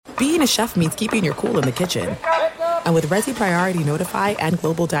being a chef means keeping your cool in the kitchen. And with Resi Priority Notify and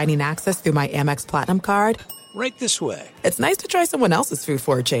Global Dining Access through my Amex Platinum card, right this way. It's nice to try someone else's food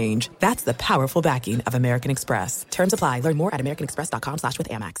for a change. That's the powerful backing of American Express. Terms apply. Learn more at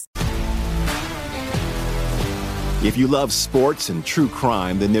americanexpress.com/withAmex. If you love sports and true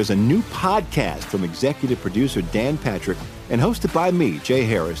crime, then there's a new podcast from executive producer Dan Patrick and hosted by me, Jay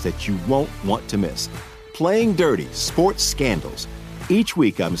Harris, that you won't want to miss. Playing Dirty: Sports Scandals. Each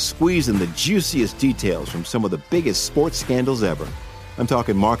week, I'm squeezing the juiciest details from some of the biggest sports scandals ever. I'm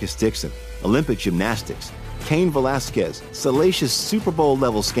talking Marcus Dixon, Olympic gymnastics, Cain Velasquez, salacious Super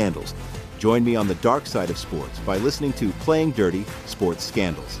Bowl-level scandals. Join me on the dark side of sports by listening to Playing Dirty: Sports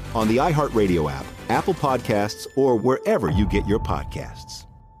Scandals on the iHeartRadio app, Apple Podcasts, or wherever you get your podcasts.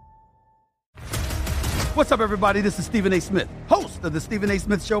 What's up, everybody? This is Stephen A. Smith, host of the Stephen A.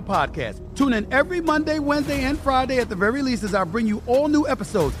 Smith Show podcast. Tune in every Monday, Wednesday, and Friday at the very least as I bring you all new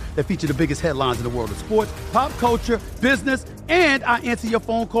episodes that feature the biggest headlines in the world of sports, pop culture, business, and I answer your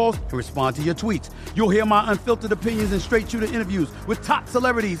phone calls and respond to your tweets. You'll hear my unfiltered opinions and straight-shooter interviews with top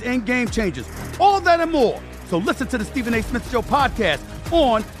celebrities and game changers. All that and more. So listen to the Stephen A. Smith Show podcast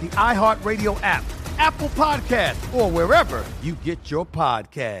on the iHeartRadio app, Apple Podcasts, or wherever you get your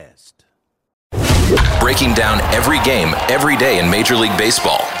podcast. Breaking down every game, every day in Major League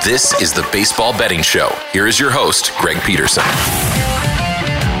Baseball. This is the Baseball Betting Show. Here is your host, Greg Peterson.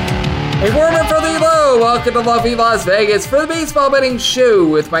 A warm-up for the low. Welcome to lovely Las Vegas for the Baseball Betting Show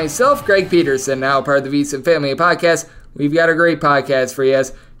with myself, Greg Peterson, now part of the VSiN Family Podcast. We've got a great podcast for you.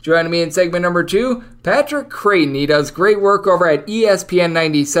 Joining me in segment number 2, Patrick Creighton. He does great work over at ESPN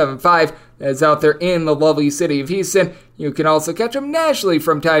 97.5. That's out there in the lovely city of Houston. You can also catch him nationally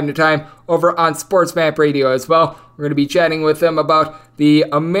from time to time over on SportsMap Radio as well. We're going to be chatting with him about the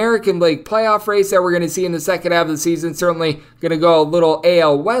American League playoff race that we're going to see in the second half of the season. Certainly going to go a little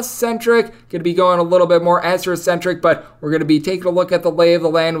AL West-centric, going to be going a little bit more Astros-centric, but we're going to be taking a look at the lay of the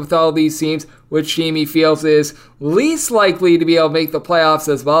land with all these teams, which team he feels is least likely to be able to make the playoffs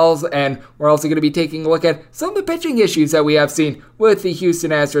as well. And we're also going to be taking a look at some of the pitching issues that we have seen with the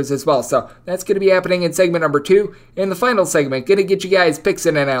Houston Astros as well. So that's going to be happening in segment number 2. In the final segment, going to get you guys picks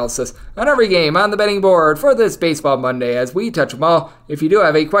and analysis on every game on the betting board for this Baseball Monday as we touch them all. If you do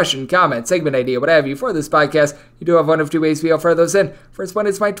have a question, comment, segment idea, what have you for this podcast, you do have one of two ways to be able to fire those in. First one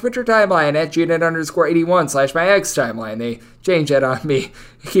is my Twitter timeline at @Junit_81/ my X timeline. They change that on me.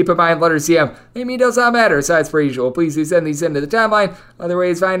 Keep in mind, letter CM. They mean does not matter. So as per usual, please do send these into the timeline. Other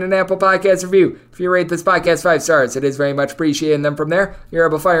ways, find an Apple Podcast review. If you rate this podcast 5 stars, it is very much appreciated. And then from there, you're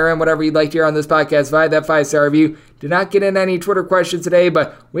able to fire in whatever you'd like to hear on this podcast via that 5-star review. Did not get in any Twitter questions today,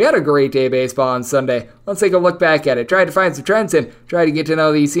 but we had a great day of baseball on Sunday. Let's take a look back at it. Try to find some trends and try to get to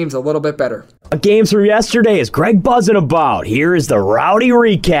know these teams a little bit better. Games from yesterday is Greg buzzing about. Here is the rowdy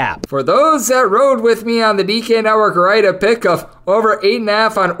recap. For those that rode with me on the DK Network, right, a pick of over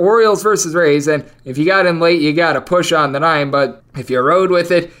 8.5 on Orioles versus Rays. And if you got in late, you got to push on the 9. But if you rode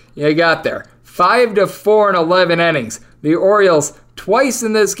with it, you got there. 5-4 in 11 innings. The Orioles twice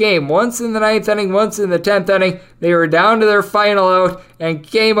in this game, once in the 9th inning, once in the 10th inning. They were down to their final out and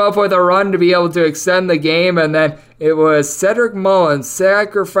came up with a run to be able to extend the game. And then it was Cedric Mullins'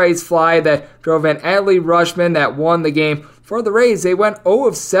 sacrifice fly that drove in Adley Rutschman that won the game. For the Rays, they went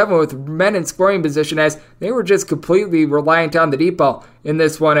 0-7 with men in scoring position as they were just completely reliant on the deep ball in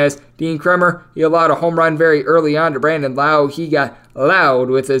this one, as Dean Kremer, he allowed a home run very early on to Brandon Lowe. He got loud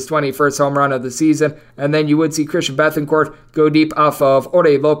with his 21st home run of the season. And then you would see Christian Bethancourt go deep off of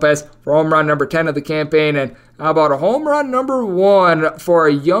Ore Lopez for home run number 10 of the campaign. And how about a home run number 1 for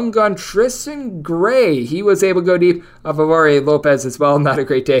a young gun, Tristan Gray? He was able to go deep off of Ore Lopez as well. Not a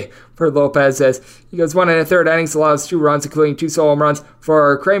great day for Lopez as he goes 1 1/3 innings, allows 2 runs, including 2 solo home runs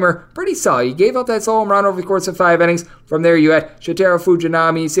for Kramer. Pretty solid. He gave up that solo home run over the course of 5 innings. From there, you had Shotaro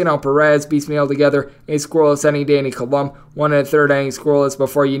Fujinami, Sino Perez, piecemeal together, a scoreless inning. Danny Colum, 1 1/3 innings scoreless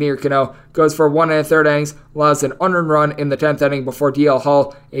before Yunier Cano goes for 1 1/3 innings, allows an unearned run in the 10th inning before DL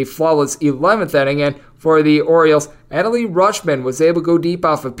Hall, a flawless 11th inning. And for the Orioles, Adley Rutschman was able to go deep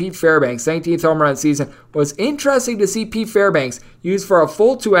off of Pete Fairbanks' 19th home run season. It was interesting to see Pete Fairbanks used for a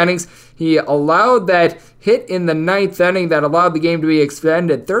full 2 innings. He allowed that hit in the 9th inning that allowed the game to be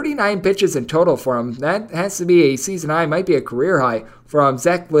extended. 39 pitches in total for him. That has to be a season high, might be a career high from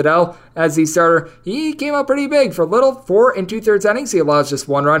Zach Liddell as the starter. He came out pretty big for Little. 4 2/3 innings. He allows just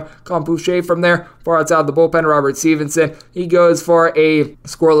 1 run. Colin Boucher from there. 4 outs out of the bullpen. Robert Stevenson, he goes for a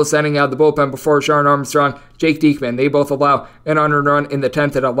scoreless inning out of the bullpen before Sharon Armstrong, Jake Diekman. They both allow an unearned run in the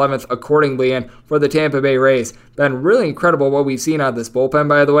 10th and 11th accordingly. And for the Tampa Bay Rays, been really incredible what we've seen out of this bullpen,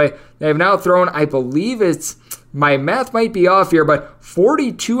 by the way. They have now thrown, I believe it's my math might be off here, but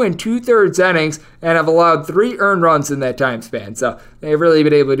 42 2/3 innings and have allowed 3 earned runs in that time span. So they've really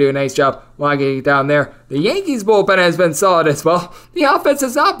been able to do a nice job locking it down there. The Yankees bullpen has been solid as well. The offense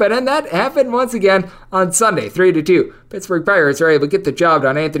has not been, and that happened once again on Sunday, 3-2. Pittsburgh Pirates are able to get the job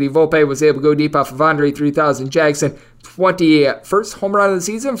done. Anthony Volpe was able to go deep off of Andre 3000 Jackson. 21st home run of the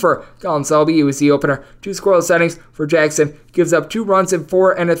season for Colin Selby. He was the opener. 2 scoreless innings for Jackson. Gives up 2 runs in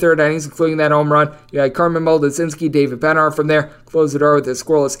 4 1/3 innings, including that home run. You had Carmen Moldesinski, David Pennar from there. Closed the door with a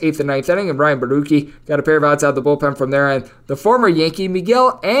scoreless 8th and 9th inning, and Ryan Barucki got a pair of outs out of the bullpen from there. And the former Yankee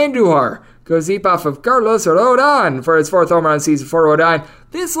Miguel Andujar goes deep off of Carlos Rodon for his 4th home run season for Rodon.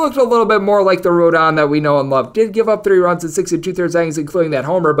 This looked a little bit more like the Rodon that we know and love. Did give up 3 runs in 6 2/3 innings, including that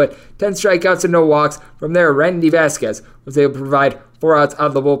homer, but 10 strikeouts and no walks. From there, Randy Vasquez was able to provide 4 outs out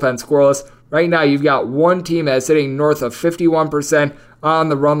of the bullpen scoreless. Right now, you've got one team that's sitting north of 51% on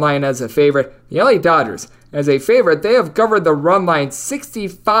the run line as a favorite. The LA Dodgers, as a favorite, they have covered the run line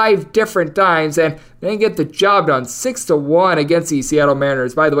 65 different times and they get the job done 6-1 against the Seattle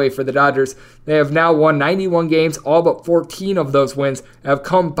Mariners. By the way, for the Dodgers, they have now won 91 games. All but 14 of those wins have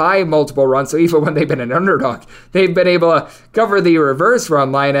come by multiple runs. So even when they've been an underdog, they've been able to cover the reverse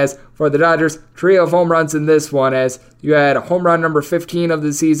run line. As for the Dodgers, trio of home runs in this one, as you had home run number 15 of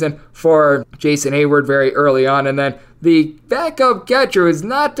the season for Jason Hayward very early on, and then the backup catcher has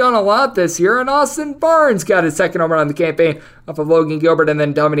not done a lot this year, and Austin Barnes got his 2nd home run on the campaign off of Logan Gilbert, and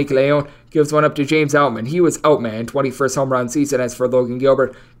then Dominic Leone gives one up to James Outman. He was Outman, 21st home run season. As for Logan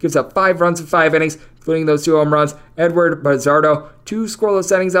Gilbert, gives up 5 runs in 5 innings, including those 2 home runs. Edward Bazardo, 2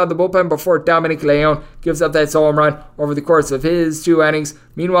 scoreless innings out of the bullpen before Dominic Leone gives up that solo home run over the course of his 2 innings.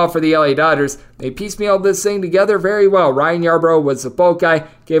 Meanwhile, for the LA Dodgers, they piecemealed this thing together very well. Ryan Yarbrough was the bulk guy,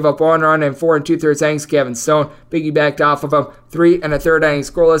 gave up 1 run in 4 2/3 innings. Kevin Stone piggybacked off of him, 3 1/3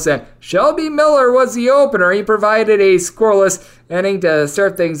 innings scoreless, and Shelby Miller was the opener. He provided a scoreless inning to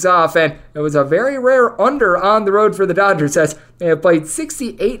start things off, and it was a very rare under on the road for the Dodgers, as they have played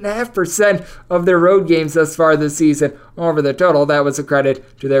 68.5% of their road games thus far this season. Over the total, that was a credit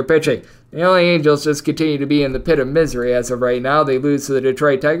to their pitching. The LA Angels just continue to be in the pit of misery as of right now. They lose to the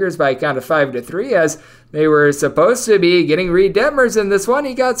Detroit Tigers by a count of 5-3, as they were supposed to be getting Reed Detmers in this one.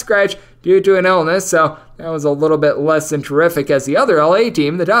 He got scratched due to an illness, so that was a little bit less than terrific. As the other LA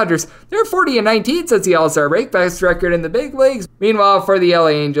team, the Dodgers, they're 40-19 since the All-Star break, best record in the big leagues. Meanwhile, for the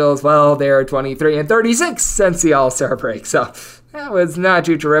LA Angels, well, they're 23-36 since the All-Star break, so that was not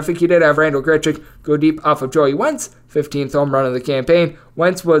too terrific. You did have Randall Grichuk go deep off of Joey Wentz, 15th home run of the campaign.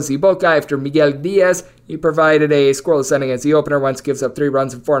 Wentz was the bulk guy after Miguel Diaz. He provided a scoreless inning as the opener. Wentz gives up 3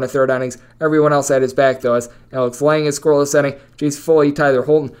 runs in 4 1/3 innings. Everyone else had his back, though, as Alex Lang is scoreless inning. Jason Foley, Tyler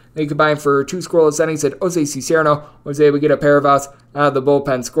Holton, they combined for 2 scoreless innings, and Jose Cicerno was able to get a pair of outs out of the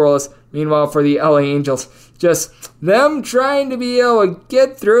bullpen scoreless. Meanwhile, for the LA Angels, just them trying to be able to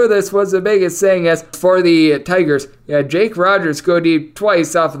get through this was the biggest thing. As for the Tigers, you had Jake Rogers go deep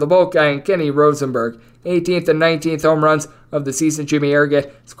twice off of the bulk guy and Kenny Rosenberg. 18th and 19th home runs of the season. Jimmy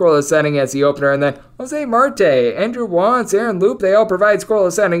Erget, scoreless inning as the opener, and then Jose Marte, Andrew Wantz, Aaron Loop, they all provide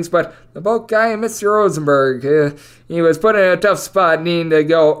scoreless innings, but the bulk guy, Mr. Rosenberg, he was put in a tough spot, needing to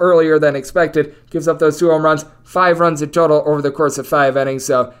go earlier than expected. Gives up those 2 home runs, 5 runs in total over the course of 5 innings,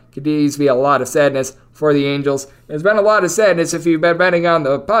 so continues to be a lot of sadness for the Angels. There's been a lot of sadness if you've been betting on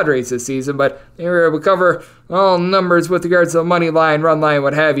the Padres this season, but they were able to cover all numbers with regards to the money line, run line,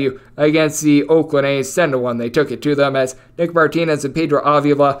 what have you, against the Oakland A's 10-1. They took it to them, as Nick Martinez and Pedro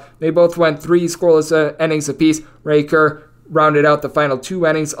Avila, they both went 3 scoreless innings apiece. Ray Kerr rounded out the final 2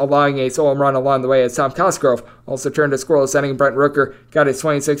 innings, allowing a solo home run along the way, as Tom Cosgrove also turned a scoreless inning. Brent Rooker got his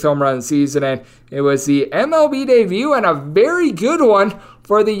 26th home run of the season, and it was the MLB debut, and a very good one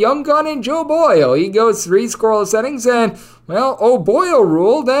for the young gun in Joe Boyle. He goes 3 scoreless innings, and, well, Boyle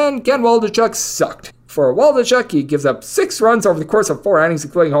ruled, and Ken Waldichuk sucked. For Waldichuk, he gives up 6 runs over the course of 4 innings,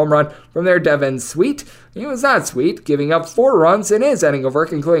 including home run. From there, Devin Sweet, he was not sweet, giving up 4 runs in his inning of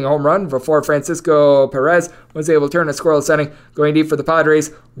work, including a home run, before Francisco Perez was able to turn a scoreless inning. Going deep for the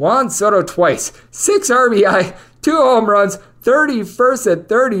Padres, Juan Soto twice, 6 RBI, 2 home runs, 31st and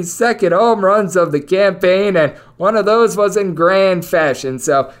 32nd home runs of the campaign, and one of those was in grand fashion.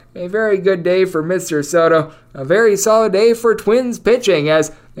 So a very good day for Mr. Soto. A very solid day for Twins pitching,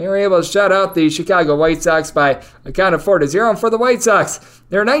 as they were able to shut out the Chicago White Sox by a count of 4-0. And for the White Sox,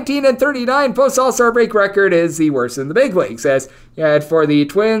 their 19-39 post-All-Star break record is the worst in the big leagues, as you had for the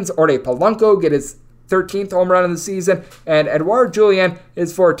Twins, Orte Polanco get his 13th home run of the season, and Edouard Julien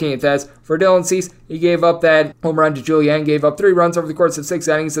is 14th. As for Dylan Cease, he gave up that home run to Julien, gave up 3 runs over the course of 6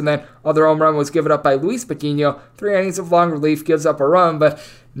 innings, and then other home run was given up by Luis Patino. 3 innings of long relief, gives up a run, but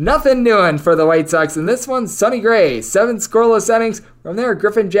nothing doing for the White Sox in this one. Sonny Gray, 7 scoreless innings. From there,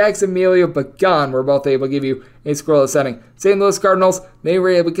 Griffin Jackson, Emilio Pagan were both able to give you a scoreless inning. St. Louis Cardinals, they were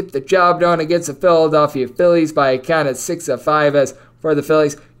able to get the job done against the Philadelphia Phillies by a count of 6-5. As for the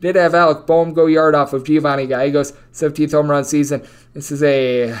Phillies, did have Alec Boehm go yard off of Giovanni Gallegos' 17th home run season. This is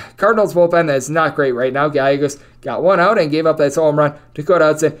a Cardinals bullpen that is not great right now. Gallegos got 1 out and gave up that home run. Dakota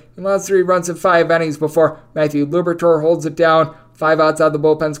Hudson, he lost 3 runs in 5 innings before Matthew Liberatore holds it down. 5 outs out of the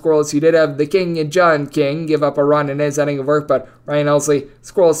bullpen scoreless. You did have the King and John King give up a run in his inning of work, but Ryan Helsley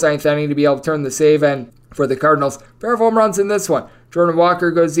scoreless 9th inning to be able to turn the save. And for the Cardinals, pair of home runs in this one. Jordan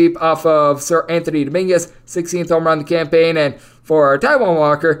Walker goes deep off of Sir Anthony Dominguez, 16th home run of the campaign, and for Taijuan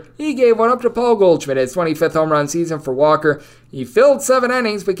Walker, he gave one up to Paul Goldschmidt, his 25th home run season for Walker. He filled 7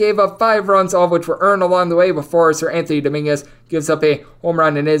 innings, but gave up 5 runs, all of which were earned along the way before Sir Anthony Dominguez gives up a home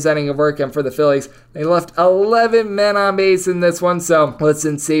run in his inning of work. And for the Phillies, they left 11 men on base in this one, so less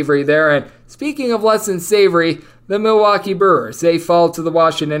than savory there. And speaking of less than savory, the Milwaukee Brewers, they fall to the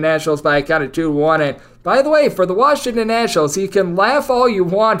Washington Nationals by a count of 2-1. And by the way, for the Washington Nationals, you can laugh all you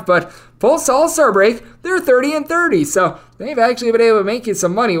want, but post All-Star break, they're 30-30, so they've actually been able to make you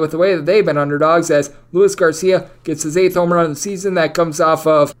some money with the way that they've been underdogs, as Luis Garcia gets his 8th home run of the season. That comes off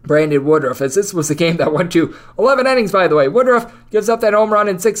of Brandon Woodruff, as this was a game that went to 11 innings, by the way. Woodruff gives up that home run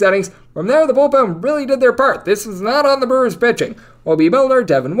in 6 innings. From there, the bullpen really did their part. This was not on the Brewers pitching. Obi Milner,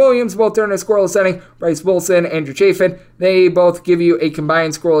 Devin Williams both turn a scoreless inning. Bryce Wilson, Andrew Chafin, they both give you a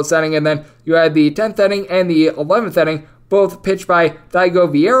combined scoreless inning. And then you had the 10th inning and the 11th inning, both pitched by Daigo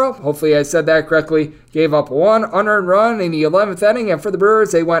Vieira. Hopefully I said that correctly. Gave up 1 unearned run in the 11th inning, and for the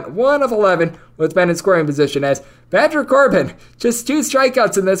Brewers, they went 1 of 11 with men in scoring position, as Patrick Corbin, just 2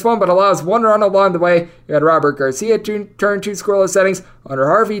 strikeouts in this one, but allows 1 run along the way. You had Robert Garcia turn 2 scoreless innings, Hunter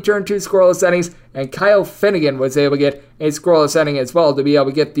Harvey turned 2 scoreless innings, and Kyle Finnegan was able to get a scoreless inning as well to be able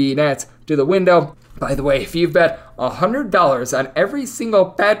to get the Nats to the window. By the way, if you've bet $100 on every single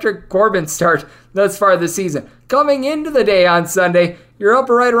Patrick Corbin start thus far this season, coming into the day on Sunday, you're up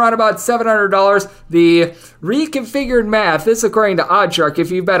right around about $700. The reconfigured math, this according to OddsShark,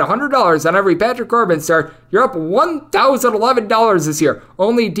 if you bet $100 on every Patrick Corbin start, you're up $1,011 this year.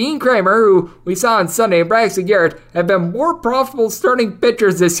 Only Dean Kramer, who we saw on Sunday, and Braxton Garrett have been more profitable starting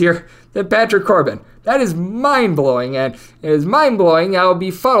pitchers this year than Patrick Corbin. That is mind-blowing, and it is mind-blowing how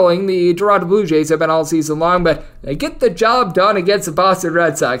befuddling the Toronto Blue Jays have been all season long, but they get the job done against the Boston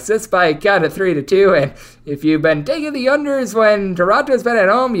Red Sox. This by a count of 3-2, and if you've been taking the unders when Toronto's been at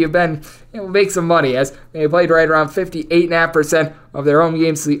home, you've been able to make some money, as they played right around 58.5% of their home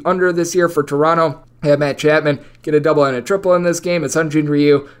games to the under this year for Toronto. Had Matt Chapman get a double and a triple in this game. As Hyun-Jin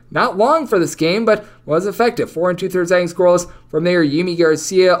Ryu, not long for this game, but was effective. 4 2/3 innings scoreless. From there, Yimi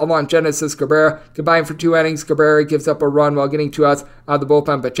Garcia along Genesis Cabrera combined for 2 innings. Cabrera gives up a run while getting 2 outs out of the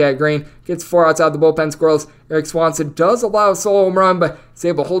bullpen, but Chad Green gets 4 outs out of the bullpen scoreless. Eric Swanson does allow a solo home run, but is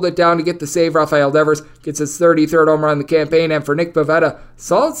able to hold it down to get the save. Rafael Devers gets his 33rd home run in the campaign, and for Nick Pivetta,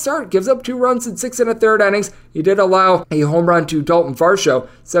 solid start, gives up 2 runs in 6 1/3 innings. He did allow a home run to Dalton Varsho,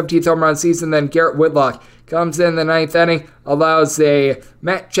 17th home run season. Then Garrett Whitlock comes in the 9th inning, allows a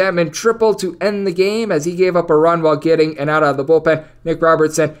Matt Chapman triple to end the game as he gave up a run while getting an out of the bullpen. Nick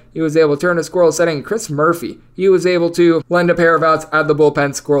Robertson, he was able to turn a scoreless inning. Chris Murphy, he was able to lend a pair of outs out of the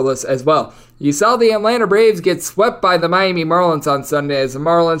bullpen scoreless as well. You saw the Atlanta Braves get swept by the Miami Marlins on Sunday as the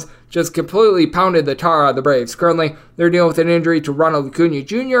Marlins just completely pounded the tar out of the Braves. Currently, they're dealing with an injury to Ronald Acuna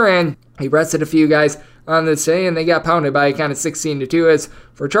Jr., and he rested a few guys on this day, and they got pounded by a count of 16-2. As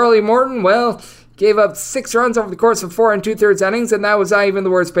for Charlie Morton, well, gave up 6 runs over the course of 4 2/3 innings, and that was not even the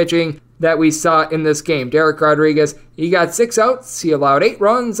worst pitching that we saw in this game. Derek Rodriguez, he got 6 outs. He allowed 8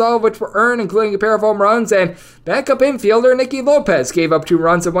 runs, all of which were earned, including a pair of home runs. And backup infielder Nicky Lopez gave up 2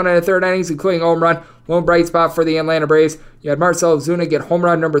 runs in 1 1/3 innings, including a home run. One bright spot for the Atlanta Braves. You had Marcell Ozuna get home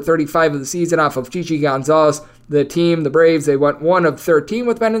run number 35 of the season off of Chichi Gonzalez. The team, the Braves, they went 1 of 13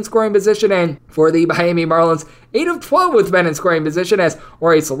 with men in scoring position. And for the Miami Marlins, 8 of 12 with men in scoring position, as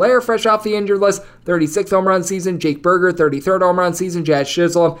Jorge Soler, fresh off the injured list, 36th home run season. Jake Berger, 33rd home run season. Jazz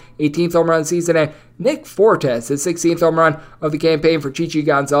Chisholm, 18th home run season. And Nick Fortes, his 16th home run of the campaign for Chichi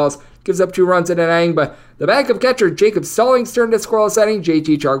Gonzalez, gives up 2 runs in an inning, but the backup catcher, Jacob Stallings, turned a scoreless inning.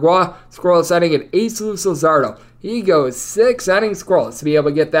 JT Chargois, scoreless inning, and Ace Luzardo, he goes 6 innings scoreless to be able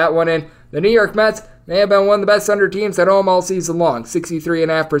to get that one in. The New York Mets, they have been one of the best under teams at home all season long.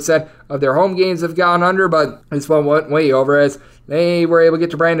 63.5% of their home games have gone under, but this one went way over as they were able to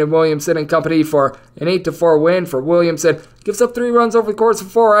get to Brandon Williamson and company for an 8-4 win for Williamson. Gives up 3 runs over the course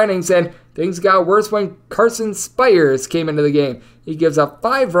of 4 innings, and things got worse when Carson Spires came into the game. He gives up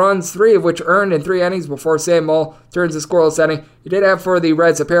 5 runs, 3 of which earned in 3 innings before Sam Moll turns a scoreless inning. He did have for the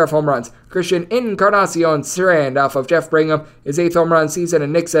Reds a pair of home runs. Christian Encarnacion Strand off of Jeff Brigham, his 8th home run season,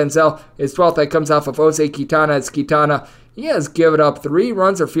 and Nick Senzel, his 12th that comes off of Jose Quintana. As Quintana, he has given up 3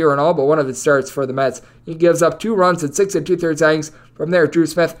 runs or fewer in all but one of his starts for the Mets. He gives up 2 runs in 6 2/3 innings. From there, Drew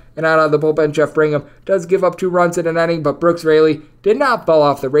Smith, and out of the bullpen, Jeff Brigham does give up 2 runs in an inning, but Brooks Raley did not fall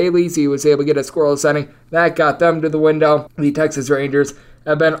off the Rayleys. He was able to get a scoreless inning. That got them to the window. The Texas Rangers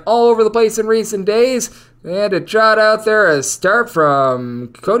have been all over the place in recent days. They had to trot out there a start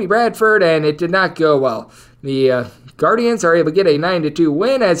from Cody Bradford, and it did not go well. The Guardians are able to get a 9-2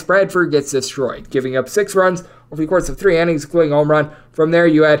 win as Bradford gets destroyed, giving up 6 runs over the course of 3 innings, including a home run. From there,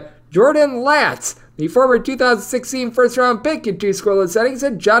 you had Jordan Latz, the former 2016 first-round pick, in 2 scoreless innings,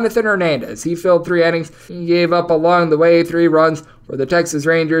 and Jonathan Hernandez. He filled 3 innings. He gave up along the way 3 runs for the Texas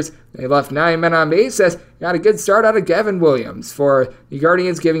Rangers. They left 9 men on base as got a good start out of Gavin Williams for the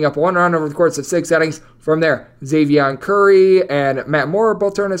Guardians, giving up 1 run over the course of 6 innings. From there, Xavier Curry and Matt Moore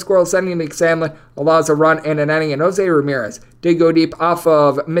both turn a scoreless inning. Nick Sandlin allows a run in an inning, and Jose Ramirez did go deep off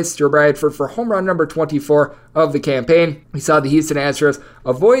of Mr. Bradford for home run number 24 of the campaign. We saw the Houston Astros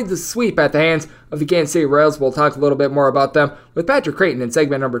avoid the sweep at the hands of the Kansas City Royals. We'll talk a little bit more about them with Patrick Creighton in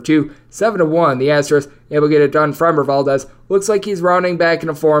segment number 2. 7-1, the Astros able to get it done. Framber Valdez looks like he's rounding back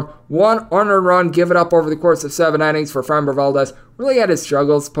into form. 1 unearned run given up over the course of 7 innings for Framber Valdez. Really had his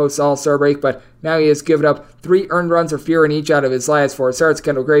struggles post All-Star break, but now he has given up 3 earned runs or fewer in each out of his last 4 starts.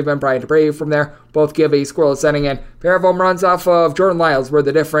 Kendall Graveman, Brian DeBrey from there both give a scoreless inning, and a pair of home runs off of Jordan Lyles were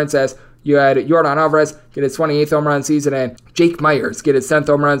the difference, as you had Yordan Alvarez get his 28th home run season and Jake Myers get his 10th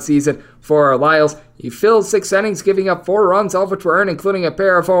home run season for Lyles. He filled 6 innings, giving up 4 runs, all of which were earned, including a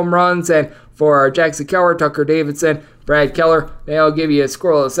pair of home runs. And for Jackson Coward, Tucker Davidson, Brad Keller, they'll give you a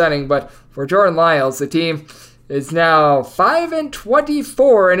scoreless inning. But for Jordan Lyles, the team is now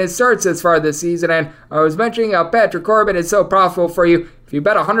 5-24 in his starts this far this season. And I was mentioning how Patrick Corbin is so profitable for you. If you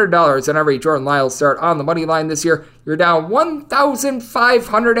bet $100 on every Jordan Lyles start on the money line this year, you're down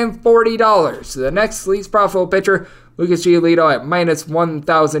 $1,540. So the next least profitable pitcher, Lucas Giolito, at minus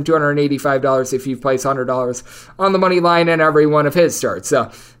 $1,285 if you've placed $100 on the money line in every one of his starts. So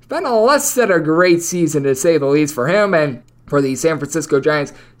it's been a less than a great season, to say the least, for him. And for the San Francisco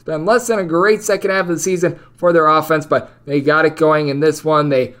Giants, it's been less than a great second half of the season for their offense, but they got it going in this one.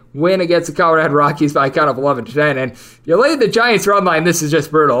 They win against the Colorado Rockies by a count of 11-10, and you laid the Giants' run line. This is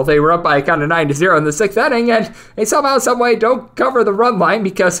just brutal. They were up by a count of 9-0 in the 6th inning, and they somehow, someway don't cover the run line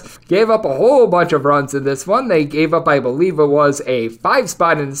because gave up a whole bunch of runs in this one. They gave up, I believe it was a 5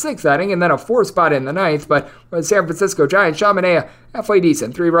 spot in the 6th inning, and then a 4 spot in the 9th, but for the San Francisco Giants, Sean Manaea, halfway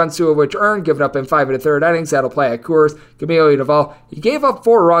decent. 3 runs, 2 of which earned, given up in 5 1/3 innings. That'll play at Coors. Camilo Duvall, he gave up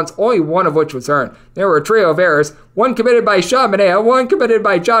 4 runs, only 1 of which was earned. There were a trio of errors, 1 committed by Sean Manaea, 1 committed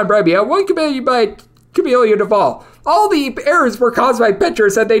by John Brebbia, 1 committed by Camilo Duvall. All the errors were caused by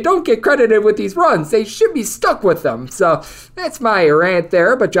pitchers, and they don't get credited with these runs. They should be stuck with them. So that's my rant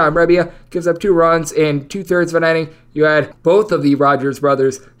there. But John Brebbia gives up 2 runs in 2/3 of an inning. You had both of the Rogers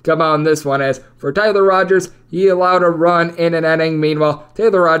brothers come out in this one, as for Tyler Rogers, he allowed a run in an inning. Meanwhile,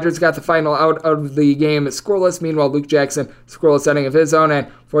 Taylor Rogers got the final out of the game scoreless. Meanwhile, Luke Jackson, scoreless inning of his own. And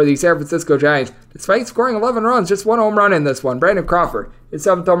for the San Francisco Giants, despite scoring 11 runs, just 1 home run in this one. Brandon Crawford, his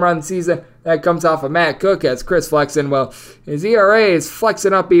 7th home run of the season. That comes off of Matt Cook as Chris Flexen. Well, his ERA is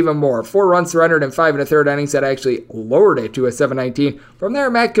flexing up even more. 4 runs surrendered in 5 1/3 innings. That actually lowered it to a 7.19. From there,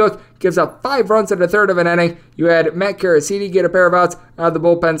 Matt Cook gives up 5 runs in 1/3 of an inning. You had Matt Caracini get a pair of outs out of the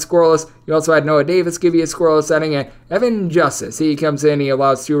bullpen, scoreless. You also had Noah Davis give you a scoreless inning, and Evan Justice, he comes in, he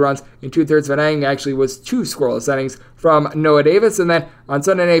allows 2 runs in 2/3 of an inning. Actually was 2 scoreless innings from Noah Davis. And then on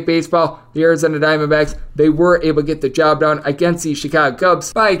Sunday Night Baseball, the Arizona Diamondbacks, they were able to get the job done against the Chicago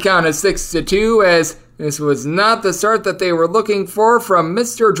Cubs by a count of 6-2, as this was not the start that they were looking for from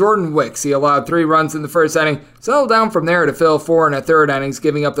Mr. Jordan Wicks. He allowed 3 runs in the 1st inning, settled down from there to fill 4 1/3 innings,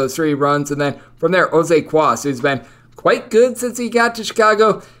 giving up those 3 runs. And then from there, Jose Cuas, who's been quite good since he got to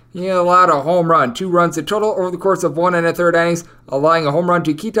Chicago, he allowed a home run, 2 runs in total over the course of 1 1/3 innings, allowing a home run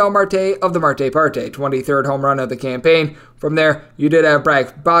to Ketel Marte of the Marte Parte, 23rd home run of the campaign. From there, you did have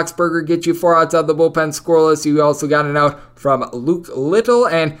Brad Boxberger get you 4 outs out of the bullpen, scoreless. You also got an out from Luke Little,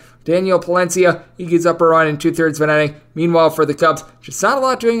 and Daniel Palencia, he gives up a run in 2/3 of an inning. Meanwhile, for the Cubs, just not a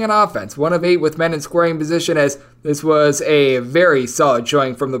lot doing on offense. 1 of 8 with men in scoring position, as this was a very solid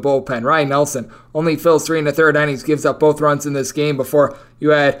showing from the bullpen. Ryan Nelson only fills 3 1/3 innings, gives up both runs in this game before you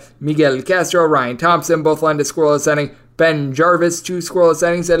had Miguel Castro, Ryan Thompson, both lend a scoreless inning. Ben Jarvis 2 scoreless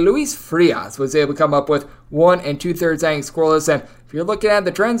innings, and Luis Frias was able to come up with 1 2/3 innings scoreless. And if you're looking at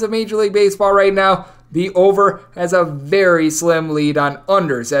the trends of Major League Baseball right now, the over has a very slim lead on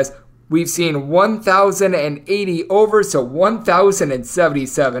unders, as we've seen 1,080 overs to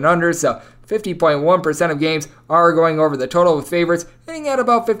 1,077 unders. So 50.1% of games are going over the total, with favorites hitting at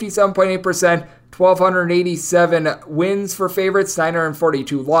about 57.8%. 1,287 wins for favorites,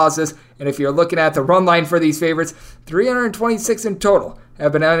 942 losses. And if you're looking at the run line for these favorites, 326 in total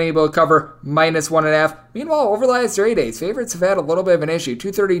have been unable to cover -1.5. Meanwhile, over the last 3 days, favorites have had a little bit of an issue.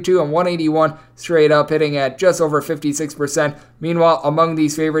 232 and 181 straight up, hitting at just over 56%. Meanwhile, among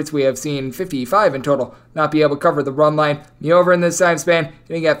these favorites, we have seen 55 in total not be able to cover the run line. The over in this time span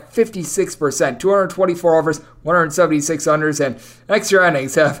hitting at 56%, 224 overs, 176 unders, and extra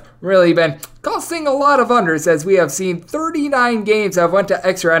innings have really been costing a lot of unders, as we have seen 39 games have went to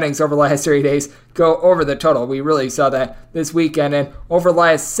extra innings over the last 3 days go over the total. We really saw that this weekend, and over the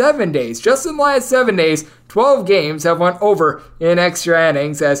last 7 days, just in the last 7 days, 12 games have went over in extra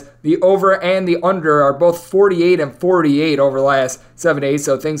innings, as the over and the under are both 48 and 48 over the last 7 days,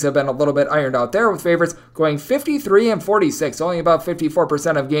 so things have been a little bit ironed out there, with favorites going 53 and 46, only about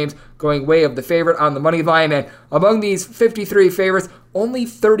 54% of games going way of the favorite on the money line, and among these 53 favorites, only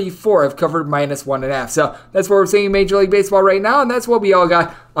 34 have covered -1.5. So that's what we're seeing in Major League Baseball right now, and that's what we all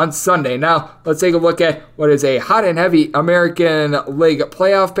got on Sunday. Now, let's take a look at what is a hot and heavy American League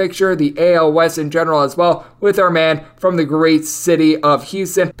playoff picture, the AL West in general as well, with our man from the great city of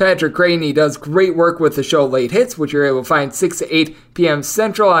Houston, Patrick Creighton. He does great work with the show Late Hits, which you're able to find 6 to 8 p.m.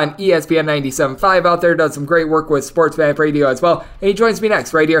 Central on ESPN 97.5 out there. Does some great work with Sports Fan Radio as well. And he joins me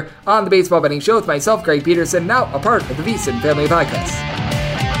next right here on the Baseball Betting Show with myself, Greg Peterson, now a part of the VSiN Family Podcast.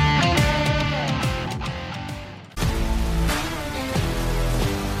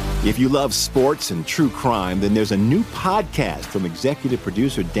 If you love sports and true crime, then there's a new podcast from executive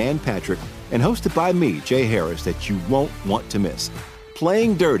producer Dan Patrick and hosted by me, Jay Harris, that you won't want to miss.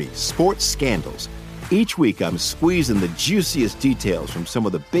 Playing Dirty: Sports Scandals. Each week, I'm squeezing the juiciest details from some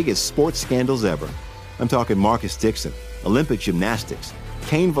of the biggest sports scandals ever. I'm talking Marcus Dixon, Olympic gymnastics,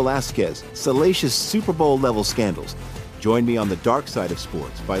 Cain Velasquez, salacious Super Bowl-level scandals. Join me on the dark side of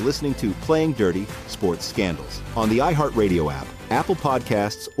sports by listening to Playing Dirty: Sports Scandals on the iHeartRadio app, Apple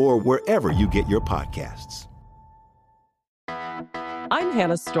Podcasts, or wherever you get your podcasts. I'm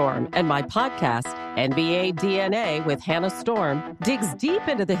Hannah Storm, and my podcast, NBA DNA with Hannah Storm, digs deep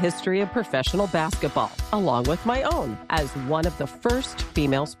into the history of professional basketball, along with my own, as one of the first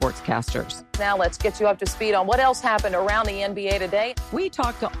female sportscasters. Now let's get you up to speed on what else happened around the NBA today. We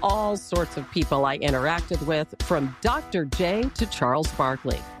talk to all sorts of people I interacted with, from Dr. J to Charles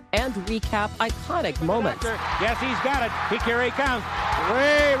Barkley, and recap iconic moments. Yes, he's got it. Here he comes.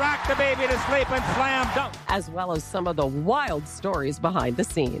 Way rock the baby to sleep and slam dunk. As well as some of the wild stories behind the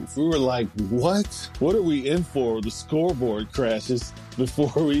scenes. We were like, what? What are we in for? The scoreboard crashes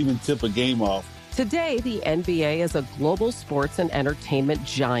before we even tip a game off. Today, the NBA is a global sports and entertainment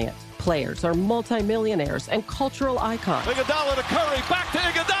giant. Players are multimillionaires and cultural icons. Iguodala to Curry, back to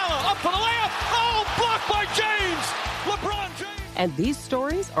Iguodala, up for the layup. Oh, blocked by James. LeBron James. And these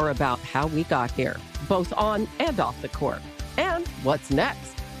stories are about how we got here, both on and off the court. And what's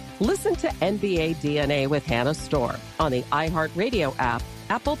next? Listen to NBA DNA with Hannah Storm on the iHeartRadio app,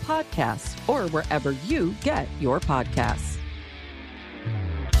 Apple Podcasts, or wherever you get your podcasts.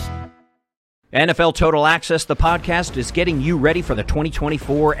 NFL Total Access, the podcast, is getting you ready for the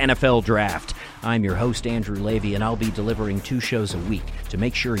 2024 NFL Draft. I'm your host, Andrew Levy, and I'll be delivering 2 shows a week to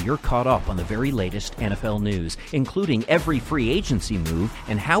make sure you're caught up on the very latest NFL news, including every free agency move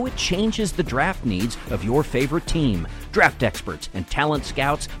and how it changes the draft needs of your favorite team. Draft experts and talent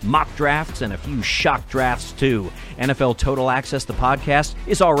scouts, mock drafts, and a few shock drafts, too. NFL Total Access, the podcast,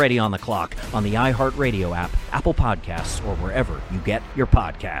 is already on the clock on the iHeartRadio app, Apple Podcasts, or wherever you get your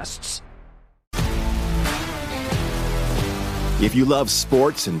podcasts. If you love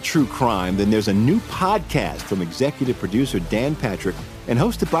sports and true crime, then there's a new podcast from executive producer Dan Patrick and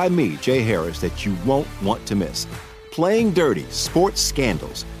hosted by me, Jay Harris, that you won't want to miss. Playing Dirty: Sports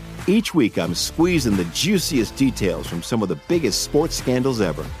Scandals. Each week, I'm squeezing the juiciest details from some of the biggest sports scandals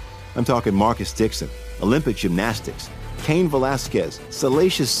ever. I'm talking Marcus Dixon, Olympic gymnastics, Cain Velasquez,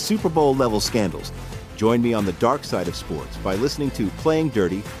 salacious Super Bowl-level scandals. Join me on the dark side of sports by listening to Playing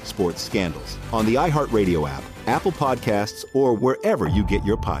Dirty: Sports Scandals on the iHeartRadio app, Apple Podcasts, or wherever you get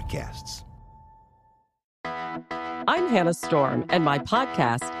your podcasts. I'm Hannah Storm, and my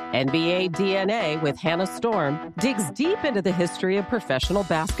podcast, NBA DNA with Hannah Storm digs deep into the history of professional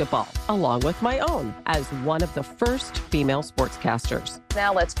basketball, along with my own, as one of the first female sportscasters.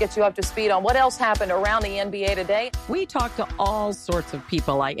 Now let's get you up to speed on what else happened around the NBA today. We talked to all sorts of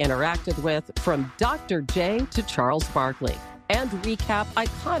people I interacted with, from Dr. J to Charles Barkley, and recap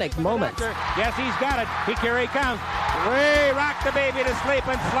iconic moments. Yes, he's got it. Here he comes. Way rock the baby to sleep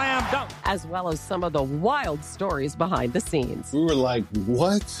and slam dunk. As well as some of the wild stories behind the scenes. We were like,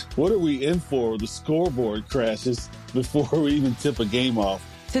 what? What are we in for? The scoreboard crashes before we even tip a game off.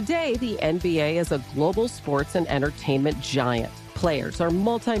 Today, the NBA is a global sports and entertainment giant. Players are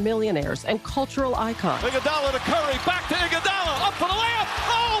multimillionaires and cultural icons. Iguodala to Curry, back to Iguodala, up for the layup.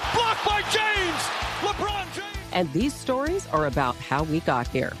 Oh, blocked by James. LeBron James. And these stories are about how we got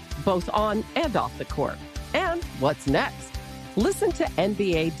here, both on and off the court. And what's next? Listen to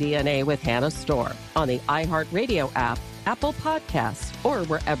NBA DNA with Hannah Storm on the iHeartRadio app, Apple Podcasts, or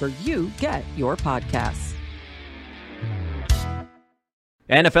wherever you get your podcasts.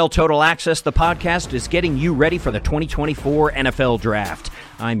 NFL Total Access, the podcast, is getting you ready for the 2024 NFL Draft.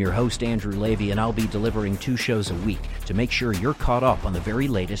 I'm your host, Andrew Levy, and I'll be delivering 2 shows a week to make sure you're caught up on the very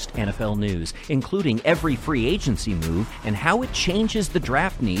latest NFL news, including every free agency move and how it changes the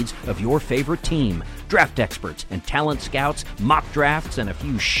draft needs of your favorite team. Draft experts and talent scouts, mock drafts, and a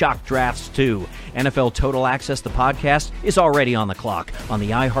few shock drafts, too. NFL Total Access, the podcast, is already on the clock on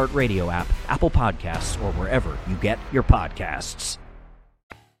the iHeartRadio app, Apple Podcasts, or wherever you get your podcasts.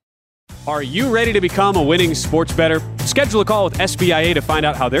 Are you ready to become a winning sports bettor? Schedule a call with SBIA to find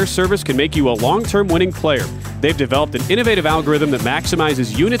out how their service can make you a long-term winning player. They've developed an innovative algorithm that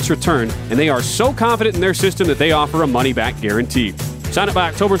maximizes units returned, and they are so confident in their system that they offer a money-back guarantee. Sign up by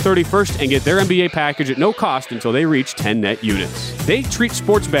October 31st and get their NBA package at no cost until they reach 10 net units. They treat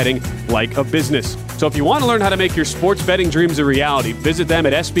sports betting like a business. So if you want to learn how to make your sports betting dreams a reality, visit them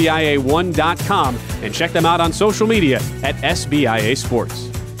at SBIA1.com and check them out on social media at SBIA Sports.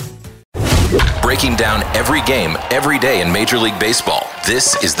 Breaking down every game, every day in Major League Baseball.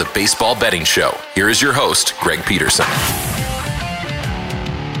 This is the Baseball Betting Show. Here is your host, Greg Peterson. And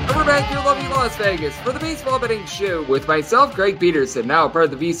we're back here in lovely Las Vegas for the Baseball Betting Show with myself, Greg Peterson, now part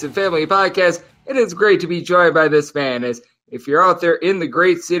of the VSiN Family Podcast. It is great to be joined by this man, as if you're out there in the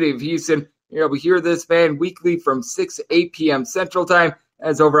great city of Houston, you're able to hear this man weekly from 6 to 8 p.m. Central Time,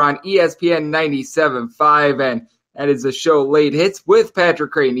 as over on ESPN 97.5, and that is the show Late Hits with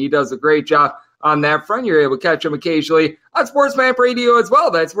Patrick Creighton. He does a great job on that front. You're able to catch him occasionally on Sports Map Radio as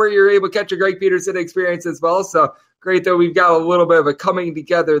well. That's where you're able to catch a Greg Peterson experience as well. So great that we've got a little bit of a coming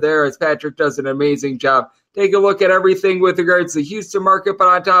together there, as Patrick does an amazing job. Take a look at everything with regards to the Houston market, but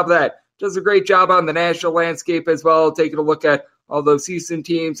on top of that, does a great job on the national landscape as well, taking a look at all those Houston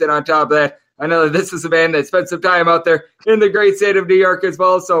teams. And on top of that, I know that this is a man that spent some time out there in the great state of New York as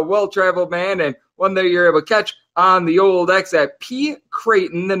well. So well-traveled man, and one that you're able to catch on the old X at P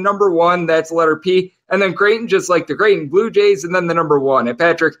Creighton, the number 1, that's the letter P, and then Creighton, just like the Creighton Blue Jays, and then the number 1. And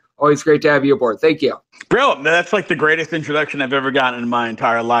Patrick, always great to have you aboard. Thank you. Bro, that's like the greatest introduction I've ever gotten in my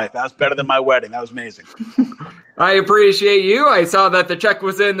entire life. That was better than my wedding. That was amazing. I appreciate you. I saw that the check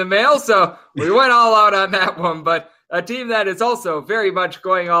was in the mail, so we went all out on that one. But a team that is also very much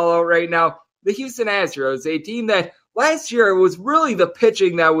going all out right now, the Houston Astros, a team that last year it was really the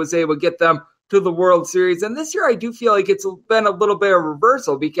pitching that was able to get them to the World Series. And this year I do feel like it's been a little bit of a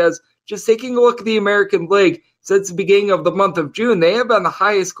reversal, because just taking a look at the American League since the beginning of the month of June, they have been the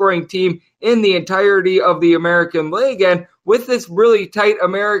highest scoring team in the entirety of the American League. And with this really tight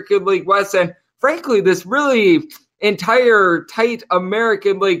American League West, and frankly, this really entire tight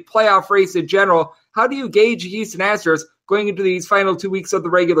American League playoff race in general, how do you gauge Houston Astros going into these final 2 weeks of the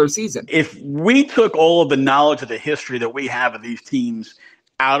regular season? If we took all of the knowledge of the history that we have of these teams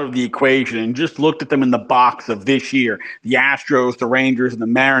out of the equation and just looked at them in the box of this year, the Astros, the Rangers, and the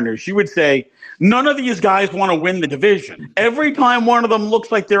Mariners, you would say none of these guys want to win the division. Every time one of them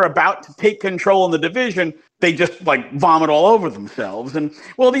looks like they're about to take control in the division, they just like vomit all over themselves. And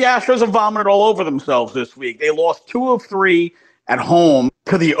well, the Astros have vomited all over themselves this week. They lost 2 of 3 at home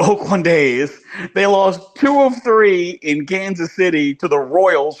to the Oakland A's. They lost 2 of 3 in Kansas City to the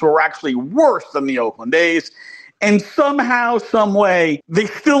Royals, who are actually worse than the Oakland A's. And somehow, some way, they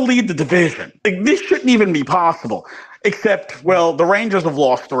still lead the division. Like, this shouldn't even be possible. Except, well, the Rangers have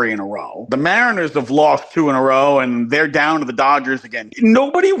lost 3 in a row. The Mariners have lost 2 in a row, and they're down to the Dodgers again.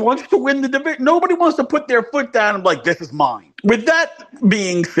 Nobody wants to win the division. Nobody wants to put their foot down and be like, this is mine. With that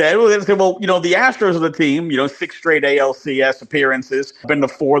being said, well, they say, well, you know, the Astros are the team, 6 straight ALCS appearances, been to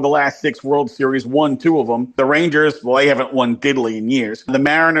 4 of the last 6 World Series, won 2 of them. The Rangers, well, they haven't won diddly in years. The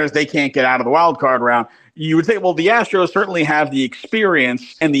Mariners, they can't get out of the wild card round. you would say, well, the Astros certainly have the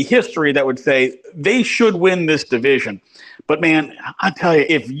experience and the history that would say they should win this division. But, man, I tell you,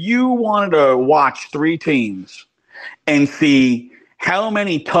 if you wanted to watch three teams and see how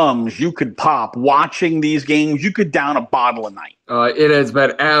many Tums you could pop watching these games, you could down a bottle a night. It has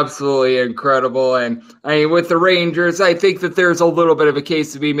been absolutely incredible. And I mean, with the Rangers, I think that there's a little bit of a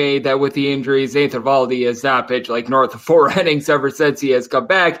case to be made that with the injuries, Nathan Eovaldi has not pitched like north of 4 innings ever since he has come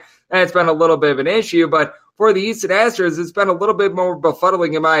back. And it's been a little bit of an issue. But for the Houston Astros, it's been a little bit more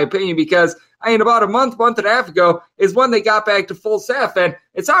befuddling, in my opinion, because about a month and a half ago is when they got back to full staff. And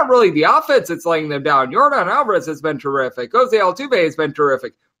it's not really the offense that's laying them down. Yordan Alvarez has been terrific. Jose Altuve has been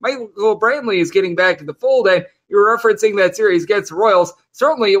terrific. Michael Brantley is getting back in the fold. And you were referencing that series against the Royals.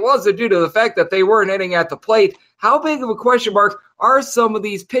 Certainly it wasn't due to the fact that they weren't hitting at the plate. How big of a question mark are some of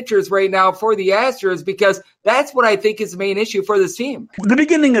these pitchers right now for the Astros? Because that's what I think is the main issue for this team. The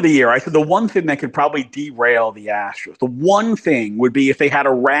beginning of the year, I said the one thing that could probably derail the Astros, the one thing would be if they had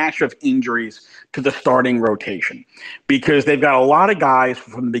a rash of injuries to the starting rotation. Because they've got a lot of guys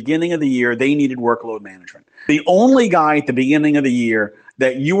from the beginning of the year, they needed workload management. The only guy at the beginning of the year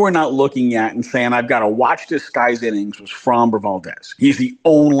that you were not looking at and saying, I've got to watch this guy's innings, was Framber Valdez. He's the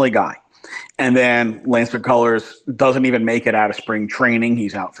only guy. And then Lance McCullers doesn't even make it out of spring training.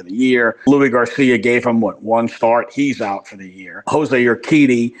 He's out for the year. Louis Garcia gave him, one start? He's out for the year. Jose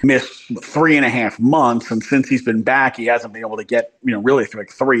Urquidy missed 3.5 months, and since he's been back, he hasn't been able to get, really through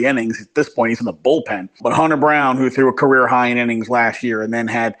like 3 innings. At this point, he's in the bullpen. But Hunter Brown, who threw a career high in innings last year and then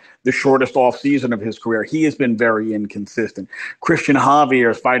had the shortest offseason of his career, he has been very inconsistent. Christian Javier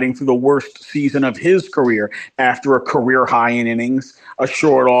is fighting through the worst season of his career after a career high in innings, a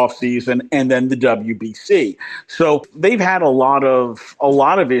short offseason, and then the WBC. So they've had a lot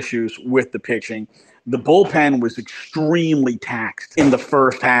of issues with the pitching. The bullpen was extremely taxed in the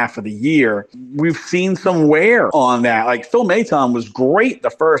first half of the year. We've seen some wear on that. Like Phil Maton was great the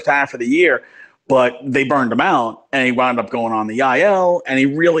first half of the year, but they burned him out, and he wound up going on the IL, and he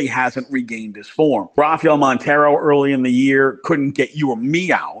really hasn't regained his form. Rafael Montero early in the year couldn't get you or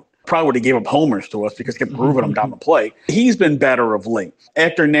me out. Probably would have gave up homers to us because he kept grooving them down the plate. He's been better of late.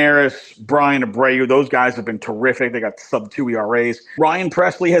 Hector Neris, Brian Abreu, those guys have been terrific. They got sub-2 ERAs. Ryan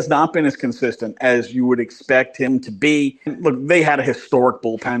Presley has not been as consistent as you would expect him to be. Look, they had a historic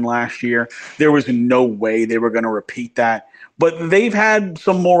bullpen last year. There was no way they were going to repeat that. But they've had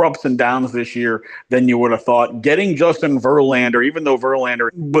some more ups and downs this year than you would have thought. Getting Justin Verlander, even though Verlander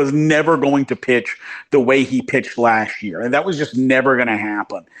was never going to pitch the way he pitched last year, and that was just never going to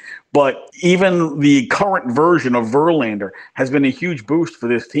happen. But even the current version of Verlander has been a huge boost for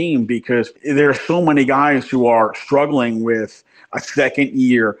this team because there are so many guys who are struggling with a second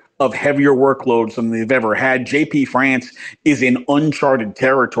year of heavier workloads than they've ever had. JP France is in uncharted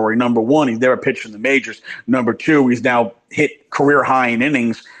territory. Number one, he's never pitched in the majors. Number two, he's now hit career high in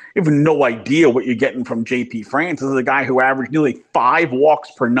innings. You have no idea what you're getting from JP France. This is a guy who averaged nearly 5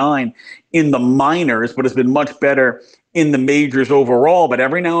 walks per 9 in the minors, but has been much better in the majors overall. But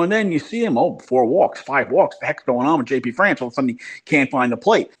every now and then you see him, 4 walks, 5 walks. The heck's going on with JP France? All of a sudden he can't find the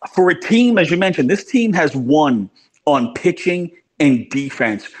plate. For a team, as you mentioned, this team has won on pitching and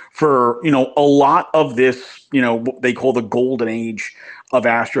defense for, a lot of this, what they call the golden age of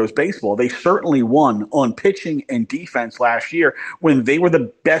Astros baseball. They certainly won on pitching and defense last year when they were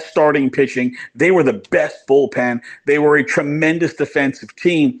the best starting pitching. They were the best bullpen. They were a tremendous defensive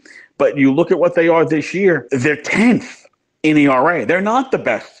team. But you look at what they are this year, they're 10th in ERA. They're not the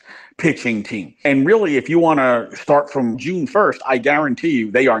best pitching team. And really, if you want to start from June 1st, I guarantee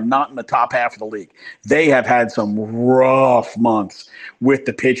you they are not in the top half of the league. They have had some rough months with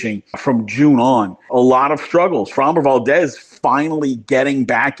the pitching from June on. A lot of struggles. Framber Valdez finally getting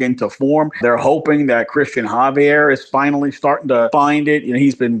back into form. They're hoping that Christian Javier is finally starting to find it.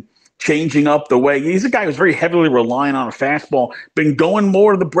 He's been changing up the way. He's a guy who's very heavily relying on a fastball, been going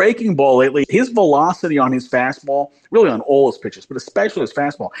more to the breaking ball lately. His velocity on his fastball, really on all his pitches, but especially his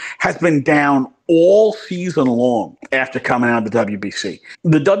fastball, has been down all season long after coming out of the WBC.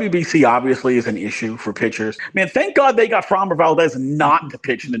 The WBC obviously is an issue for pitchers. Man, thank God they got Framber Valdez not to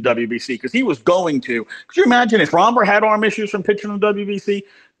pitch in the WBC because he was going to. Could you imagine if Framber had arm issues from pitching in the WBC?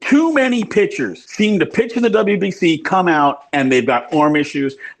 Too many pitchers seem to pitch in the WBC, come out, and they've got arm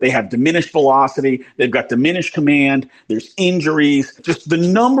issues. They have diminished velocity. They've got diminished command. There's injuries. Just the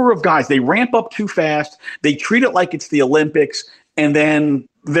number of guys. They ramp up too fast. They treat it like it's the Olympics, and then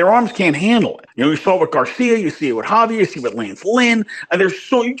their arms can't handle it. You saw it with Garcia. You see it with Javier. You see it with Lance Lynn. And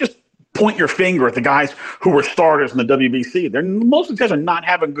you just point your finger at the guys who were starters in the WBC. Most of these guys are not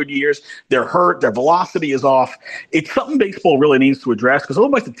having good years. They're hurt. Their velocity is off. It's something baseball really needs to address because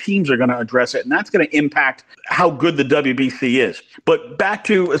otherwise the teams are going to address it, and that's going to impact how good the WBC is. But back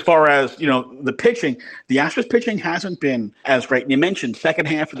to as far as, the pitching, the Astros pitching hasn't been as great. And you mentioned second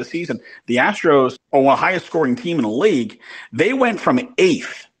half of the season, the Astros are the highest scoring team in the league. They went from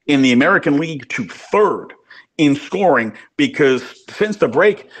 8th in the American League to 3rd in scoring because since the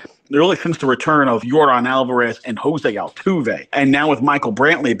break, really since the return of Yordan Alvarez and Jose Altuve, and now with Michael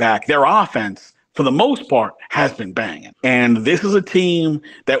Brantley back, their offense, for the most part, has been banging. And this is a team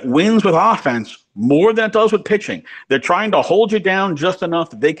that wins with offense more than it does with pitching. They're trying to hold you down just enough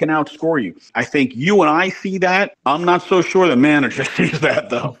that they can outscore you. I think you and I see that. I'm not so sure the manager sees that,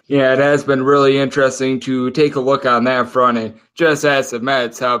 though. Yeah, it has been really interesting to take a look on that front and just ask the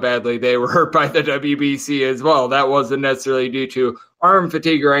Mets how badly they were hurt by the WBC as well. That wasn't necessarily due to arm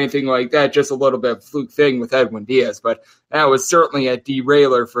fatigue or anything like that, just a little bit of fluke thing with Edwin Diaz. But that was certainly a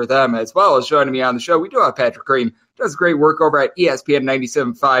derailer for them as well. As joining me on the show, we do have Patrick Green. Does great work over at ESPN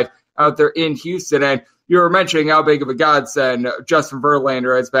 97.5 out there in Houston. And you were mentioning how big of a godsend Justin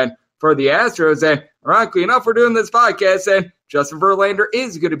Verlander has been for the Astros. And ironically enough, we're doing this podcast, and Justin Verlander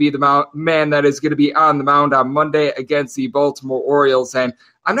is going to be the man that is going to be on the mound on Monday against the Baltimore Orioles. And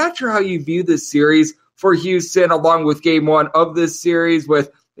I'm not sure how you view this series for Houston, along with game one of this series, with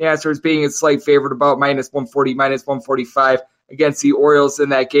the Astros being a slight favorite, about -140, -145 against the Orioles in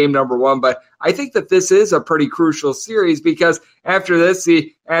that game number one. But I think that this is a pretty crucial series because after this,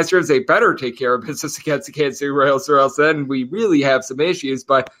 the Astros, they better take care of business against the Kansas City Royals, or else then we really have some issues.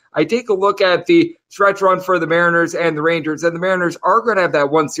 But I take a look at the stretch run for the Mariners and the Rangers, and the Mariners are going to have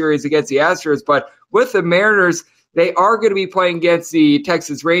that one series against the Astros. But with the Mariners, they are going to be playing against the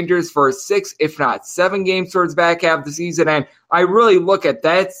Texas Rangers for 6, if not 7 games towards the back half of the season. And I really look at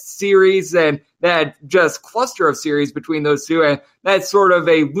that series and that just cluster of series between those two. And that's sort of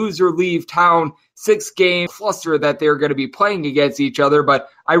a loser leave town 6-game cluster that they're going to be playing against each other. But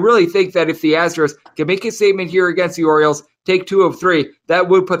I really think that if the Astros can make a statement here against the Orioles, take 2 of 3, that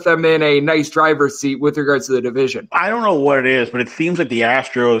would put them in a nice driver's seat with regards to the division. I don't know what it is, but it seems like the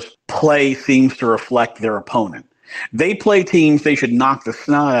Astros play seems to reflect their opponent. They play teams they should knock the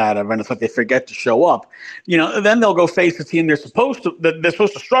snot out of, and it's like they forget to show up. Then they'll go face a team they're supposed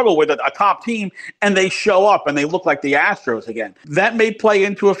to struggle with, a top team, and they show up and they look like the Astros again. That may play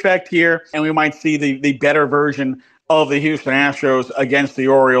into effect here, and we might see the better version of the Houston Astros against the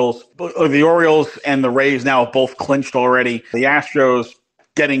Orioles. The Orioles and the Rays now have both clinched already. The Astros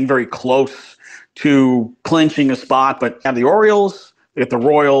getting very close to clinching a spot, but the Orioles, they get the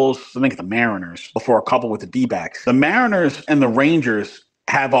Royals, and they get the Mariners before a couple with the D-backs. The Mariners and the Rangers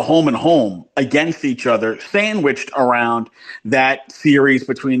have a home and home against each other, sandwiched around that series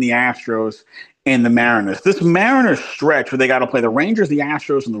between the Astros and the Mariners. This Mariners stretch where they got to play the Rangers, the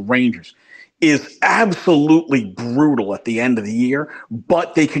Astros, and the Rangers is absolutely brutal at the end of the year,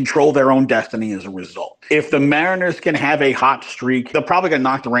 but they control their own destiny as a result. If the Mariners can have a hot streak, they're probably going to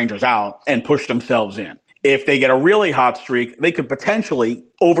knock the Rangers out and push themselves in. If they get a really hot streak, they could potentially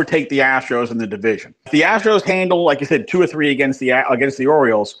overtake the Astros in the division. If the Astros handle, like I said, 2 or 3 against the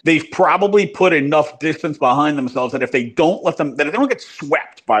Orioles, they've probably put enough distance behind themselves that if they don't get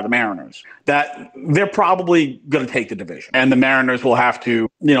swept by the Mariners, that they're probably going to take the division. And the Mariners will have to,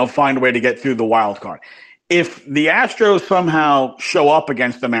 find a way to get through the wild card. If the Astros somehow show up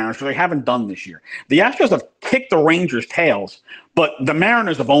against the Mariners, which they haven't done this year, the Astros have kicked the Rangers' tails, but the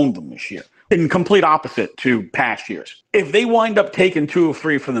Mariners have owned them this year. In complete opposite to past years. If they wind up taking 2 of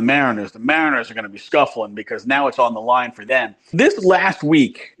 3 from the Mariners are going to be scuffling because now it's on the line for them. This last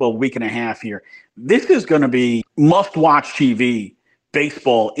week, week and a half here, this is going to be must-watch TV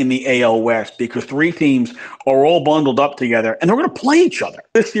baseball in the AL West because 3 teams are all bundled up together and they're going to play each other.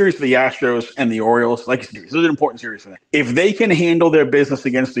 This series for the Astros and the Orioles, like I said, this is an important series for them. If they can handle their business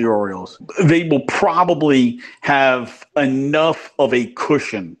against the Orioles, they will probably have enough of a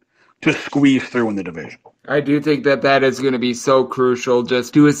cushion to squeeze through in the division. I do think that is going to be so crucial.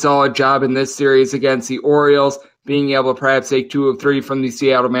 Just do a solid job in this series against the Orioles. Being able to perhaps take 2 of 3 from the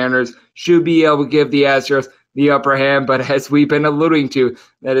Seattle Mariners should be able to give the Astros the upper hand. But as we've been alluding to,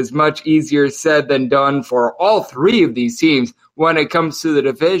 that is much easier said than done for all 3 of these teams when it comes to the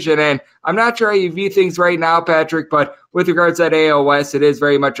division. And I'm not sure how you view things right now, Patrick, but with regards to that AL West, it is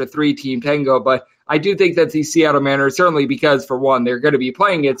very much a 3-team tango. But I do think that the Seattle Mariners, certainly because, for one, they're going to be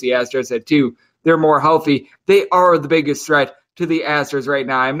playing against the Astros, at 2, they're more healthy. They are the biggest threat to the Astros right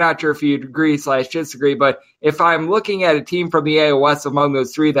now. I'm not sure if you'd agree/disagree, but if I'm looking at a team from the AL West among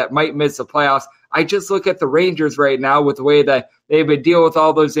those 3 that might miss the playoffs, I just look at the Rangers right now with the way that they've been dealing with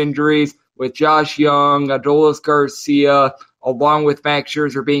all those injuries, with Josh Young, Adolis Garcia, along with Max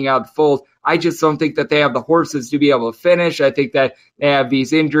Scherzer being out of the fold. I just don't think that they have the horses to be able to finish. I think that they have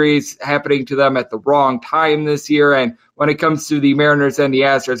these injuries happening to them at the wrong time this year. And when it comes to the Mariners and the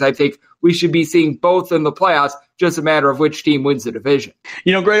Astros, I think we should be seeing both in the playoffs, just a matter of which team wins the division.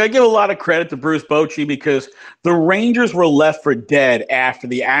 You know, Greg, I give a lot of credit to Bruce Bochy because the Rangers were left for dead after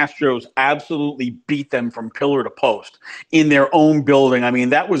the Astros absolutely beat them from pillar to post in their own building. I mean,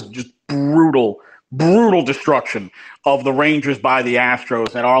 that was just brutal destruction of the Rangers by the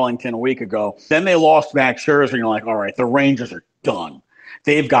Astros at Arlington a week ago. Then they lost Max Scherzer, and you're like, all right, the Rangers are done.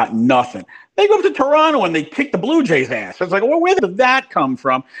 They've got nothing. They go up to Toronto and they kick the Blue Jays' ass. It's like, well, where did that come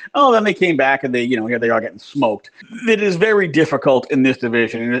from? Oh, then they came back and here they are getting smoked. It is very difficult in this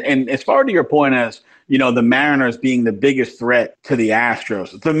division. And as far to your point as, the Mariners being the biggest threat to the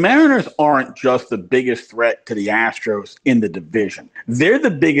Astros, the Mariners aren't just the biggest threat to the Astros in the division. They're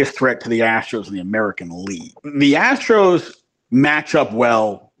the biggest threat to the Astros in the American League. The Astros match up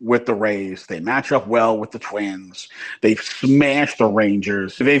well with the Rays. They match up well with the Twins. They've smashed the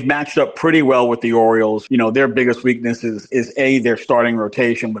Rangers. They've matched up pretty well with the Orioles. Their biggest weakness is A, their starting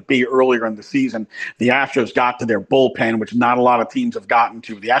rotation, but B, earlier in the season, the Astros got to their bullpen, which not a lot of teams have gotten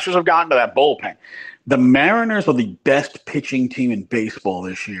to. The Astros have gotten to that bullpen. The Mariners are the best pitching team in baseball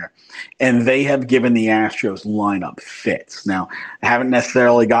this year, and they have given the Astros lineup fits. Now, I haven't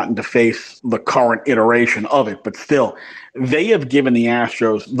necessarily gotten to face the current iteration of it, but still, they have given the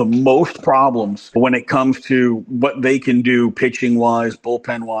Astros the most problems when it comes to what they can do pitching-wise,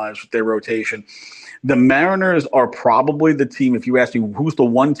 bullpen-wise with their rotation. The Mariners are probably the team, if you ask me, who's the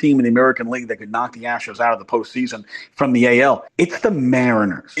one team in the American League that could knock the Astros out of the postseason from the AL? It's the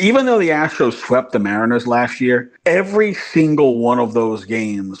Mariners. Even though the Astros swept the Mariners last year, every single one of those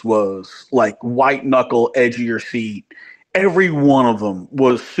games was like white-knuckle, edge of your seat. Every one of them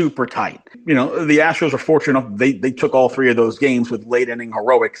was super tight. The Astros are fortunate enough they took all three of those games with late-inning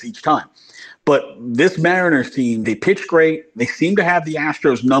heroics each time. But this Mariners team, they pitch great. They seem to have the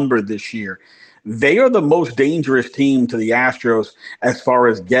Astros numbered this year. They are the most dangerous team to the Astros as far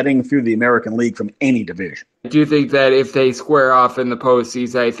as getting through the American League from any division. I do think that if they square off in the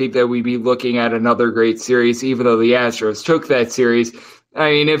postseason, I think that we'd be looking at another great series, even though the Astros took that series.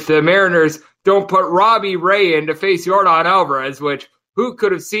 I mean, if the Mariners don't put Robbie Ray in to face Yordan Alvarez, which who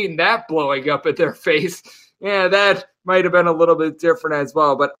could have seen that blowing up at their face? Yeah, that might have been a little bit different as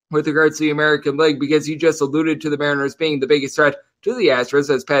well. But with regards to the American League, because you just alluded to the Mariners being the biggest threat to the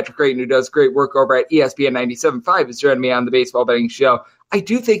Astros, as Patrick Creighton, who does great work over at ESPN 97.5, has joined me on the Baseball Betting Show. I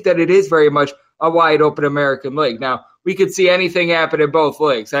do think that it is very much a wide open American League. Now, we could see anything happen in both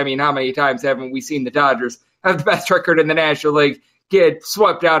leagues. I mean, how many times haven't we seen the Dodgers have the best record in the National League get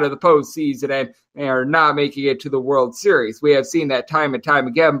swept out of the postseason and are not making it to the World Series? We have seen that time and time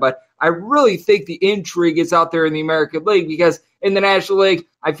again, but I really think the intrigue is out there in the American League because in the National League,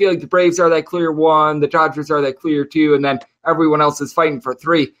 I feel like the Braves are that clear one, the Dodgers are that clear two, and then everyone else is fighting for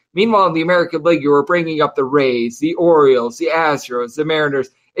three. Meanwhile, in the American League, you were bringing up the Rays, the Orioles, the Astros, the Mariners.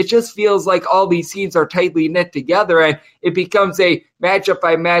 It just feels like all these teams are tightly knit together, and it becomes a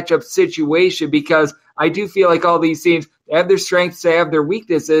matchup-by-matchup situation because I do feel like all these teams have their strengths, they have their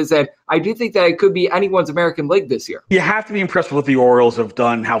weaknesses, and I do think that it could be anyone's American League this year. You have to be impressed with what the Orioles have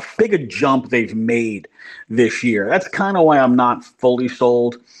done, how big a jump they've made this year. That's kind of why I'm not fully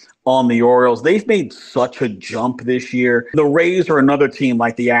sold on the Orioles. They've made such a jump this year. The Rays are another team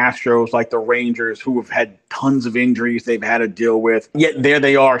like the Astros, like the Rangers, who have had tons of injuries they've had to deal with. Yet there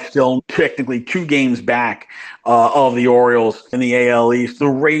they are still technically 2 games back of the Orioles in the AL East. The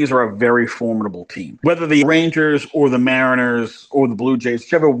Rays are a very formidable team. Whether the Rangers or the Mariners or the Blue Jays,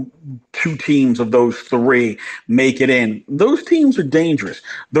 whichever 2 teams of those 3 make it in, those teams are dangerous.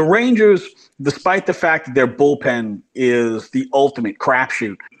 The Rangers, despite the fact that their bullpen is the ultimate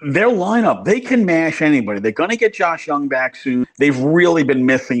crapshoot, their lineup, they can mash anybody. They're going to get Josh Young back soon. They've really been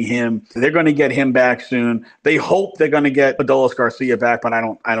missing him. They're going to get him back soon. They hope they're going to get Adolis Garcia back, but I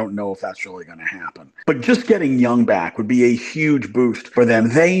don't know if that's really going to happen. But just getting Young back would be a huge boost for them.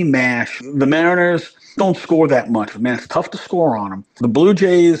 They mash. The Mariners don't score that much. Man, it's tough to score on them. The Blue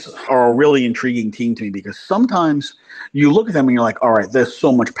Jays are a really intriguing team to me because sometimes you look at them and you're like, all right, there's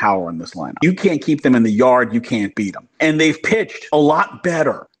so much power in this lineup. You can't keep them in the yard. You can't beat them. And they've pitched a lot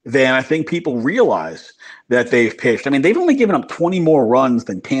better then I think people realize that they've pitched. I mean, they've only given up 20 more runs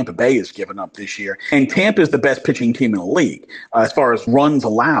than Tampa Bay has given up this year. And Tampa is the best pitching team in the league as far as runs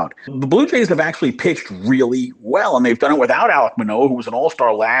allowed. The Blue Jays have actually pitched really well, and they've done it without Alek Manoah, who was an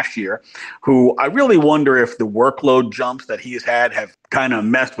all-star last year, who I really wonder if the workload jumps that he has had have kind of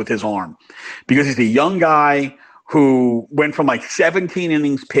messed with his arm. Because he's a young guy who went from like 17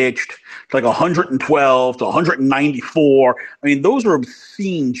 innings pitched to like 112 to 194. I mean, those are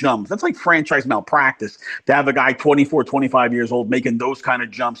obscene jumps. That's like franchise malpractice to have a guy 24, 25 years old making those kind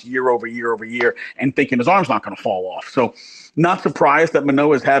of jumps year over year over year and thinking his arm's not going to fall off. So not surprised that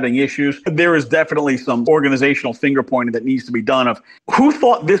Manoah is having issues. There is definitely some organizational finger pointing that needs to be done of who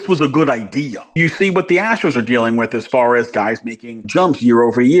thought this was a good idea. You see what the Astros are dealing with as far as guys making jumps year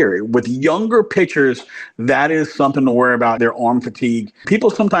over year. With younger pitchers, that is something to worry about, their arm fatigue. People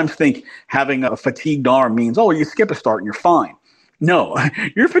sometimes think having a fatigued arm means, oh, you skip a start and you're fine. No,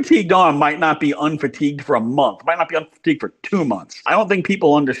 your fatigued arm might not be unfatigued for a month, might not be unfatigued for 2 months. I don't think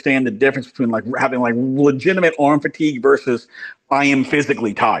people understand the difference between like having like legitimate arm fatigue versus I am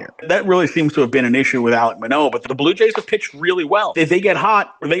physically tired. That really seems to have been an issue with Alek Manoah, but the Blue Jays have pitched really well. If they get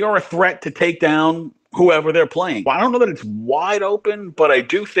hot, they are a threat to take down whoever they're playing. Well, I don't know that it's wide open, but I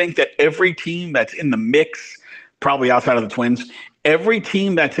do think that every team that's in the mix, probably outside of the Twins, every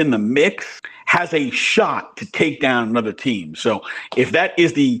team that's in the mix has a shot to take down another team. So if that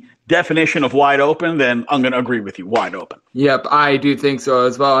is the definition of wide open, then I'm going to agree with you, wide open. Yep, I do think so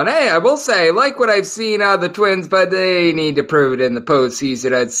as well. And hey, I will say, I like what I've seen out of the Twins, but they need to prove it in the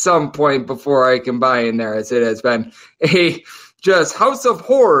postseason at some point before I can buy in there, as it has been a just house of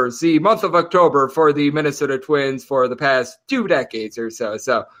horrors the month of October for the Minnesota Twins for the past 2 decades or so.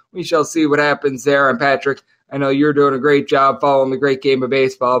 So we shall see what happens there. And Patrick, I know you're doing a great job following the great game of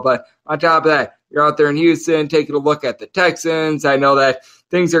baseball, but on top of that, you're out there in Houston taking a look at the Texans. I know that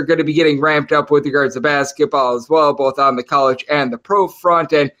things are going to be getting ramped up with regards to basketball as well, both on the college and the pro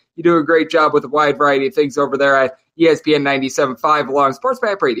front, and you do a great job with a wide variety of things over there at ESPN 97.5 along Sports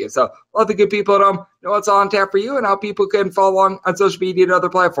Map Radio. So all the good people at home know what's on tap for you and how people can follow along on social media and other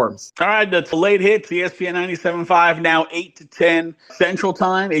platforms. All right, that's the late hits, ESPN 97.5, now 8 to 10 Central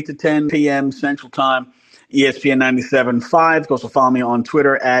Time, 8 to 10 p.m. Central Time. ESPN 97.5. Go follow me on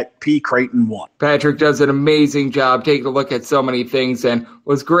Twitter at PCreighton1. Patrick does an amazing job taking a look at so many things, and it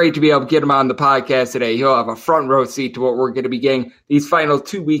was great to be able to get him on the podcast today. He'll have a front row seat to what we're going to be getting these final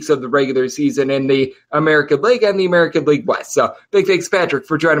 2 weeks of the regular season in the American League and the American League West. So big thanks, Patrick,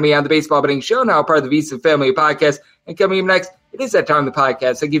 for joining me on the Baseball Betting Show, now part of the VSiN Family Podcast. And coming up next, it is that time of the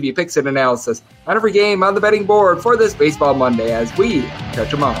podcast. I give you picks and analysis on every game on the betting board for this Baseball Monday as we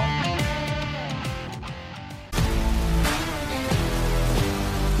catch them all.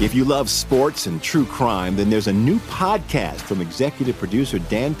 If you love sports and true crime, then there's a new podcast from executive producer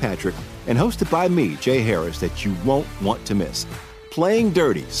Dan Patrick and hosted by me, Jay Harris, that you won't want to miss. Playing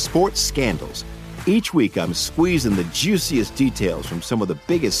Dirty: Sports Scandals. Each week, I'm squeezing the juiciest details from some of the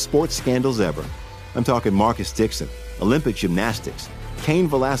biggest sports scandals ever. I'm talking Marcus Dixon, Olympic gymnastics, Cain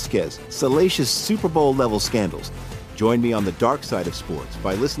Velasquez, salacious Super Bowl-level scandals. Join me on the dark side of sports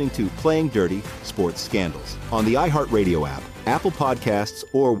by listening to Playing Dirty: Sports Scandals on the iHeartRadio app, Apple Podcasts,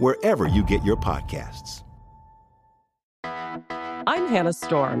 or wherever you get your podcasts. I'm Hannah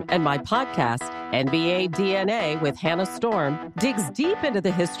Storm, and my podcast, NBA DNA with Hannah Storm, digs deep into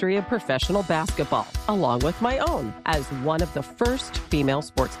the history of professional basketball, along with my own, as one of the first female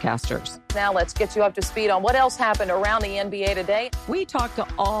sportscasters. Now let's get you up to speed on what else happened around the NBA today. We talked to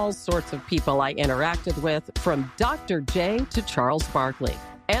all sorts of people I interacted with, from Dr. J to Charles Barkley,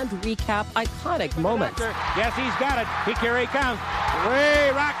 and recap iconic moments. Yes, he's got it. Here he comes. Way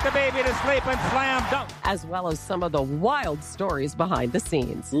rock the baby to sleep and slam dunk. As well as some of the wild stories behind the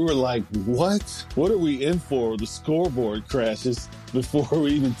scenes. We were like, what? What are we in for? The scoreboard crashes before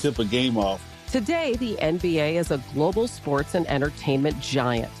we even tip a game off. Today, the NBA is a global sports and entertainment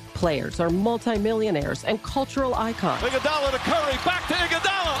giant. Players are multimillionaires and cultural icons. Iguodala to Curry, back to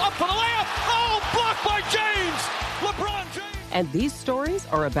Iguodala, up for the layup. Oh, blocked by James. LeBron James. And these stories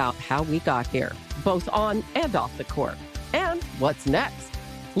are about how we got here, both on and off the court. And what's next?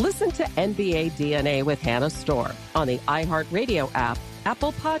 Listen to NBA DNA with Hannah Storm on the iHeartRadio app,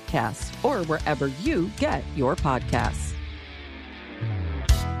 Apple Podcasts, or wherever you get your podcasts.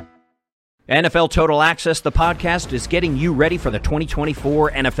 NFL Total Access, the podcast, is getting you ready for the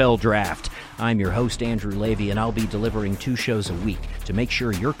 2024 NFL Draft. I'm your host, Andrew Levy, and I'll be delivering 2 shows a week to make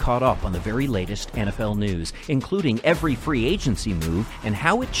sure you're caught up on the very latest NFL news, including every free agency move and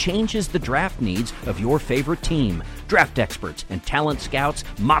how it changes the draft needs of your favorite team. Draft experts and talent scouts,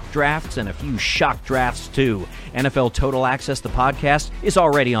 mock drafts, and a few shock drafts, too. NFL Total Access, the podcast, is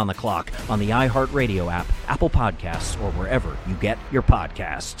already on the clock on the iHeartRadio app, Apple Podcasts, or wherever you get your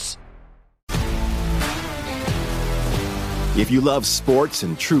podcasts. If you love sports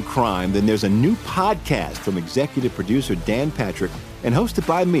and true crime, then there's a new podcast from executive producer Dan Patrick and hosted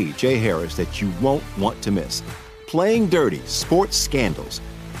by me, Jay Harris, that you won't want to miss. Playing Dirty: Sports Scandals.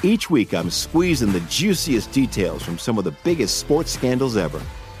 Each week, I'm squeezing the juiciest details from some of the biggest sports scandals ever.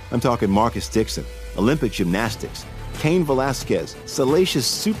 I'm talking Marcus Dixon, Olympic gymnastics, Cain Velasquez, salacious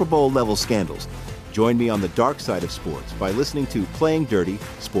Super Bowl-level scandals. Join me on the dark side of sports by listening to Playing Dirty: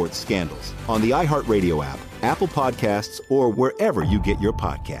 Sports Scandals on the iHeartRadio app, Apple Podcasts, or wherever you get your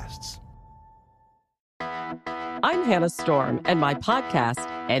podcasts. I'm Hannah Storm, and my podcast,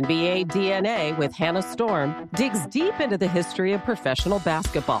 NBA DNA with Hannah Storm, digs deep into the history of professional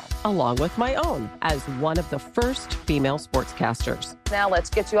basketball, along with my own, as one of the first female sportscasters. Now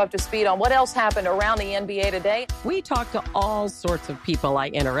let's get you up to speed on what else happened around the NBA today. We talk to all sorts of people I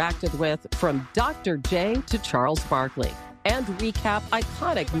interacted with, from Dr. J to Charles Barkley, and recap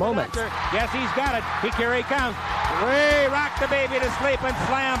iconic moments. Yes, he's got it. Here he comes. Way rock the baby to sleep and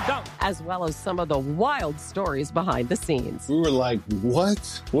slam dunk. As well as some of the wild stories behind the scenes. We were like,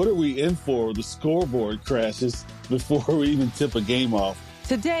 what? What are we in for? The scoreboard crashes before we even tip a game off.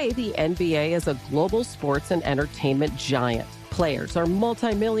 Today, the NBA is a global sports and entertainment giant. Players are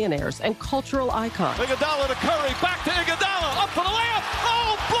multimillionaires and cultural icons. Iguodala to Curry, back to Iguodala, up for the layup.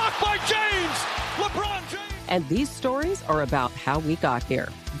 Oh, blocked by James. LeBron James. And these stories are about how we got here,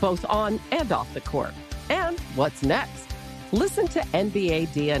 both on and off the court. And what's next? Listen to NBA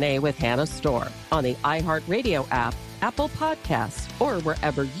DNA with Hannah Storm on the iHeartRadio app, Apple Podcasts, or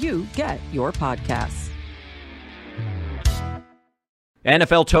wherever you get your podcasts.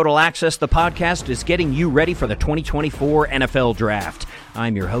 NFL Total Access, the podcast, is getting you ready for the 2024 NFL Draft.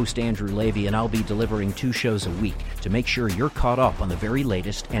 I'm your host, Andrew Levy, and I'll be delivering 2 shows a week to make sure you're caught up on the very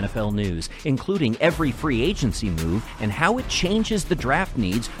latest NFL news, including every free agency move and how it changes the draft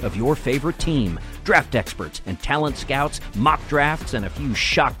needs of your favorite team. Draft experts and talent scouts, mock drafts, and a few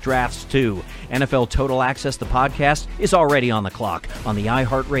shock drafts, too. NFL Total Access, the podcast, is already on the clock on the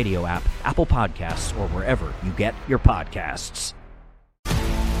iHeartRadio app, Apple Podcasts, or wherever you get your podcasts.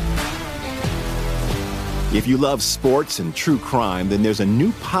 If you love sports and true crime, then there's a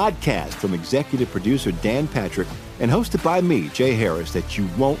new podcast from executive producer Dan Patrick and hosted by me, Jay Harris, that you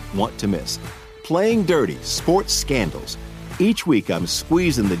won't want to miss. Playing Dirty: Sports Scandals. Each week, I'm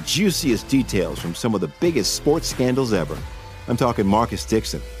squeezing the juiciest details from some of the biggest sports scandals ever. I'm talking Marcus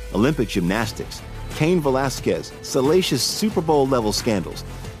Dixon, Olympic gymnastics, Cain Velasquez, salacious Super Bowl-level scandals.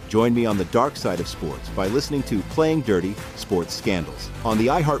 Join me on the dark side of sports by listening to Playing Dirty: Sports Scandals on the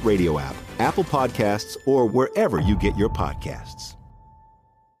iHeartRadio app, Apple Podcasts, or wherever you get your podcasts.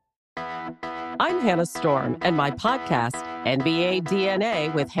 I'm Hannah Storm, and my podcast, NBA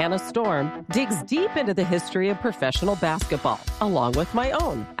DNA with Hannah Storm, digs deep into the history of professional basketball, along with my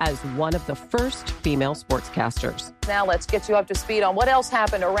own, as one of the first female sportscasters. Now let's get you up to speed on what else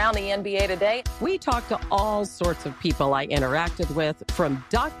happened around the NBA today. We talk to all sorts of people I interacted with, from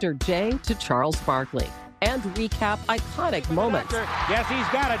Dr. J to Charles Barkley, and recap iconic moments. Yes, he's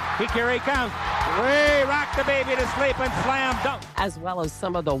got it. Here he comes. Way rock the baby to sleep and slam dunk. As well as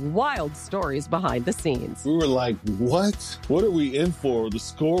some of the wild stories behind the scenes. We were like, what? What are we in for? The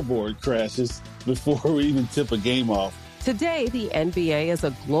scoreboard crashes before we even tip a game off. Today, the NBA is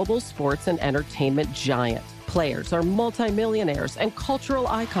a global sports and entertainment giant. Players are multimillionaires and cultural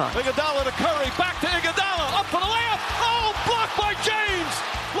icons. Iguodala to Curry, back to Iguodala, up for the layup. Oh, blocked by James.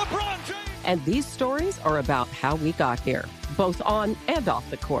 LeBron James. And these stories are about how we got here, both on and off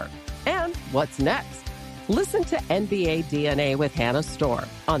the court. And what's next? Listen to NBA DNA with Hannah Storm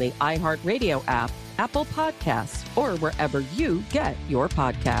on the iHeartRadio app, Apple Podcasts, or wherever you get your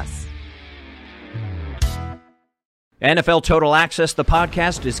podcasts. NFL Total Access, the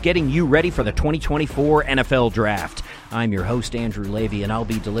podcast, is getting you ready for the 2024 NFL Draft. I'm your host, Andrew Levy, and I'll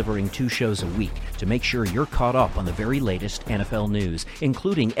be delivering 2 shows a week to make sure you're caught up on the very latest NFL news,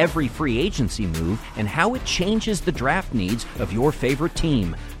 including every free agency move and how it changes the draft needs of your favorite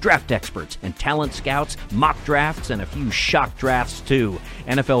team. Draft experts and talent scouts, mock drafts, and a few shock drafts, too.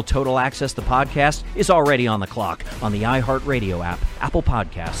 NFL Total Access, the podcast, is already on the clock on the iHeartRadio app, Apple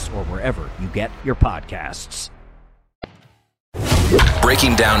Podcasts, or wherever you get your podcasts.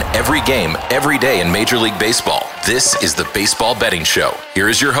 Breaking down every game, every day in Major League Baseball, this is the Baseball Betting Show. Here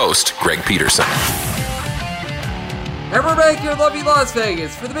is your host, Greg Peterson. And we're back here in lovely Las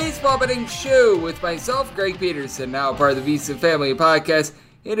Vegas for the Baseball Betting Show with myself, Greg Peterson, now part of the VSiN Family Podcast.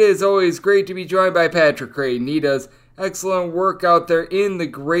 It is always great to be joined by Patrick Creighton. He does excellent work out there in the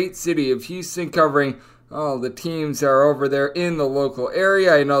great city of Houston, covering all the teams that are over there in the local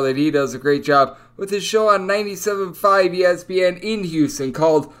area. I know that he does a great job with his show on 97.5 ESPN in Houston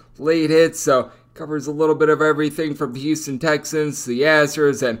called Late Hits. So covers a little bit of everything from the Houston Texans to the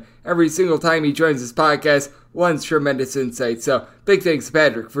Astros, and every single time he joins this podcast, lends tremendous insight. So big thanks to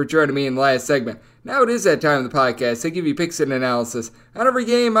Patrick for joining me in the last segment. Now it is that time of the podcast. I give you picks and analysis on every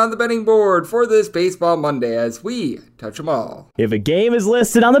game on the betting board for this Baseball Monday as we touch them all. If a game is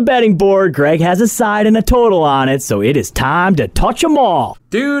listed on the betting board, Greg has a side and a total on it, so it is time to touch them all.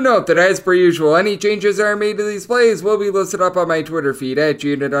 Do note that as per usual, any changes that are made to these plays will be listed up on my Twitter feed at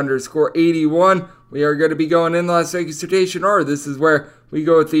unit_81. We are going to be going in Las Vegas rotation order. This is where we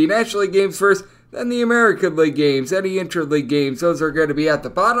go with the National League games first, then the American League games, any Interleague games. Those are going to be at the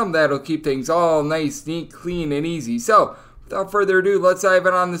bottom. That'll keep things all nice, neat, clean, and easy. So, without further ado, let's dive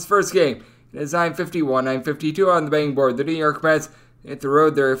in on this first game. It is 9:51, 9:52 on the betting board. The New York Mets hit the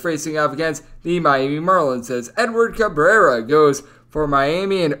road. They're facing off against the Miami Marlins as Edward Cabrera goes for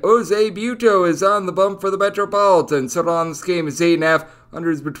Miami, and Jose Butto is on the bump for the Metropolitans. Total on this game is 8.5.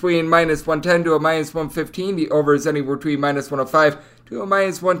 Unders between -110 to a -115. The over is anywhere between -105 to a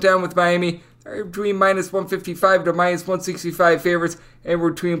 -110 with Miami. They're between -155 to -165 favorites, and we're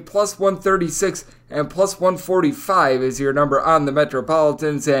between +136 and +145 is your number on the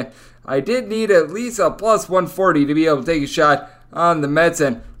Metropolitans. And I did need at least a +140 to be able to take a shot on the Mets,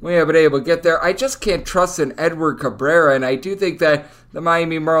 and we haven't been able to get there. I just can't trust in Edward Cabrera, and I do think that the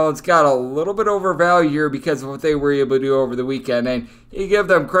Miami Marlins got a little bit overvalued here because of what they were able to do over the weekend. And you give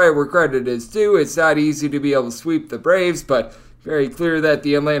them credit where credit is due. It's not easy to be able to sweep the Braves, but very clear that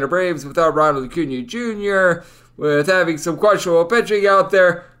the Atlanta Braves, without Ronald Acuna Jr., with having some questionable pitching out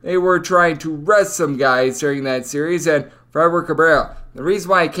there, they were trying to rest some guys during that series. And for Edward Cabrera, the reason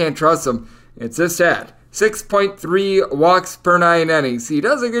why I can't trust him, it's this stat. 6.3 walks per 9 innings. He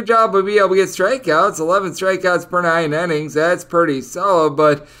does a good job of being able to get strikeouts. 11 strikeouts per 9 innings. That's pretty solid,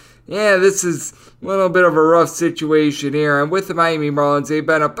 but yeah, this is a little bit of a rough situation here. And with the Miami Marlins, they've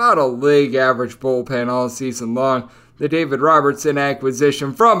been about a league average bullpen all season long. The David Robertson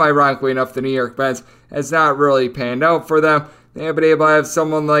acquisition from, ironically enough, the New York Mets has not really panned out for them. They have been able to have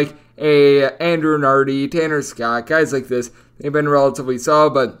someone like Andrew Nardi, Tanner Scott, guys like this. They've been relatively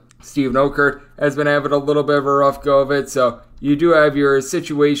solid, but Steve Nokert has been having a little bit of a rough go of it, so you do have your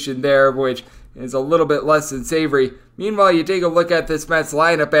situation there, which is a little bit less than savory. Meanwhile, you take a look at this Mets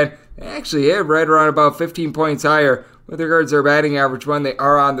lineup, and they actually hit right around about 15 points higher with regards to their batting average when they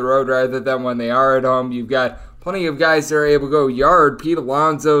are on the road rather than when they are at home. You've got plenty of guys that are able to go yard. Pete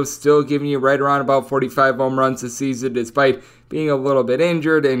Alonso still giving you right around about 45 home runs this season despite being a little bit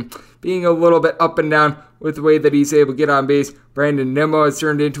injured and being a little bit up and down with the way that he's able to get on base. Brandon Nimmo has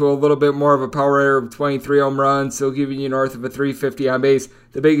turned into a little bit more of a power hitter of 23 home runs, still giving you north of a 350 on base.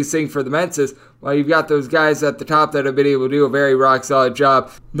 The biggest thing for the Mets is, while you've got those guys at the top that have been able to do a very rock-solid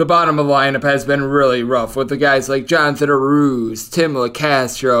job, the bottom of the lineup has been really rough with the guys like Jonathan Aruz, Tim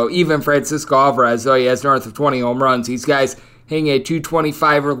LaCastro, even Francisco Alvarez, though he has north of 20 home runs. These guys hitting at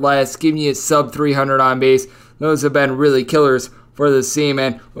 225 or less, giving you a sub-300 on base. Those have been really killers for this team.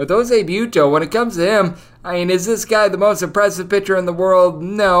 And with Jose Butto, when it comes to him, I mean, is this guy the most impressive pitcher in the world?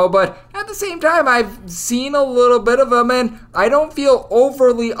 No, but at the same time, I've seen a little bit of him, and I don't feel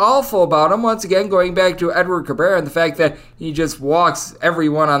overly awful about him. Once again, going back to Edward Cabrera and the fact that he just walks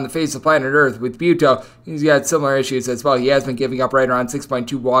everyone on the face of planet Earth. With Butto, he's got similar issues as well. He has been giving up right around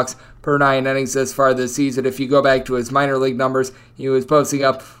 6.2 walks per 9 innings this far this season. If you go back to his minor league numbers, he was posting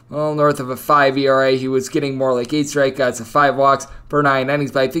up well north of a 5 ERA. He was getting more like 8 strikeouts and 5 walks per 9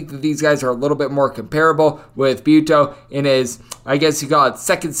 innings, but I think that these guys are a little bit more comparable with Butto in his, I guess you call it,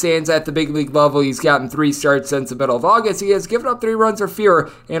 second stands at the big league level. He's gotten 3 starts since the middle of August. He has given up 3 runs or fewer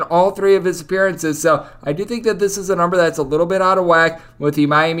in all 3 of his appearances, so I do think that this is a number that's a little bit out of whack with the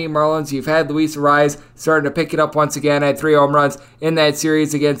Miami Marlins. You've had Luis Arraez starting to pick it up once again, had 3 home runs in that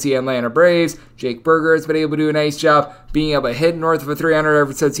series against the Atlanta Braves. Jake Berger has been able to do a nice job being able to hit north of a 300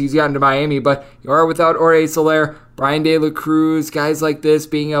 ever since he's gotten to Miami, but you are without Jorge Soler, Brian De La Cruz, guys like this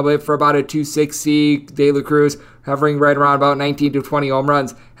being able to hit for about a 260. De La Cruz hovering right around about 19 to 20 home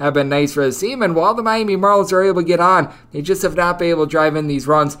runs have been nice for the team. And while the Miami Marlins are able to get on, they just have not been able to drive in these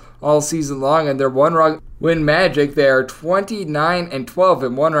runs all season long. And their one-run win magic, they are 29-12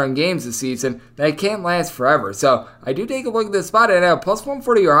 in one-run games this season. That can't last forever. So I do take a look at this spot, and at plus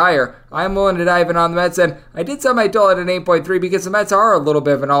 140 or higher, I'm willing to dive in on the Mets. And I did set my total at an 8.3 because the Mets are a little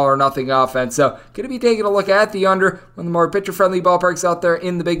bit of an all-or-nothing offense. So going to be taking a look at the under, one of the more pitcher-friendly ballparks out there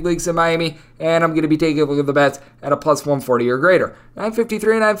in the big leagues in Miami. And I'm going to be taking a look at the Mets at a plus 140 or greater.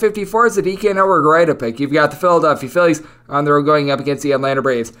 953 and 954 is the DK Network Writer pick. You've got the Philadelphia Phillies on the road going up against the Atlanta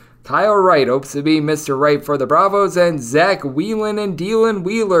Braves. Kyle Wright hopes to be Mr. Right for the Bravos, and Zach Whelan and Dylan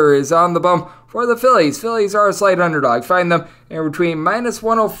Wheeler is on the bump for the Phillies. Phillies are a slight underdog. Find them anywhere between minus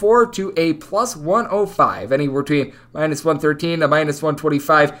 104 to a plus 105. Anywhere between minus 113 to minus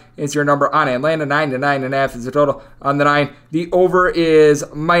 125 is your number on Atlanta. 9 to 9.5 is the total on the 9. The over is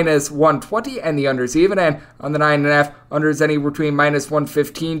minus 120 and the under is even. And on the 9.5, under is anywhere between minus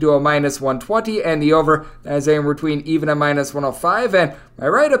 115 to a minus 120, and the over is anywhere between even and minus 105. And my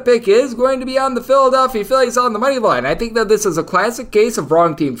right-up pick is going to be on the Philadelphia Phillies on the money line. I think that this is a classic case of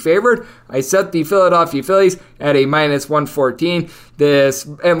wrong team favored. I set the Philadelphia Phillies at a minus 114. This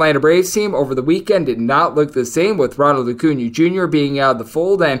Atlanta Braves team over the weekend did not look the same with Ronald Acuna Jr. being out of the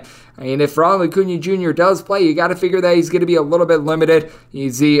fold, and if Ronald Acuna Jr. does play, you got to figure that he's going to be a little bit limited.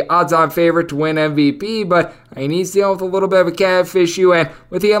 He's the odds-on favorite to win MVP, but he's dealing with a little bit of a calf issue. And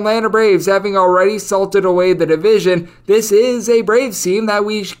with the Atlanta Braves having already salted away the division, this is a Braves team that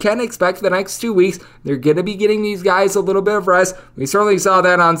we can expect the next 2 weeks. They're going to be getting these guys a little bit of rest. We certainly saw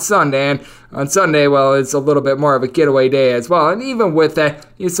that on Sunday. And on Sunday, well, it's a little bit more of a getaway day as well. And even with that,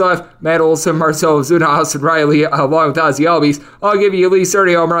 you still have Matt Olson, Marcell Ozuna, Austin Riley, along with Ozzie Albies. I'll give you at least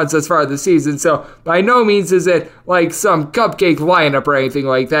 30 home runs as far as the season. So by no means is it like some cupcake lineup or anything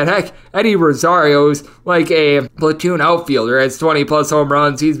like that. Heck, Eddie Rosario is like a platoon outfielder. Has 20 plus home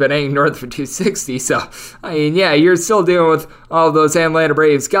runs. He's been hanging north for 260. So, you're still dealing with all those Atlanta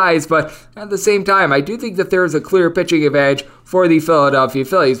Braves guys. But at the same time, I do think that there is a clear pitching advantage for the Philadelphia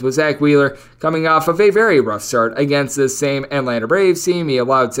Phillies, with Zach Wheeler coming off of a very rough start against this same Atlanta Braves team. He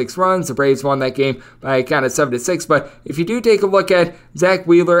allowed 6 runs. The Braves won that game by a count of 7-6. But if you do take a look at Zach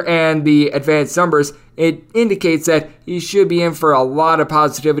Wheeler and the advanced numbers, it indicates that he should be in for a lot of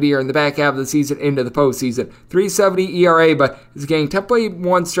positivity here in the back half of the season into the postseason. 3.70 ERA, but he's getting 10.1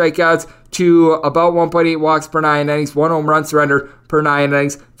 strikeouts to about 1.8 walks per 9 innings, 1 home run surrendered per 9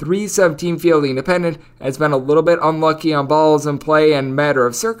 innings, 317 fielding independent, has been a little bit unlucky on balls in play and matter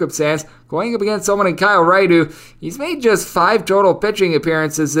of circumstance, going up against someone in Kyle Wright who he's made just 5 total pitching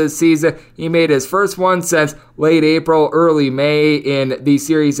appearances this season. He made his first one since late April, early May in the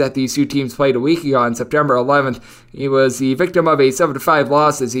series that these two teams played a week ago on September 11th. He was the victim of a 7-5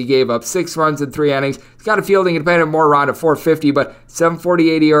 loss as he gave up 6 runs in 3 innings. He's got a fielding independent more around at 4.50, but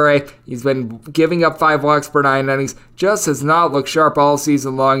 7.48 ERA. He's been giving up 5 walks per 9 innings. Just has not looked sharp all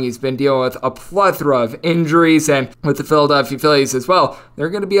season long. He's been dealing with a plethora of injuries, and with the Philadelphia Phillies as well, they're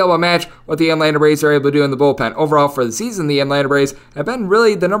going to be able to match what the Atlanta Braves are able to do in the bullpen. Overall for the season, the Atlanta Braves have been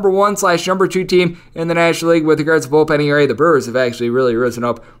really the number 1/number 2 team in the National League with regards to bullpen ERA. The Brewers have actually really risen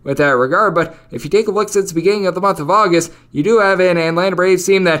up with that regard, but if you take a look since the beginning of the month of August, you do have an Atlanta Braves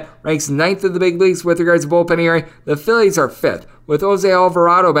team that ranks 9th in the big leagues with regards to bullpen ERA. The Phillies are 5th. With Jose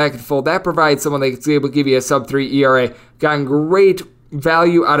Alvarado back in full, that provides someone that's able to give you a sub-3 ERA. Gotten great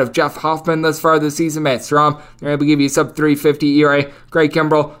value out of Jeff Hoffman thus far this season. Matt Strahm, they're able to give you sub 350 ERA. Craig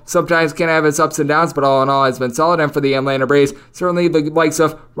Kimbrell sometimes can have his ups and downs, but all in all has been solid. And for the Atlanta Braves, certainly the likes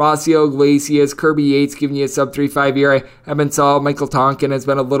of Rossio Iglesias, Kirby Yates giving you a sub 3.5 ERA have been solid. Michael Tonkin has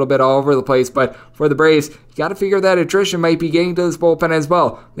been a little bit all over the place, but for the Braves, you got to figure that attrition might be getting to this bullpen as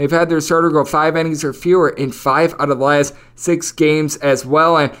well. They've had their starter go 5 innings or fewer in 5 out of the last 6 games as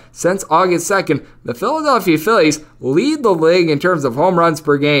well. And since August 2nd, the Philadelphia Phillies lead the league in terms of home runs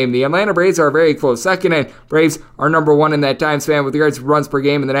per game. The Atlanta Braves are a very close second, and Braves are number 1 in that time span with regards to runs per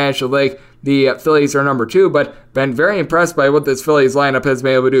game in the National League. The Phillies are number 2, but been very impressed by what this Phillies lineup has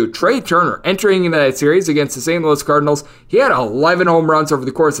been able to do. Trey Turner entering into that series against the St. Louis Cardinals. He had 11 home runs over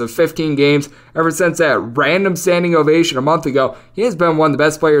the course of 15 games. Ever since that random standing ovation a month ago, he has been one of the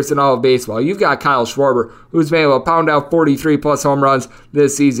best players in all of baseball. You've got Kyle Schwarber, who's been able to pound out 43-plus home runs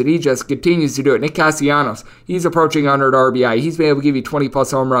this season. He just continues to do it. Nick Castellanos, he's approaching 100 RBI. He's been able to give you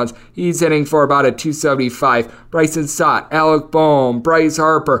 20-plus home runs. He's hitting for about a 275. Bryson Stott, Alec Bohm, Bryce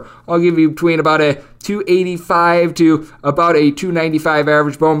Harper, I'll give you between about a 285 to about a 295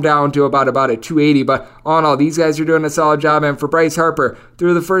 average, Bohm down to about a 280, but all in all, these guys are doing a solid job. And for Bryce Harper,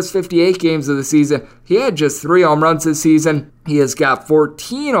 through the first 58 games of the season, he had just 3 home runs this season. He has got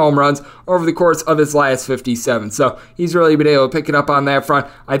 14 home runs over the course of his last 57. So he's really been able to pick it up on that front.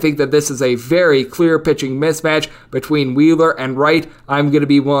 I think that this is a very clear pitching mismatch between Wheeler and Wright. I'm going to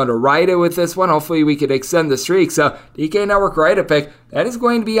be willing to ride it with this one. Hopefully we could extend the streak. So DK Network Ride-A pick, that is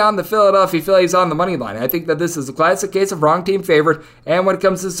going to be on the Philadelphia Phillies on the money line. I think that this is a classic case of wrong team favored. And when it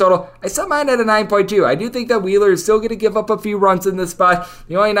comes to this total, I set mine at a 9.2. I do think that Wheeler is still going to give up a few runs in this spot.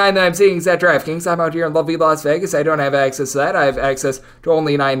 The only 9 that I'm seeing is at DraftKings. I'm out here in lovely Las Vegas. I don't have access to that. I have access to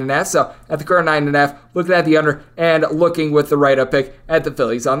only 9.5. So at the current 9.5, looking at the under and looking with the Ride-A pick at the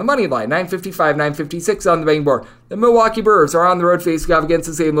Phillies on the money line. 955, 956 on the betting board. The Milwaukee Brewers are on the road facing off against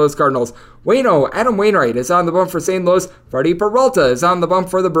the St. Louis Cardinals. Adam Wainwright is on the bump for St. Louis. Freddie Peralta is on the bump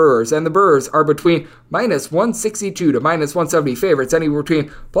for the Brewers. And the Brewers are between minus 162 to minus 170 favorites, anywhere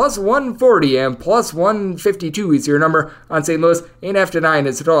between plus 140 and plus 152 is your number on St. Louis. 8.5 to 9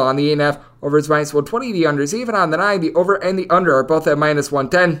 is the total on the 8.5. Over is minus 120. The unders even on the 9. The over and the under are both at minus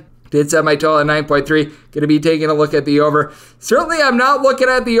 110. Did set my total at 9.3. Going to be taking a look at the over. Certainly I'm not looking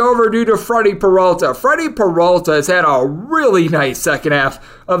at the over due to Freddie Peralta. Freddie Peralta has had a really nice second half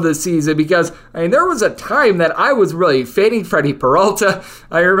of the season because, there was a time that I was really fading Freddie Peralta.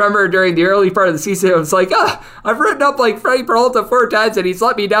 I remember during the early part of the season, I was like, I've written up like Freddie Peralta 4 times and he's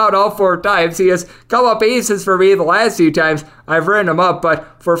let me down all 4 times. He has come up aces for me the last few times I've written him up,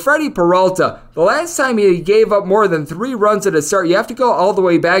 but for Freddie Peralta, the last time he gave up more than 3 runs at a start, you have to go all the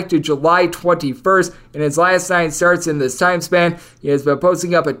way back to July 21st. In his last 9 starts in this time span, he has been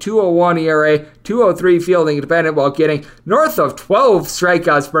posting up a 2.01 ERA, 2.03 fielding independent while getting north of 12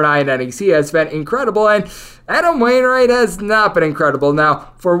 strikeouts per 9 innings. He has been incredible, and Adam Wainwright has not been incredible.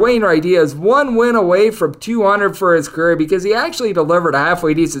 Now, for Wainwright, he is 1 win away from 200 for his career because he actually delivered a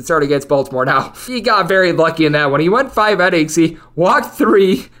halfway decent start against Baltimore. Now, he got very lucky in that one. He went 5 innings, he walked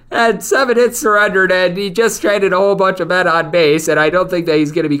 3, had 7 hits surrendered, and he just stranded a whole bunch of men on base, and I don't think that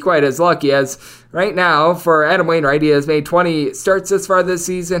he's going to be quite as lucky as right now. For Adam Wainwright, he has made 20 starts this far this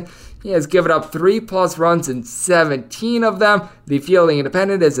season. He has given up 3+ runs in 17 of them. The fielding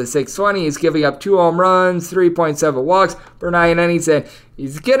independent is a 620. He's giving up 2 home runs, 3.7 walks per 9 innings, and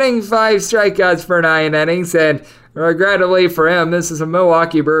he's getting 5 strikeouts per 9 innings. And regrettably for him, this is a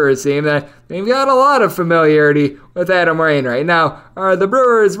Milwaukee Brewers team that they've got a lot of familiarity with Adam Wainwright. Now, are the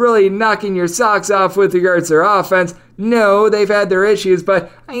Brewers really knocking your socks off with regards to their offense? No, they've had their issues,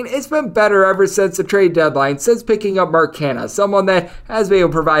 but it's been better ever since the trade deadline, since picking up Mark Canha, someone that has been able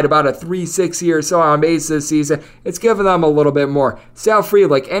to provide about a 3.60 or so on base this season. It's given them a little bit more. Sal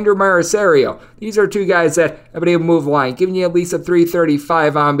Frelick, Andrew Mauricio, these are 2 guys that have been able to move the line, giving you at least a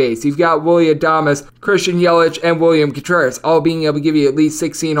 335 on base. You've got Willy Adames, Christian Yelich, and William Contreras, all being able to give you at least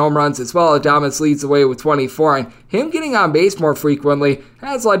 16 home runs as well. Adames leads the way with 24, and him getting on base more frequently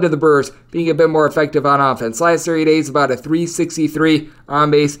has led to the Brewers being a bit more effective on offense. Last 30 days, about a 363 on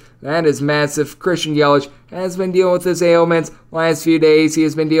base. That is massive. Christian Yelich has been dealing with his ailments. Last few days, he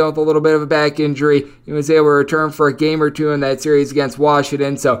has been dealing with a little bit of a back injury. He was able to return for a game or 2 in that series against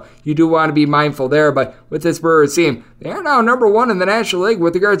Washington, so you do want to be mindful there. But with this Brewers team, they are now number 1 in the National League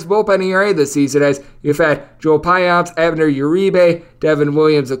with regards to bullpen ERA this season, as you've had Joe Payamps, Abner Uribe, Devin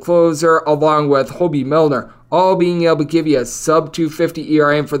Williams, a closer, along with Hobie Milner, all being able to give you a sub-250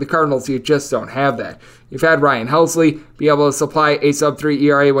 ERA, and for the Cardinals, you just don't have that. You've had Ryan Helsley be able to supply a sub-3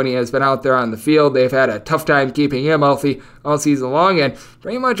 ERA when he has been out there on the field. They've had a tough time keeping him healthy all season long, and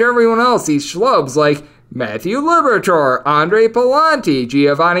pretty much everyone else, these schlubs like Matthew Liberatore, Andre Pallante,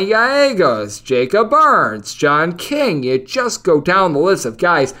 Giovanni Gallegos, Jacob Barnes, John King. You just go down the list of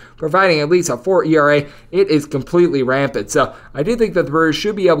guys providing at least a 4 ERA. It is completely rampant. So I do think that the Brewers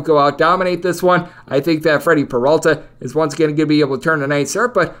should be able to go out, dominate this one. I think that Freddie Peralta is once again going to be able to turn a nice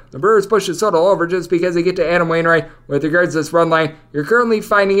start, but the Brewers push the total over just because they get to Adam Wainwright. With regards to this run line, you're currently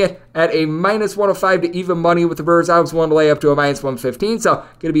finding it at a minus 105 to even money with the Brewers. I was willing to lay up to a minus 115, so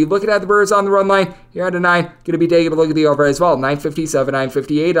going to be looking at the Brewers on the run line. Here at a 9, going to be taking a look at the over as well. 957,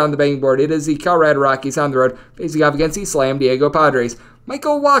 958 on the betting board. It is the Colorado Rockies on the road, facing off against the Slam Diego Padres.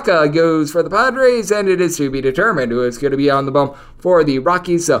 Michael Wacha goes for the Padres, and it is to be determined who is going to be on the bump for the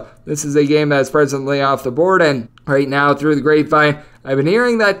Rockies. So this is a game that's presently off the board, and right now through the grapevine, I've been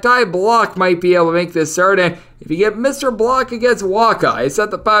hearing that Ty Blach might be able to make this start, and if you get Mr. Blach against Wacha, I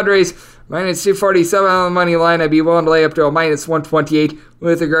set the Padres minus 247 on the money line. I'd be willing to lay up to a minus 128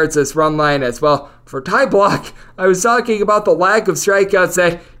 with regards to this run line as well. For Ty Blach, I was talking about the lack of strikeouts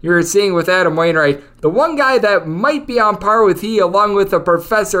that you're seeing with Adam Wainwright. The one guy that might be on par with he, along with the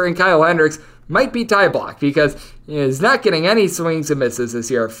professor and Kyle Hendricks, might be Ty Blach, because he is not getting any swings and misses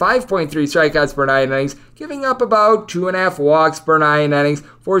this year. 5.3 strikeouts per 9 innings, giving up about 2.5 walks per 9 innings,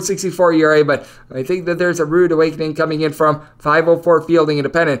 4.64 ERA, but I think that there's a rude awakening coming in from 5.04 fielding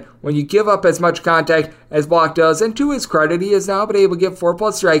independent. When you give up as much contact as Blach does, and to his credit, he has now been able to get 4+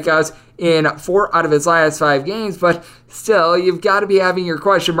 strikeouts in 4 out of his last 5 games, but still, you've got to be having your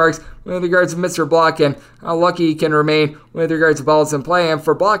question marks with regards to Mr. Blach and how lucky he can remain with regards to balls in play. And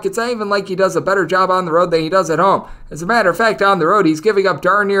for Blach, it's not even like he does a better job on the road than he does at home. As a matter of fact, on the road, he's giving up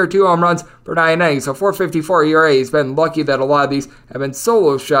darn near 2 home runs per 9 innings, so 4.54 ERA. He's been lucky that a lot of these have been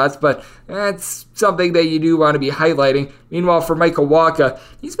solo shots, but that's something that you do want to be highlighting. Meanwhile, for Michael Wacha,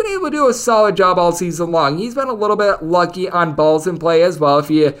 he's been able to do a solid job all season long. He's been a little bit lucky on balls in play as well.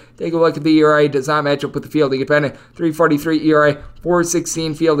 If you take a look at the ERA, it does not match up with the fielding independent. 3.43 ERA,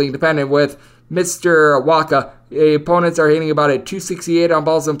 4.16 fielding independent with Mr. Wacha. Opponents are hitting about a 268 on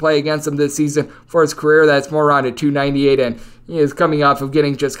balls in play against him this season. For his career, that's more around a 298, and he is coming off of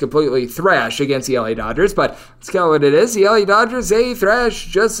getting just completely thrashed against the LA Dodgers, but that's kind of what it is. The LA Dodgers, they thrash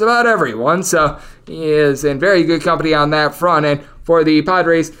just about everyone, so he is in very good company on that front. And for the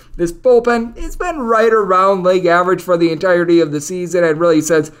Padres, this bullpen, it's been right around league average for the entirety of the season, and really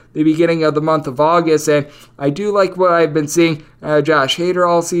since the beginning of the month of August. And I do like what I've been seeing Josh Hader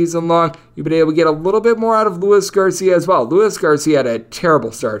all season long. You've been able to get a little bit more out of Luis Garcia as well. Luis Garcia had a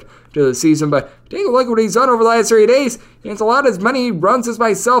terrible start to the season, but take a look at what he's done over the last 3 days. He has allowed as many runs as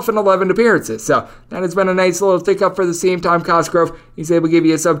myself in 11 appearances, so that has been a nice little tick up for the team. Tom Cosgrove, he's able to give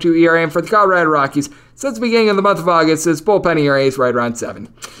you a sub-2 ERA, and for the Colorado Rockies, since the beginning of the month of August, his bullpen ERA is right around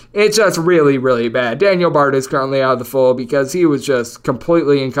 7. It's just really, really bad. Daniel Bard is currently out of the fold because he was just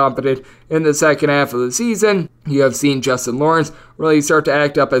completely incompetent in the second half of the season. You have seen Justin Lawrence really start to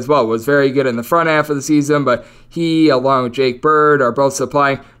act up as well. Was very good in the front half of the season, but he, along with Jake Bird, are both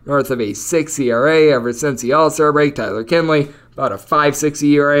supplying north of a 6 ERA ever since the All-Star break. Tyler Kinley, about a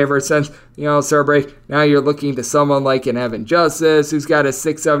 5.60 ERA ever since the All-Star break. Now you're looking to someone like an Evan Justice, who's got a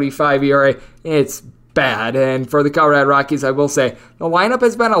 6.75 ERA. It's bad. And for the Colorado Rockies, I will say the lineup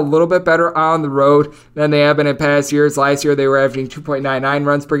has been a little bit better on the road than they have been in past years. Last year, they were averaging 2.99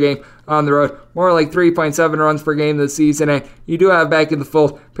 runs per game on the road, more like 3.7 runs per game this season. And you do have back in the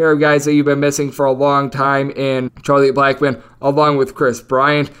fold pair of guys that you've been missing for a long time in Charlie Blackmon, along with Chris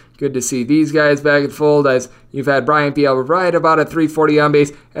Bryant. Good to see these guys back in the fold, as you've had Bryant be able to ride about a 340 on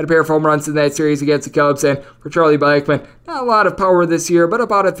base, had a pair of home runs in that series against the Cubs, and for Charlie Blackmon, not a lot of power this year, but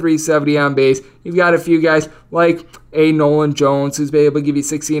about a 370 on base. You've got a few guys like a Nolan Jones, who's been able to give you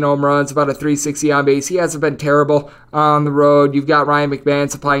 16 home runs, about a 360 on base. He hasn't been terrible on the road. You've got Ryan McMahon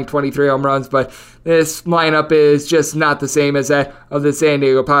supplying 23 home runs, but this lineup is just not the same as that of the San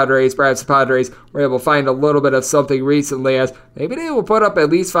Diego Padres. Perhaps the Padres were able to find a little bit of something recently, as they've been able to put up at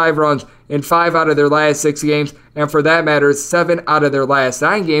least 5 runs in 5 out of their last 6 games, and for that matter, 7 out of their last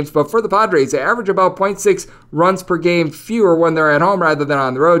 9 games. But for the Padres, they average about 0.6 runs per game fewer when they're at home rather than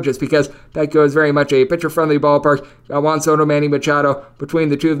on the road, just because Petco is very much a pitcher-friendly ballpark. Juan Soto, Manny Machado, between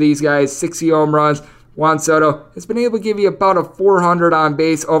the two of these guys, 60 home runs. Juan Soto has been able to give you about a 400 on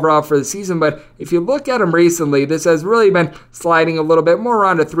base overall for the season, but if you look at him recently, this has really been sliding a little bit more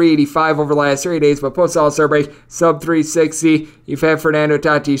around a 385 over the last 3 days, but post All-Star break, sub 360. You've had Fernando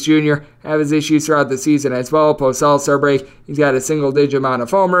Tatis Jr. have his issues throughout the season as well. Post All-Star break, he's got a single-digit amount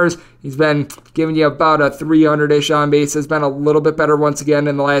of homers. He's been giving you about a 300-ish on base. Has been a little bit better once again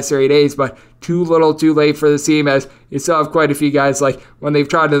in the last 3 days, but too little too late for the team, as you still have quite a few guys like when they've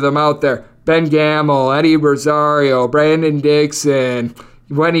trotted them out there. Ben Gamel, Eddie Rosario, Brandon Dixon,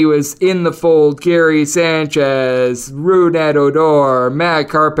 when he was in the fold, Gary Sanchez, Rougned Odor, Matt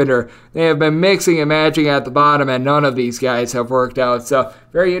Carpenter. They have been mixing and matching at the bottom, and none of these guys have worked out. So,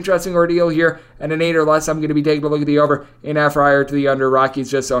 very interesting ordeal here. At an 8 or less, I'm going to be taking a look at the over in half higher to the under.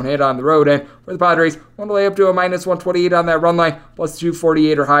 Rockies just don't hit on the road. And for the Padres, want to lay up to a minus 128 on that run line, plus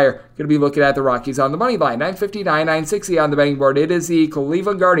 248 or higher. Going to be looking at the Rockies on the money line. 959, 960 on the betting board. It is the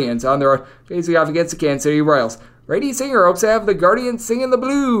Cleveland Guardians on the road, facing off against the Kansas City Royals. Brady Singer hopes to have the Guardians singing the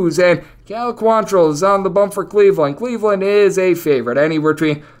blues, and Cal Quantrill is on the bump for Cleveland. Cleveland is a favorite, anywhere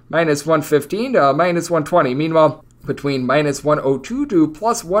between minus 115 to minus 120. Meanwhile, between minus 102 to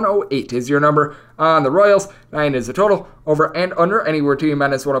plus 108 is your number on the Royals. 9 is the total. over and under anywhere between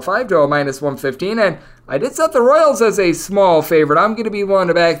 -105 to a -115, and I did set the Royals as a small favorite. I'm going to be willing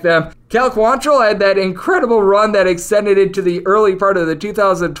to back them. Cal Quantrill had that incredible run that extended into the early part of the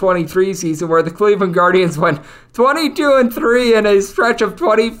 2023 season where the Cleveland Guardians went 22-3 in a stretch of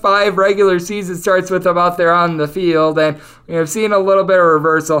 25 regular season starts with them out there on the field, and we have seen a little bit of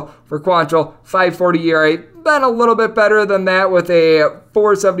reversal for Quantrill. 5.40 ERA, been a little bit better than that with a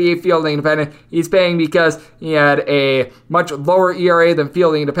 4.78 fielding independent. He's paying because he had a much lower ERA than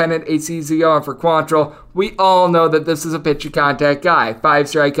fielding independent 8 seasons ago, and for Quantrill, we all know that this is a pitch and contact guy. 5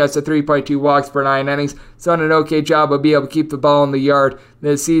 strikeouts to 3.2 walks per 9 innings. He's done an okay job of being able to keep the ball in the yard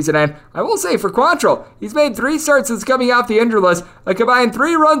this season. And I will say for Quantrill, he's made 3 starts since coming off the injured list, a combined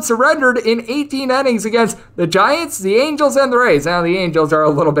 3 runs surrendered in 18 innings against the Giants, the Angels, and the Rays. Now the Angels are a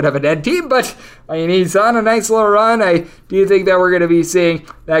little bit of a dead team, but I mean, he's on a nice little run. I do think that we're going to be seeing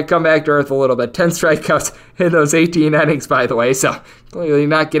that come back to earth a little bit. 10 strikeouts in those 18 innings, by the way, so clearly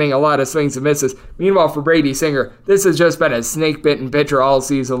not getting a lot of swings and misses. Meanwhile, for Brady Singer, this has just been a snake-bitten pitcher all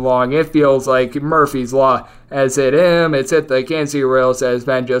season long. It feels like Murphy's Law has hit him. It's hit the Kansas City Royals. Has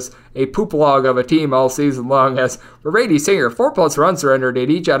been just a poop log of a team all season long. As for Brady Singer, 4+ runs surrendered in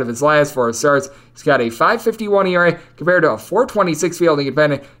each out of his last 4 starts. He's got a 5.51 ERA compared to a 4.26 fielding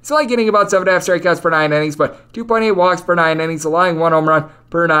independent. He's only getting about 7.5 strikeouts per 9 innings, but 2.8 walks per 9 innings, allowing 1 home run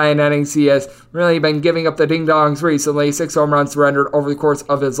per 9 innings. He has really been giving up the ding-dongs recently. 6 home runs surrendered over the course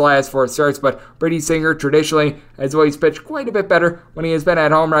of his last 4 starts, but Brady Singer traditionally has always pitched quite a bit better when he has been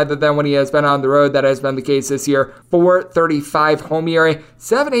at home rather than when he has been on the road. That has been the case this year. 4.35 home ERA,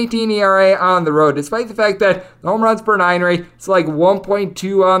 7.18 ERA on the road, despite the fact that the home runs per 9 rate, it's like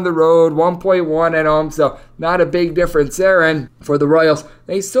 1.2 on the road, 1.1 at home, so not a big difference there. And for the Royals,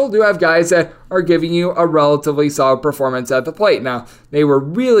 they still do have guys that are giving you a relatively solid performance at the plate. Now, they were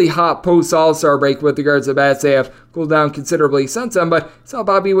really hot post-All-Star break with regards to bats. They have cooled down considerably since then, but saw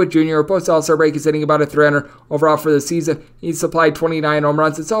Bobby Witt Jr. post-All-Star break is hitting about a 300 overall for the season. He's supplied 29 home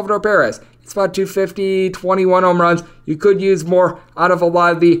runs. And Salvador Perez, it's about 250, 21 home runs. You could use more out of a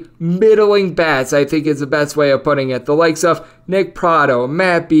lot of the middling bats, I think is the best way of putting it. The likes of Nick Pratto,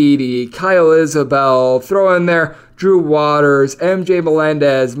 Matt Beattie, Kyle Isabel, throw in there Drew Waters, MJ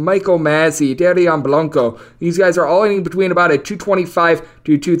Melendez, Michael Massey, Darian Blanco. These guys are all hitting between about a 225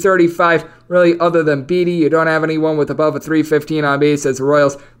 to 235. Really, other than Beattie, you don't have anyone with above a 315 on base as the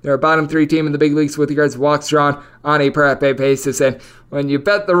Royals. They're a bottom 3 team in the big leagues with regards to walks drawn on a per at-bat basis. And when you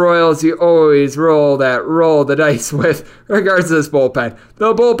bet the Royals, you always roll the dice with regards to this bullpen.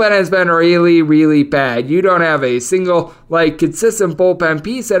 The bullpen has been really, really bad. You don't have a single, consistent bullpen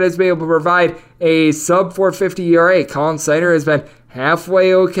piece that has been able to provide a sub 450 ERA. Colin Snyder has been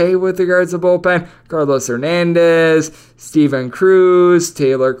halfway okay with regards to bullpen. Carlos Hernandez, Steven Cruz,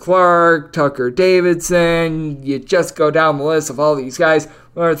 Taylor Clark, Tucker Davidson. You just go down the list of all these guys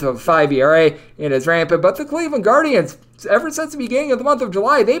worth of 5 ERA. It is rampant. But the Cleveland Guardians, ever since the beginning of the month of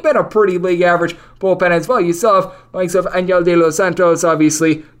July, they've been a pretty league average bullpen as well. You still have likes of Angel De Los Santos,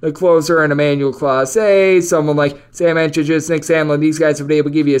 obviously the closer, and Emmanuel Clase, someone like Sam Entges, Nick Sandlin. These guys have been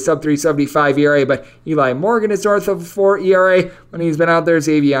able to give you a sub 375 ERA, but Eli Morgan is north of a 4 ERA when he's been out there.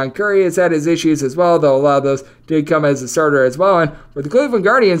 Xavier Curry has had his issues as well, though a lot of those did come as a starter as well. And for the Cleveland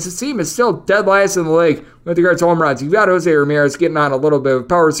Guardians, this team is still dead last in the league with regards to home runs. You've got Jose Ramirez getting on a little bit of a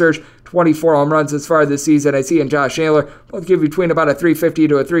power surge, 24 home runs as far this season. I see and Josh Naylor both give you between about a 350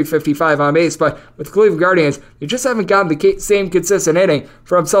 to a 355 on base, but with the Cleveland Guardians, they just haven't gotten the same consistent hitting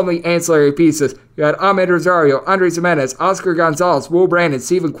from some of the ancillary pieces. You had Ahmed Rosario, Andres Jimenez, Oscar Gonzalez, Will Brandon,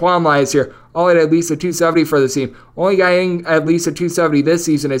 Stephen Kwan last year, all at least a 270 for the team. Only guy hitting at least a 270 this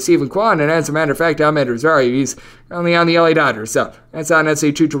season is Stephen Kwan, and as a matter of fact, Ahmed Rosario, he's only on the LA Dodgers, so that's not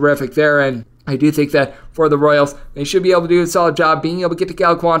necessarily too terrific there. And I do think that for the Royals, they should be able to do a solid job being able to get to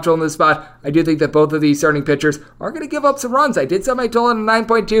Cal Quantrill in this spot. I do think that both of these starting pitchers are going to give up some runs. I did set my total at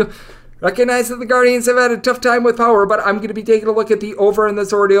 9.2. Recognize that the Guardians have had a tough time with power, but I'm going to be taking a look at the over in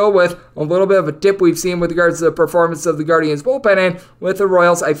this ordeal with a little bit of a dip we've seen with regards to the performance of the Guardians bullpen. And with the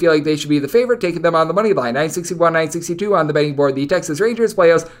Royals, I feel like they should be the favorite, taking them on the money line. 961, 962 on the betting board. The Texas Rangers play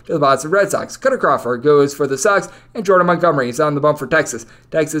host to the Boston Red Sox. Cutter Crawford goes for the Sox, and Jordan Montgomery is on the bump for Texas.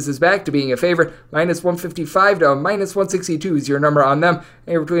 Texas is back to being a favorite. Minus 155 to minus 162 is your number on them.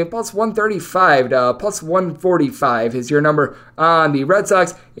 And between plus 135 to plus 145 is your number on the Red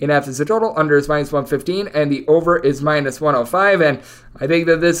Sox. In F is the total. Under is minus 115, and the over is minus 105. And I think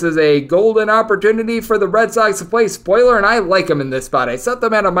that this is a golden opportunity for the Red Sox to play spoiler, and I like them in this spot. I set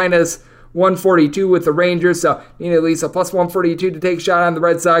them at a minus 142 with the Rangers, so need at least a plus 142 to take a shot on the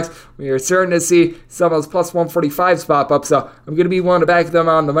Red Sox. We are starting to see some of those plus 145s pop up, so I'm going to be willing to back them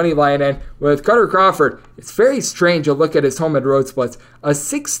on the money line. And with Cutter Crawford, it's very strange to look at his home and road splits. A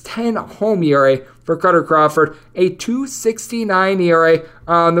 6.10 home ERA for Kutter Crawford, a 2.69 ERA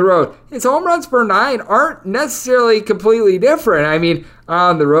on the road. His home runs per 9 aren't necessarily completely different. I mean,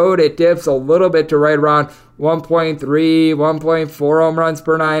 on the road, it dips a little bit to right around 1.3, 1.4 home runs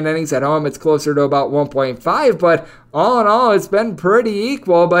per 9 innings. At home, it's closer to about 1.5, but all in all, it's been pretty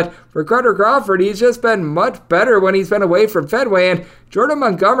equal. But for Kutter Crawford, he's just been much better when he's been away from Fenway, and Jordan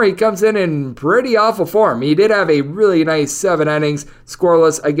Montgomery comes in pretty awful form. He did have a really nice 7 innings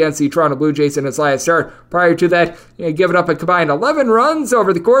scoreless against the Toronto Blue Jays in his last start. Prior to that, giving up a combined 11 runs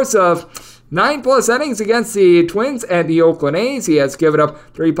over the course of 9+ innings against the Twins and the Oakland A's. He has given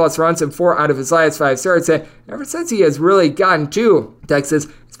up 3+ runs in 4 out of his last 5 starts. And ever since he has really gotten to Texas,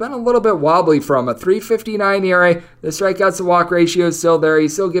 it's been a little bit wobbly from a 3.59 ERA. The strikeouts to walk ratio is still there.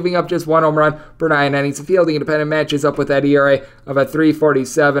 He's still giving up just 1 home run per 9 innings. The fielding independent matches up with that ERA of a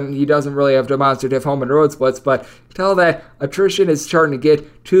 3.47. He doesn't really have demonstrative home and road splits, but tell that attrition is starting to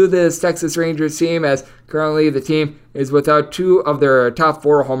get to this Texas Rangers team, as currently the team is without 2 of their top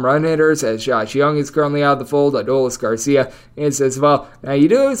 4 home run hitters, as Josh Young is currently out of the fold. Adolis Garcia is as well. Now you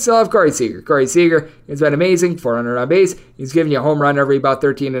do still have Corey Seager. Corey Seager has been amazing, 400 on base. He's giving you a home run every about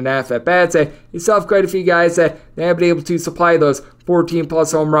 13.5 at bats, and you still have quite a few guys that they have been able to supply those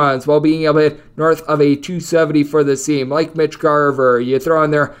 14+ home runs while being able to hit north of a 270 for the team, like Mitch Garver. You throw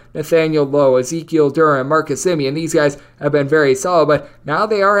in there Nathaniel Lowe, Ezekiel Duran, Marcus Semien. These guys have been very solid, but now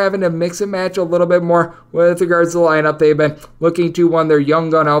they are having to mix and match a little bit more with regards to the lineup. They've been looking to one of their young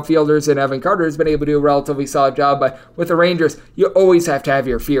gun outfielders, and Evan Carter has been able to do a relatively solid job. But with the Rangers, you always have to have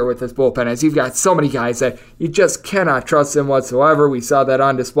your fear with this bullpen, as you've got so many guys that you just cannot trust them whatsoever. We saw that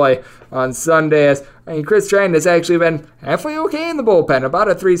on display on Sunday, as Chris Stratton has actually been halfway okay in the bullpen, about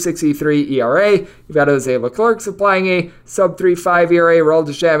a 3.63 ERA. You've got Jose Leclerc supplying a sub-3.5 ERA.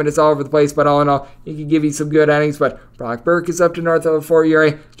 Aroldis Chapman is all over the place, but all in all, he can give you some good innings. But Brock Burke is up to north of a 4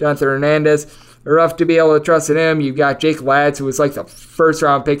 ERA. Jonathan Hernandez, rough to be able to trust in him. You've got Jake Latz, who was like the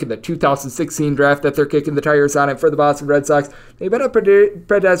first-round pick in the 2016 draft that they're kicking the tires on it for the Boston Red Sox. They've been a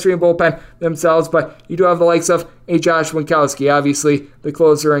pedestrian bullpen themselves, but you do have the likes of a Josh Winkowski, obviously the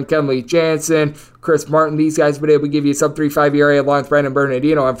closer, and Kenley Jansen, Chris Martin. These guys have been able to give you a sub-3.5 ERA along with Brandon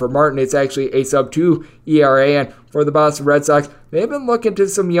Bernardino, and for Martin, it's actually a sub-2 ERA. And for the Boston Red Sox, they've been looking to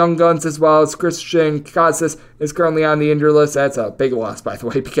some young guns as well, as Christian Casas is currently on the injured list. That's a big loss, by the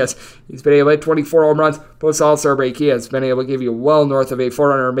way, because he's been able to hit 24 home runs post All-Star break. He has been able to give you well north of a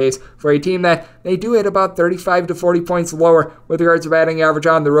 400 base for a team that they do hit about 35 to 40 points lower with regards to batting average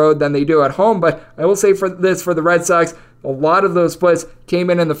on the road than they do at home. But I will say for the Red Sox, a lot of those splits came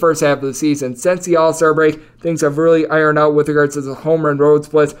in the first half of the season. Since the All-Star break, things have really ironed out with regards to the home run road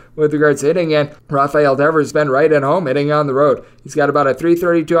splits with regards to hitting, and Rafael Devers has been right at home hitting on the road. He's got about a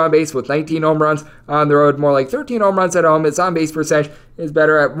 332 on base with 19 home runs on the road, more like 13 home runs at home. His on base percentage is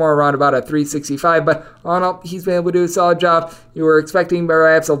better at more around about a 365, but on all, he's been able to do a solid job. You were expecting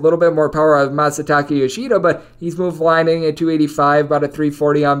perhaps a little bit more power out of Masataka Yoshida, but he's moved lining at 285, about a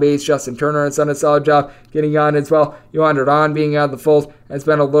 340 on base. Justin Turner has done a solid job getting on as well. Yohan Duran being out of the fold has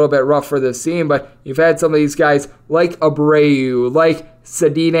been a little bit rough for this team, but you've had some of these guys like Abreu, like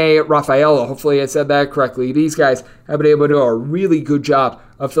Cedine Rafaela, hopefully I said that correctly. These guys have been able to do a really good job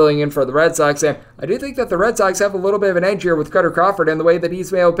of filling in for the Red Sox, and I do think that the Red Sox have a little bit of an edge here with Kutter Crawford and the way that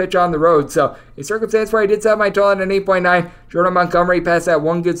he's been able to pitch on the road. So a circumstance where I did set my total at an 8.9. Jordan Montgomery passed that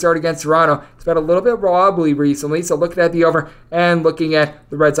one good start against Toronto. It's been a little bit wobbly recently, so looking at the over and looking at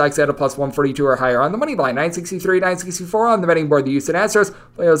the Red Sox at a plus 142 or higher on the money line. 963, 964 on the betting board. The Houston Astros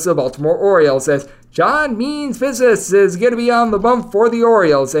play against the Baltimore Orioles, as John Means Business is going to be on the bump for the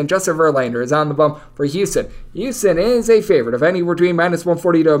Orioles, and Justin Verlander is on the bump for Houston. Houston is a favorite of anywhere between minus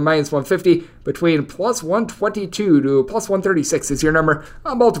 140 to minus 150, between plus 122 to plus 136 is your number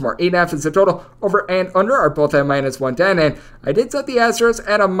on Baltimore. 8.5 is the total. Over and under are both at minus 110, and I did set the Astros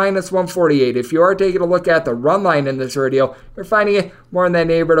at a minus 148. If you are taking a look at the run line in this radio, you're finding it more in that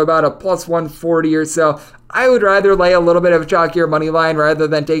neighborhood, about a plus 140 or so. I would rather lay a little bit of a chalkier money line rather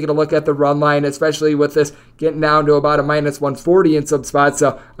than taking a look at the run line, especially with this getting down to about a minus 140 in some spots.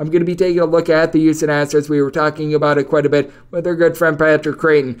 So I'm going to be taking a look at the Houston Astros. We were talking about it quite a bit with our good friend Patrick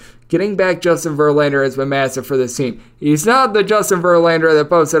Creighton. Getting back Justin Verlander has been massive for this team. He's not the Justin Verlander that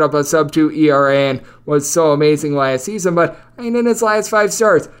posted up a sub-2 ERA and was so amazing last season, but I mean, in his last 5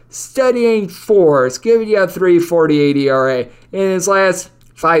 starts, steadying 4s, giving you a 3.48 ERA. In his last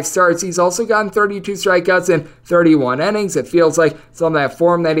 5 starts, he's also gotten 32 strikeouts in 31 innings. It feels like some of that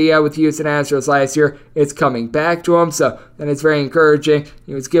form that he had with the Houston Astros last year, it's coming back to him, so then it's very encouraging.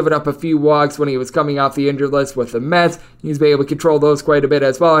 He was giving up a few walks when he was coming off the injured list with the Mets. He's been able to control those quite a bit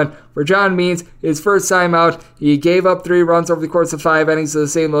as well. And for John Means, his first time out, he gave up 3 runs over the course of 5 innings to the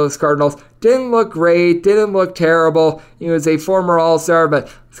St. Louis Cardinals. Didn't look great, didn't look terrible. He was a former All-Star,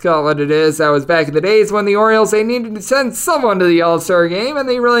 but it's kind of what it is. That was back in the days when the Orioles, they needed to send someone to the All-Star game, and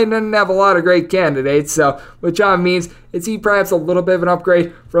they really didn't have a lot of great candidates. So with John Means, is he perhaps a little bit of an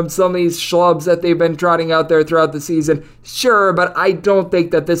upgrade from some of these schlubs that they've been trotting out there throughout the season? Sure, but I don't think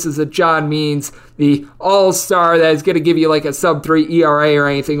that this is a John Means, the all-star that is going to give you like a sub-3 ERA or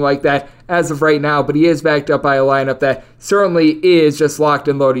anything like that as of right now, but he is backed up by a lineup that certainly is just locked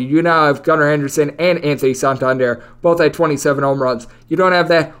and loaded. You now have Gunnar Henderson and Anthony Santander, both at 27 home runs. You don't have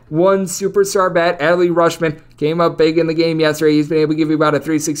that one superstar bat. Adley Rutschman came up big in the game yesterday. He's been able to give you about a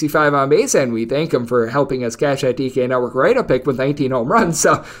 365 on base, and we thank him for helping us cash that DK Network write-up pick with 19 home runs.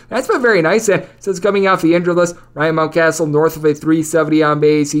 So that's been very nice. And since coming off the injured list, Ryan Mountcastle north of a 370 on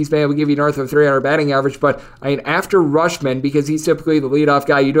base. He's been able to give you north of 300 batting average. But I mean, after Rutschman, because he's typically the leadoff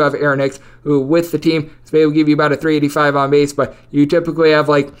guy, you do have Aaron Hicks, who with the team is able to give you about a 385 on base. But you typically have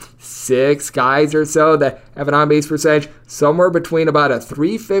like 6 guys or so that have an on-base percentage somewhere between about a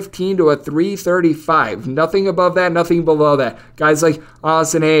 315 to a 335. Nothing above that, nothing below that. Guys like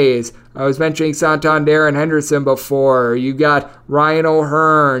Austin Hayes, I was mentioning Santander and Henderson before. You got Ryan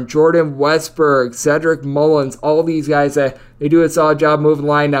O'Hearn, Jordan Westberg, Cedric Mullins, all these guys that they do a solid job moving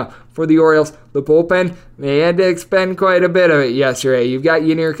the line. Now, for the Orioles, the bullpen, they had to expend quite a bit of it yesterday. You've got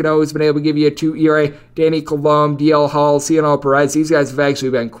Yennier Cano, who's been able to give you a 2 ERA, Danny Colomb, DL Hall, Cionel Perez. These guys have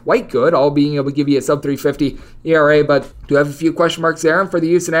actually been quite good, all being able to give you a sub-350 ERA, but do have a few question marks there. And for the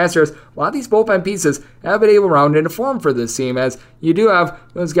Houston Astros, a lot of these bullpen pieces have been able to round into form for this team, as you do have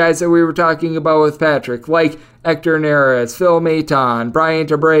those guys that we were talking about with Patrick, like Hector Neris, Phil Maton, Brian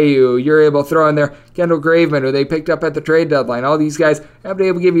Abreu. You're able to throw in there Kendall Graveman, who they picked up at the trade deadline. All these guys have been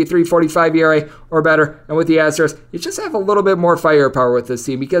able to give you 3.45 ERA or better. And with the Astros, you just have a little bit more firepower with this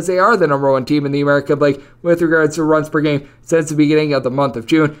team because they are the number 1 team in the American League with regards to runs per game since the beginning of the month of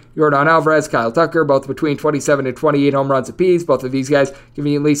June. Yordan Alvarez, Kyle Tucker, both between 27 and 28 home runs apiece. Both of these guys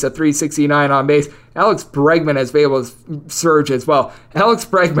giving you at least a 369 on base. Alex Bregman has been able to surge as well. Alex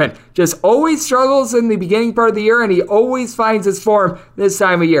Bregman just always struggles in the beginning part of the year, and he always finds his form this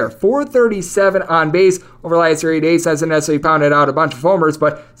time of year. 437 on base over the last 3 days. Hasn't necessarily pounded out a bunch of homers,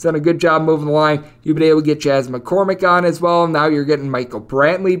 but he's done a good job moving the line. You've been able to get Chas McCormick on as well. Now you're getting Michael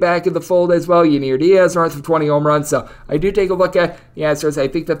Brantley back in the fold as well. Yanier Diaz north of 20 home runs. So I do take a look at the Astros. I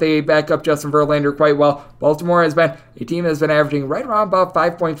think that they back up Justin Verlander quite well. Baltimore has been a team that's been averaging right around about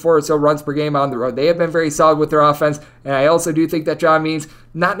 5.4 or so runs per game on the road. They have been very solid with their offense, and I also do think that John Means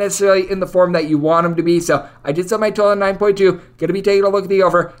not necessarily in the form that you want him to be, so I did set my total at 9.2. Going to be taking a look at the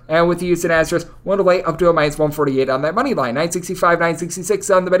over, and with the Houston Astros, one to lay up to a minus 148 on that money line. 965, 966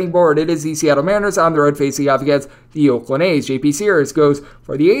 on the betting board. It is the Seattle Mariners on the road facing off against the Oakland A's. JP Sears goes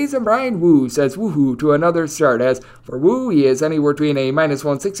for the A's, and Brian Wu says woohoo to another start. As for Wu, he is anywhere between a minus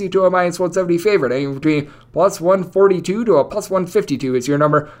 160 to a minus 170 favorite, anywhere between plus 142 to a plus 152 is your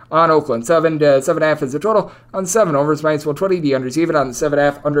number on Oakland. 7 to 7.5 is the total on 7. Over is minus 120. The under is even on the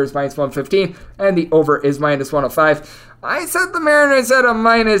 7.5. Under is minus 115. And the over is minus 105. I set the Mariners at a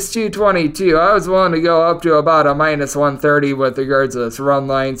minus 222. I was willing to go up to about a minus 130 with regards to this run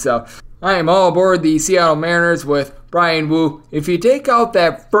line. So I am all aboard the Seattle Mariners with Brian Wu. If you take out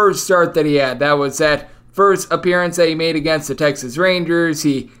that first start that he had, that was that first appearance that he made against the Texas Rangers.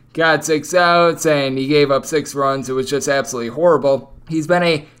 He got 6 outs and he gave up 6 runs. It was just absolutely horrible. He's been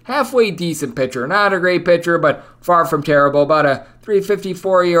a halfway decent pitcher. Not a great pitcher, but far from terrible. About a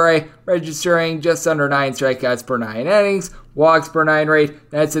 3.54 ERA, registering just under 9 strikeouts per 9 innings. Walks per 9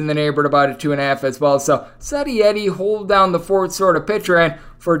 rate, that's in the neighborhood about a 2.5 as well. So steady Eddie, hold down the fort sort of pitcher. And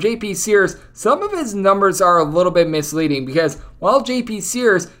for JP Sears, some of his numbers are a little bit misleading because while JP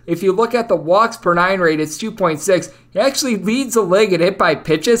Sears, if you look at the walks per 9 rate, it's 2.6. He actually leads the league in hit by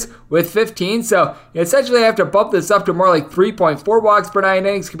pitches with 15. So you essentially have to bump this up to more like 3.4 walks per 9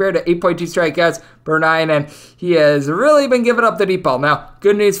 innings compared to 8.2 strikeouts per 9. And he has really been giving up the deep ball. Now,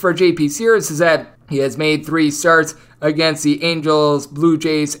 good news for JP Sears is that he has made 3 starts against the Angels, Blue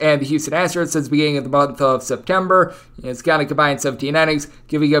Jays, and the Houston Astros since the beginning of the month of September. It's got a combined 17 innings,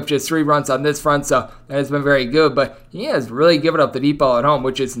 giving up just 3 runs on this front, so that has been very good. But he has really given up the deep ball at home,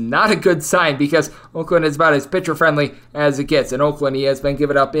 which is not a good sign because Oakland is about as pitcher-friendly as it gets. In Oakland, he has been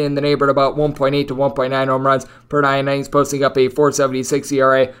given up in the neighborhood about 1.8 to 1.9 home runs per 9 innings, posting up a 4.76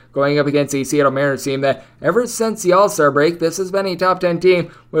 ERA, going up against a Seattle Mariners team that ever since the All-Star break, this has been a top 10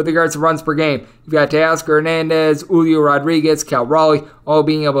 team with regards to runs per game. You've got Teoscar Hernandez, Julio Rodriguez, Cal Raleigh, all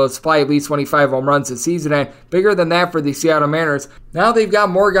being able to supply at least 25 home runs this season, and bigger than that for the Seattle Mariners. Now they've got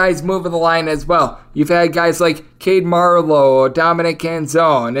more guys moving the line as well. You've had guys like Cade Marlowe, Dominic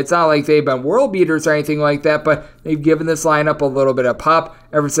Canzone. It's not like they've been world beaters or anything like that, but they've given this lineup a little bit of pop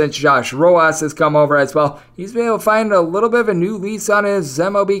ever since Josh Rojas has come over as well. He's been able to find a little bit of a new lease on his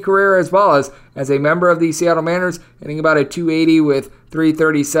MLB career as well as a member of the Seattle Mariners, hitting about a 280 with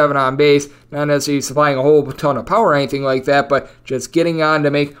 337 on base. Not necessarily supplying a whole ton of power or anything like that, but just getting on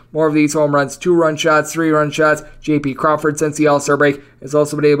to make more of these home runs, 2-run shots, 3-run shots. J.P. Crawford, since the All-Star break, has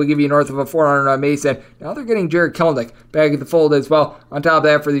also been able to give you north of a 400 on base, and now they're getting Jared Kelenic back at the fold as well. On top of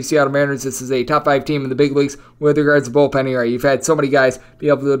that, for the Seattle Mariners, this is a top 5 team in the big leagues with regards to bullpen ERA. You've had so many guys be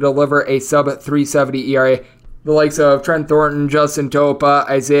able to deliver a sub-370 ERA. The likes of Trent Thornton, Justin Topa,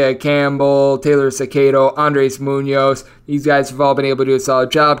 Isaiah Campbell, Taylor Sacato, Andres Munoz. These guys have all been able to do a solid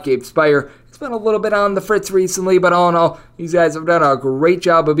job. Gabe Spire has been a little bit on the fritz recently, but all in all, these guys have done a great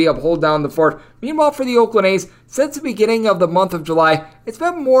job of being able to hold down the fort. Meanwhile, for the Oakland A's, since the beginning of the month of July, it's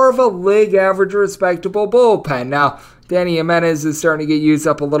been more of a league average respectable bullpen. Now, Danny Jimenez is starting to get used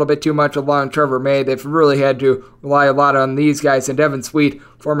up a little bit too much along Trevor May. They've really had to rely a lot on these guys. And Devin Sweet,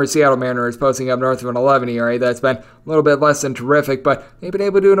 former Seattle Mariner, is posting up north of an 11 ERA. That's been a little bit less than terrific, but they've been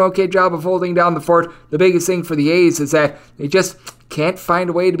able to do an okay job of holding down the fort. The biggest thing for the A's is that they just can't find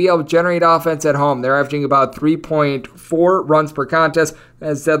a way to be able to generate offense at home. They're averaging about 3.4 runs per contest.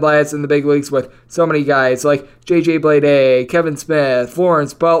 That's dead last in the big leagues with so many guys like J.J. Bleday, Kevin Smith,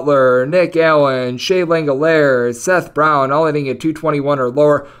 Florence Butler, Nick Allen, Shea Langoliers, Seth Brown, all hitting at 221 or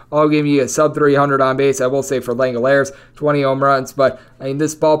lower, all giving you a sub-300 on base. I will say for Langoliers, 20 home runs, but I mean,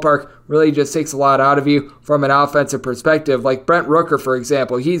 this ballpark really just takes a lot out of you from an offensive perspective. Like Brent Rooker, for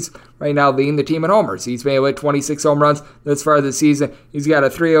example, he's right now leading the team in homers. He's made with 26 home runs this far this season. He's got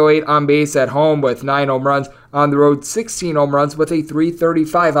a 308 on base at home with 9 home runs. On the road, 16 home runs with a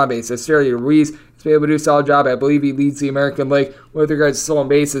 335 on base. Esteury Ruiz has been able to do a solid job. I believe he leads the American League with regards to stolen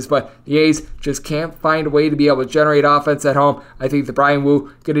bases, but the A's just can't find a way to be able to generate offense at home. I think that Brian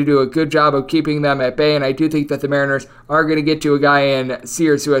Wu going to do a good job of keeping them at bay, and I do think that the Mariners are going to get to a guy in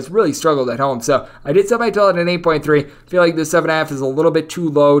Sears who has really struggled at home. So I did set my total at an 8.3. I feel like the 7.5 is a little bit too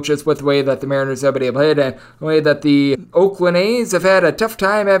low just with the way that the Mariners have been able to hit and the way that the Oakland A's have had a tough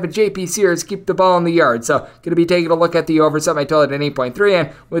time having J.P. Sears keep the ball in the yard. So going to be taking a look at the over, set my total at an 8.3,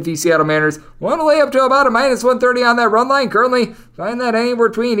 and with the Seattle Mariners, want to lay up to about a minus 130 on that run line. Currently, find that anywhere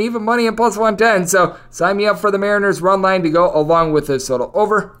between even money and plus 110. So sign me up for the Mariners run line to go along with this total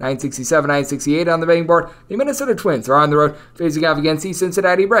over 967, 968 on the betting board. The Minnesota Twins are on the road facing off against the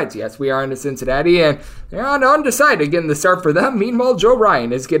Cincinnati Reds. Yes, we are into Cincinnati, and they're on undecided getting the start for them. Meanwhile, Joe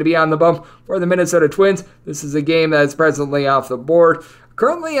Ryan is going to be on the bump for the Minnesota Twins. This is a game that is presently off the board.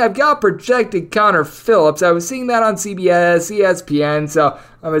 Currently, I've got projected Connor Phillips. I was seeing that on CBS, ESPN, so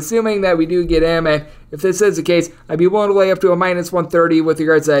I'm assuming that we do get him, and if this is the case, I'd be willing to lay up to a minus 130 with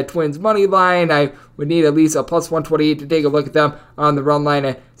regards to that Twins money line. I would need at least a plus 128 to take a look at them on the run line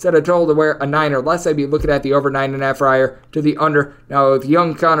and set a total to where a 9 or less. I'd be looking at the over 9.5 prior to the under. Now with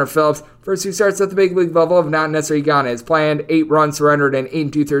young Connor Phillips, first 2 starts at the big league level have not necessarily gone as planned. 8 runs surrendered in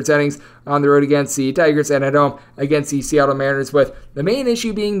 8 2/3 innings on the road against the Tigers and at home against the Seattle Mariners, with the main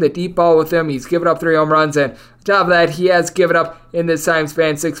issue being the deep ball with him. He's given up 3 home runs, and on top of that, he has given up in this time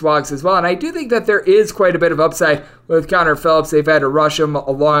span 6 walks as well. And I do think that there is quite a bit of upside with Connor Phillips. They've had to rush him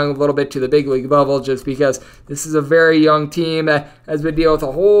along a little bit to the big league level just because this is a very young team that has been dealing with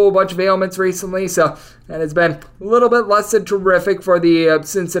a whole bunch of ailments recently. So that has been a little bit less than terrific for the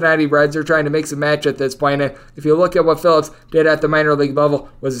Cincinnati Reds. They're trying to mix and match at this point. And if you look at what Phillips did at the minor league level,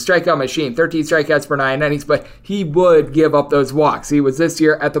 was a strikeout machine. 13 strikeouts per 9 innings, but he would give up those walks. He was this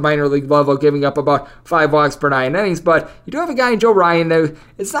year at the minor league level giving up about 5 walks per 9 innings. But you do have a guy in Joe Ryan now.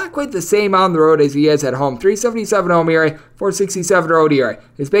 It's not quite the same on the road as he is at home. 377 home ERA, 467 road ERA.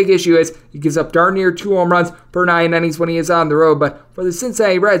 His big issue is he gives up darn near 2 home runs per 9 innings when he is on the road. But for the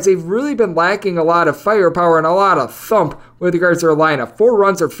Cincinnati Reds, they've really been lacking a lot of firepower and a lot of thump with regards to their lineup. 4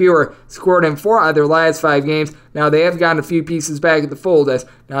 runs or fewer scored in 4 out of their last 5 games. Now they have gotten a few pieces back at the fold, as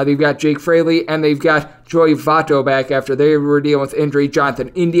now they've got Jake Fraley and they've got Joey Votto back after they were dealing with injury. Jonathan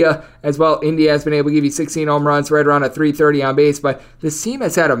India as well. India has been able to give you 16 home runs, right around a 330 on base, but this team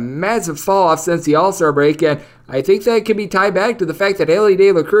has had a massive fall off since the All-Star break, and I think that can be tied back to the fact that Elly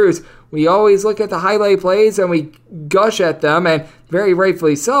De La Cruz, we always look at the highlight plays and we gush at them, and very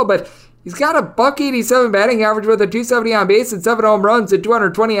rightfully so, but he's got a .187 batting average with a .270 on base and 7 home runs and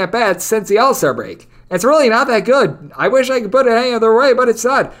 220 at-bats since the All-Star break. It's really not that good. I wish I could put it any other way, but it's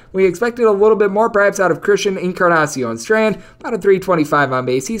not. We expected a little bit more perhaps out of Christian Encarnacion Strand, about a 325 on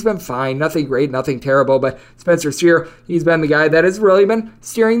base. He's been fine, nothing great, nothing terrible, but Spencer Steer, he's been the guy that has really been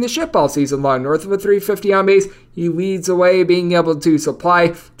steering the ship all season long. North of a 350 on base, he leads the way, being able to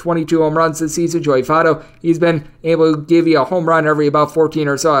supply 22 home runs this season. Joey Votto, he's been able to give you a home run every about 14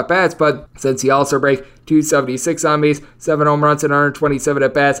 or so at-bats, but since the All-Star break, 276 on base, 7 home runs and 127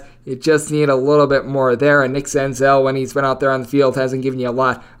 at-bats. You just need a little bit more there, and Nick Senzel, when he's been out there on the field, hasn't given you a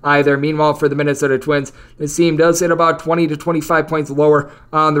lot either. Meanwhile, for the Minnesota Twins, this team does hit about 20 to 25 points lower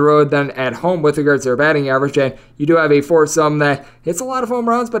on the road than at home with regards to their batting average, and you do have a foursome that hits a lot of home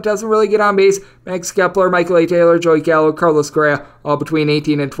runs but doesn't really get on base. Max Kepler, Michael A. Taylor, Joey Gallo, Carlos Correa, all between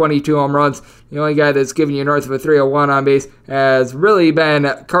 18 and 22 home runs. The only guy that's given you north of a 301 on base has really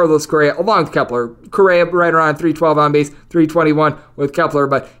been Carlos Correa, along with Kepler. Correa right around 312 on base, 321 with Kepler,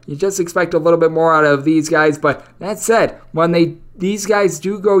 but you just expect a little bit more out of these guys. But that said, when these guys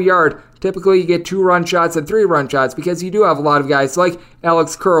do go yard, typically you get 2-run shots and 3-run shots, because you do have a lot of guys like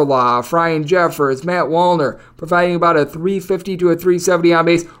Alex Kirilloff, Ryan Jeffers, Matt Wallner, providing about a 350 to a 370 on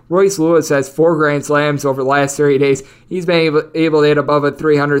base. Royce Lewis has 4 grand slams over the last 30 days. He's been able to hit above a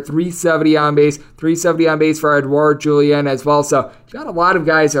 300, 370 on base, 370 on base for Edouard Julien as well. So you've got a lot of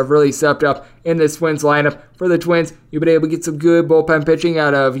guys who have really stepped up in this Twins lineup. For the Twins, you've been able to get some good bullpen pitching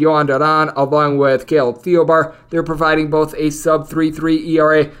out of Yohan Duran along with Caleb Thielbar. They're providing both a sub-3.3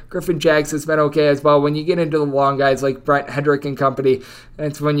 ERA. Griffin Jax has been okay as well. When you get into the long guys like Brent Hendrick and company,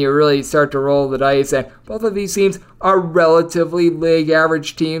 that's when you really start to roll the dice. And both of these teams are relatively league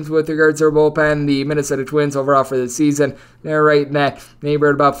average teams with regards to their bullpen. The Minnesota Twins overall for the season, they're right in that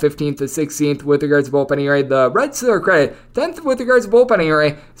neighborhood, about 15th to 16th with regards to bullpen ERA. The Reds, to their credit, 10th with regards to bullpen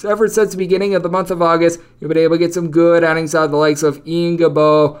ERA. So ever since the beginning of the month of August, you've been able to get some good outings out of the likes of Ian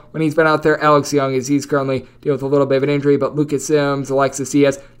Gabot when he's been out there. Alex Young, as he's currently dealing with a little bit of an injury, but Lucas Sims, Alexis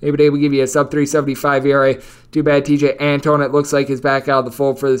Diaz, they've been able to give you a sub-375 ERA. Too bad TJ Antone, it looks like, is back out of the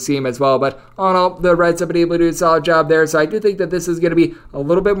fold for the team as well. But all in all, the Reds have been able to do a solid job there. So I do think that this is going to be a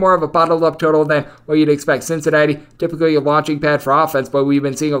little bit more of a bottled up total than what you'd expect. Cincinnati, typically a launching pad for offense, but we've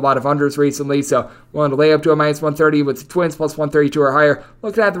been seeing a lot of unders recently. So willing to lay up to a -130 with the Twins, plus 132 or higher.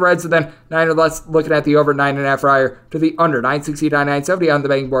 Looking at the Reds, and then 9 or less, looking at the over 9.5 or higher to the under 969, 970 on the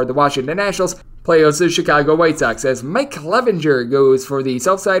betting board. The Washington Nationals play host the Chicago White Sox as Mike Clevinger goes for the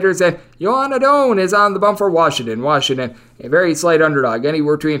Southsiders, and Yohan Adon is on the bump for Washington. Washington, a very slight underdog,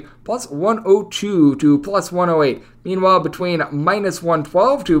 anywhere between plus 102 to plus 108. Meanwhile, between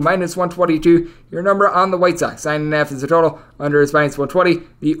 -112 to -122, your number on the White Sox. 9.5 is the total, under is -120,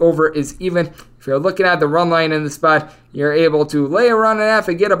 the over is even. If you're looking at the run line in the spot, you're able to lay a run and a half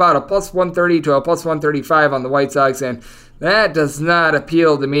and get about a plus 130 to a plus 135 on the White Sox, and that does not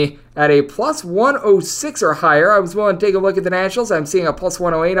appeal to me. At a plus 106 or higher, I was willing to take a look at the Nationals. I'm seeing a plus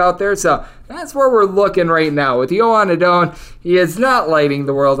 108 out there, so that's where we're looking right now. With Yohan Adon, he is not lighting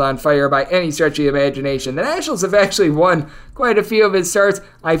the world on fire by any stretch of the imagination. The Nationals have actually won quite a few of his starts.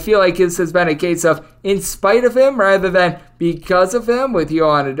 I feel like this has been a case of in spite of him rather than because of him, with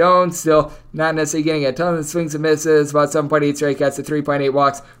Yohan Adon still not necessarily getting a ton of swings and misses, about 7.8 strikeouts to 3.8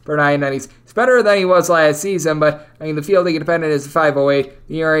 walks per 9 innings. It's better than he was last season, but I mean, the fielding independent is a 5.08,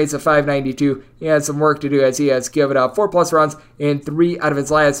 the ERA is a 5.92. He has some work to do as he has given up 4+ runs in 3 out of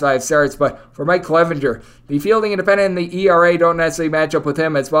his last 5 starts. But for Mike Clevinger, the fielding independent and the ERA don't necessarily match up with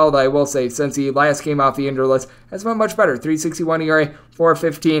him as well, though I will say, since he last came off the injured list, has been much better. 3.61 ERA,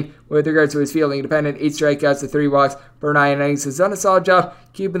 4.15 with regards to his fielding independent, 8 strikeouts to 3 walks per 9 innings. Has done a solid job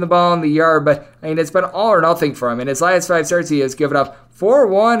keeping the ball in the yard, but I mean, it's been all or nothing for him. In his last 5 starts, he has given up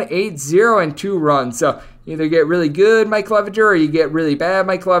 4-1, 8-0, and 2 runs. So either get really good Mike Clevinger or you get really bad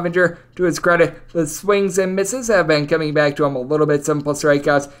Mike Clevinger. To his credit, the swings and misses have been coming back to him a little bit. 7+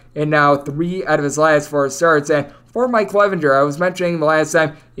 strikeouts and now 3 out of his last 4 starts. And for Mike Clevinger, I was mentioning the last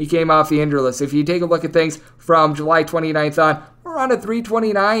time he came off the injured list. If you take a look at things from July 29th on, more around a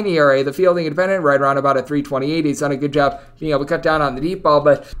 3.29 ERA. The fielding independent right around about a 3.28. He's done a good job being able to cut down on the deep ball.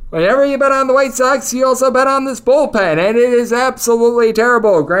 But whenever you bet on the White Sox, you also bet on this bullpen, and it is absolutely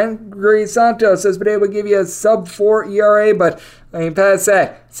terrible. Gregory Santos has been able to give you a sub-4 ERA, but past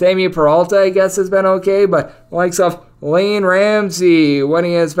that, Sammy Peralta, I guess, has been okay, but the likes of Lane Ramsey, when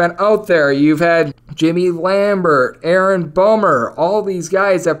he has been out there, you've had Jimmy Lambert, Aaron Bummer, all these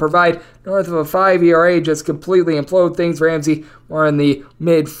guys that provide north of a 5 ERA just completely implode things. Ramsey more in the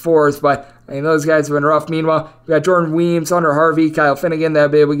mid-4s, but those guys have been rough. Meanwhile, we've got Jordan Weems, Hunter Harvey, Kyle Finnegan that'll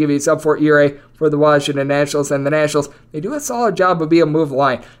be able to give you a sub-4 ERA for the Washington Nationals. And the Nationals, they do a solid job of being able to move the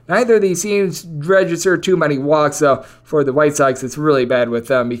line. Neither of these teams register too many walks, though. For the White Sox, it's really bad with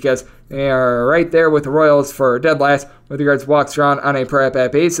them because they are right there with the Royals for dead last with regards to walks drawn on a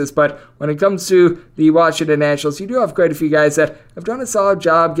per-at-bat basis. But when it comes to the Washington Nationals, you do have quite a few guys that have done a solid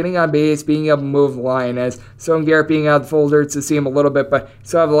job getting on base, being able to move the line. As Stone Garrett being out of the fold hurts to see him a little bit, but you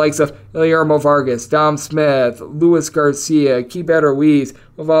still have the likes of Guillermo Vargas, Dom Smith, Luis Garcia, Keibert Ruiz.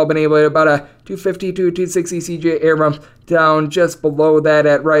 We've all been able to about a 250 to 260. CJ Abrams down just below that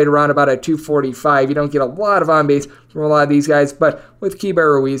at right around about a 245. You don't get a lot of on base from a lot of these guys, but with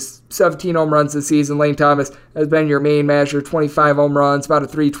Keibert Ruiz, 17 home runs this season. Lane Thomas has been your main masher, 25 home runs, about a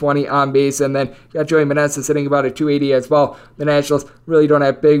 320 on base, and then you got Joey Meneses sitting about a 280 as well. The Nationals really don't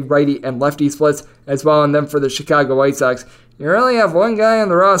have big righty and lefty splits as well, and then for the Chicago White Sox, you only have one guy on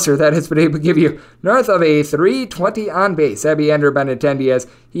the roster that has been able to give you north of a 320 on base. That'd be Andrew Benintendi, as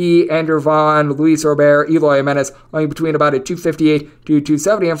he, Andrew Vaughn, Luis Robert, Eloy Jimenez, only between about a 258 to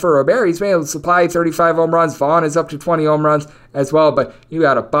 270. And for Robert, he's been able to supply 35 home runs. Vaughn is up to 20 home runs as well, but you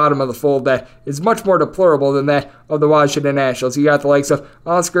got a bottom of the fold that is much more deplorable than that of the Washington Nationals. You got the likes of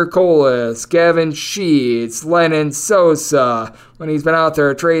Oscar Colas, Gavin Sheets, Lennon Sosa, when he's been out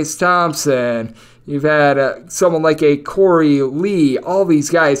there, Trace Thompson. You've had someone like a Corey Lee, all these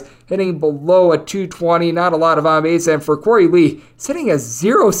guys hitting below a 220, not a lot of on base, and for Corey Lee, sitting at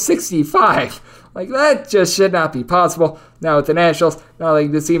 0.65. Like, that just should not be possible. Now, with the Nationals, not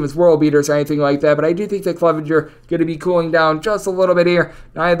like this team is world beaters or anything like that, but I do think that Clevenger going to be cooling down just a little bit here.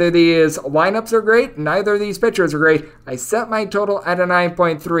 Neither of these lineups are great. Neither of these pitchers are great. I set my total at a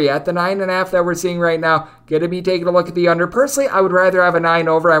 9.3. At the 9.5 that we're seeing right now, going to be taking a look at the under. Personally, I would rather have a 9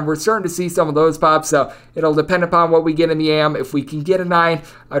 over, and we're starting to see some of those pops, so it'll depend upon what we get in the AM. If we can get a 9,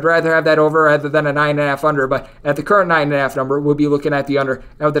 I'd rather have that over rather than a 9.5 under, but at the current 9.5 number, we'll be looking at the under.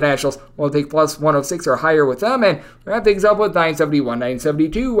 Now with the Nationals, we'll take plus 106 or higher with them, and wrap things up with 971,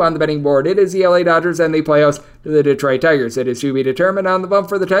 972 on the betting board. It is the LA Dodgers and the playoffs to the Detroit Tigers. It is to be determined on the bump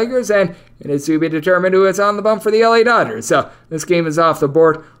for the Tigers, and it is to be determined who is on the bump for the LA Dodgers. So this game is off the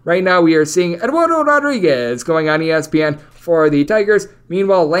board. Right now we are seeing Eduardo Rodriguez going on ESPN for the Tigers.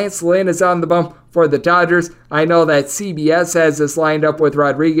 Meanwhile, Lance Lynn is on the bump for the Dodgers. I know that CBS has this lined up with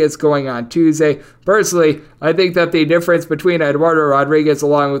Rodriguez going on Tuesday. Personally, I think that the difference between Eduardo Rodriguez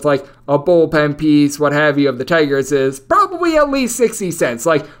along with like a bullpen piece, what have you, of the Tigers is probably at least 60 cents.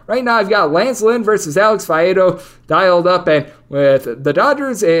 Like right now I've got Lance Lynn versus Alex Faedo dialed up, and with the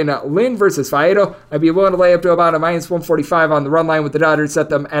Dodgers and Lynn versus Faedo, I'd be willing to lay up to about a minus 145 on the run line with the Dodgers, set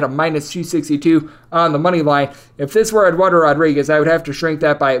them at a minus 262 on the money line. If this were Eduardo Rodriguez, I would have to shrink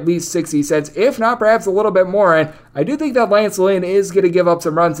that by at least 60 cents, if not perhaps a little bit more, and I do think that Lance Lynn is going to give up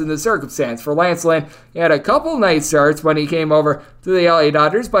some runs in this circumstance. For Lance Lynn, he had a couple nice starts when he came over to the LA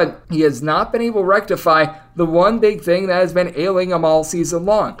Dodgers, but he has not been able to rectify the one big thing that has been ailing him all season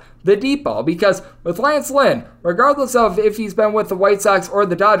long, the deep ball. Because with Lance Lynn, regardless of if he's been with the White Sox or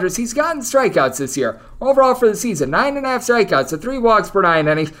the Dodgers, he's gotten strikeouts this year. Overall for the season, 9.5 strikeouts to 3 walks per 9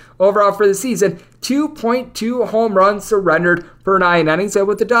 innings. Overall for the season, 2.2 home runs surrendered per 9 innings. And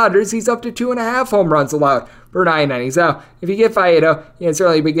with the Dodgers, he's up to 2.5 home runs allowed per 9 innings. Now, if you get Faedo, he has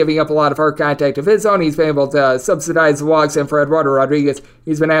certainly been giving up a lot of hard contact of his own. He's been able to subsidize the walks, and for Eduardo Rodriguez,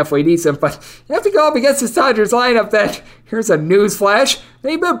 he's been halfway decent. But you have to go up against this Dodgers lineup that, here's a news flash,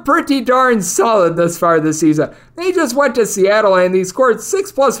 they've been pretty darn solid thus far this season. They just went to Seattle and they scored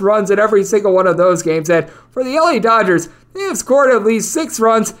 6+ runs in every single one of those games. And for the LA Dodgers, they have scored at least 6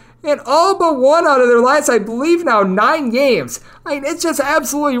 runs in all but one out of their last, I believe now, 9 games. I mean, it's just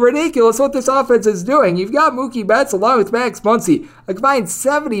absolutely ridiculous what this offense is doing. You've got Mookie Betts along with Max Muncy, a combined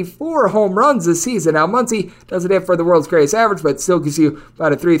 74 home runs this season. Now, Muncy doesn't hit for the world's greatest average, but still gives you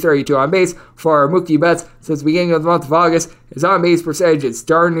about a 332 on base. For Mookie Betts, since the beginning of the month of August, his on base percentage is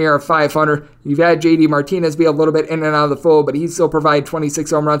darn near 500. You've had JD Martinez be a little bit in and out of the fold, but he still provided 26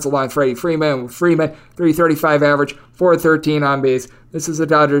 home runs along with Freddie Freeman. With Freeman, 335 average, 413 on base. This is a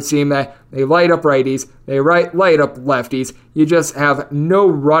Dodgers team that they light up righties, they light up lefties. You just have no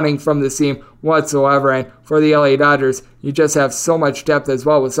running from this team whatsoever. And for the LA Dodgers, you just have so much depth as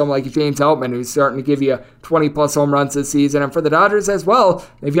well with someone like James Outman, who's starting to give you 20-plus home runs this season. And for the Dodgers as well,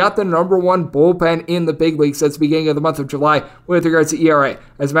 they've got the number one bullpen in the big leagues since the beginning of the month of July with regards to ERA.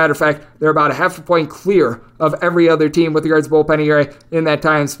 As a matter of fact, they're about a half a point clear of every other team with regards to bullpen ERA in that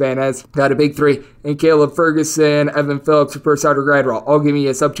time span, as got a big three in Caleb Ferguson, Evan Phillips, Super Starter Gradwell, all giving you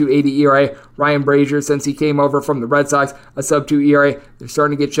a sub-280 ERA. Ryan Brazier, since he came over from the Red Sox, a sub-2 ERA. They're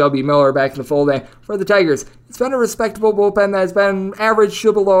starting to get Shelby Miller back in the fold. And for the Tigers, it's been a respectable bullpen that has been average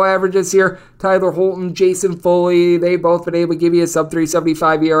to below average this year. Tyler Holton, Jason Foley, they've both been able to give you a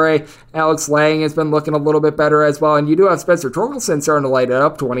sub-375 ERA. Alex Lang has been looking a little bit better as well. And you do have Spencer Torkelson starting to light it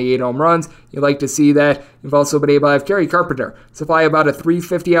up, 28 home runs. You like to see that. You've also been able to have Kerry Carpenter supply about a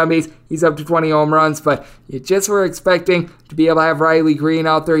 350 on base. He's up to 20 home runs, but you just were expecting to be able to have Riley Green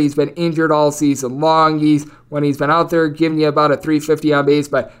out there. He's been injured all season long. When he's been out there, giving you about a 350 on base,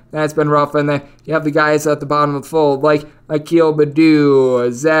 but that's been rough. And then you have the guys at the bottom of the fold, like Akil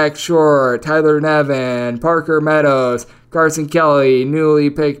Baddoo, Zach Short, Tyler Nevin, Parker Meadows, Carson Kelly, newly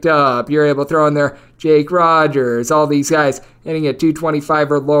picked up. You're able to throw in there Jake Rogers, all these guys hitting at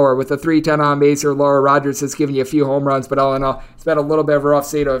 225 or lower with a 310 on base or lower. Rogers has given you a few home runs, but all in all, it's been a little bit of a rough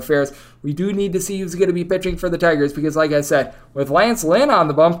state of affairs. We do need to see who's going to be pitching for the Tigers because, like I said, with Lance Lynn on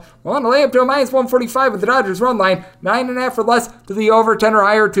the bump, we're on the way up to a minus 145 with the Dodgers run line, 9.5 or less to the over, 10 or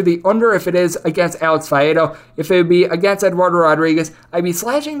higher to the under if it is against Alex Faedo. If it would be against Eduardo Rodriguez, I'd be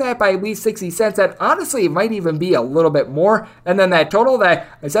slashing that by at least 60 cents. And honestly, it might even be a little bit more. And then that total that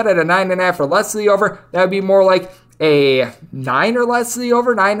I set at a 9.5 or less to the over, that would be more like a 9 or less to the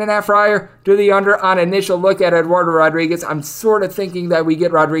over, 9.5 or higher to the under on initial look at Eduardo Rodriguez. I'm sort of thinking that we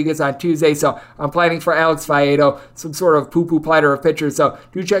get Rodriguez on Tuesday, so I'm planning for Alex Faedo, some sort of poo-poo platter of pitchers. So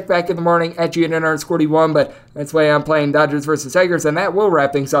do check back in the morning at GNR41, but that's why I'm playing Dodgers versus Tigers, and that will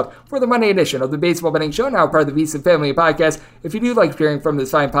wrap things up for the Monday edition of the Baseball Betting Show, now part of the VSiN Family Podcast. If you do like hearing from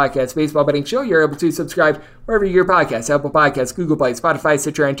this fine podcast, Baseball Betting Show, you're able to subscribe wherever you get your podcasts, Apple Podcasts, Google Play, Spotify,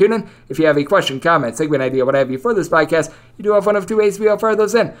 Stitcher, and TuneIn. If you have a question, comment, segment idea, what have you for this podcast, you do have one of two ways to be able to fire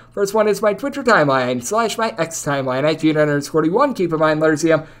those in. First one is my Twitter timeline / my X timeline at GNR41. Keep in mind, letters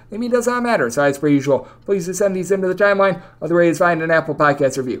CM, I mean, it does not matter. So as per usual, please just send these into the timeline. Other way is find an Apple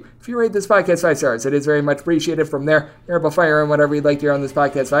Podcast review. If you rate this podcast 5 stars, it is very much appreciated. From there, you're able to fire in whatever you'd like to hear on this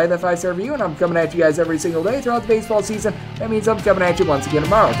podcast via that 5-star review, and I'm coming at you guys every single day throughout the baseball season. That means I'm coming at you once again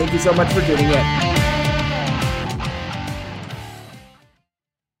tomorrow. Thank you so much for tuning in.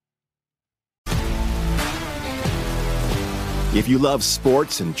 If you love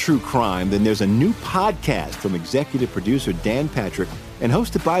sports and true crime, then there's a new podcast from executive producer Dan Patrick and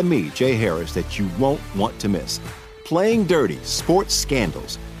hosted by me, Jay Harris, that you won't want to miss. Playing Dirty: Sports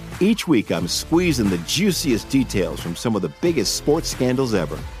Scandals. Each week, I'm squeezing the juiciest details from some of the biggest sports scandals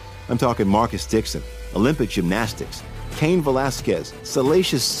ever. I'm talking Marcus Dixon, Olympic gymnastics, Cain Velasquez,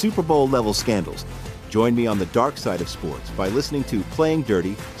 salacious Super Bowl-level scandals. Join me on the dark side of sports by listening to Playing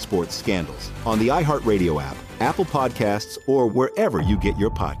Dirty: Sports Scandals on the iHeartRadio app, Apple Podcasts, or wherever you get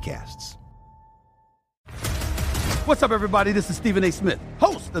your podcasts. What's up, everybody? This is Stephen A. Smith,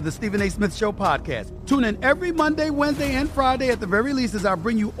 host of the Stephen A. Smith Show podcast. Tune in every Monday, Wednesday, and Friday at the very least as I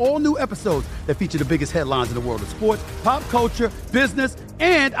bring you all new episodes that feature the biggest headlines in the world of sports, pop culture, business,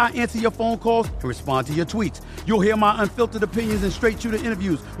 and I answer your phone calls and respond to your tweets. You'll hear my unfiltered opinions and straight-shooter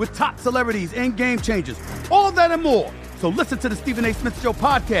interviews with top celebrities and game changers. All of that and more. So listen to the Stephen A. Smith Show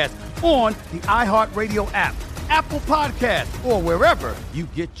podcast on the iHeartRadio app, Apple Podcasts, or wherever you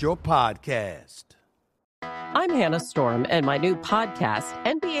get your podcast. I'm Hannah Storm, and my new podcast,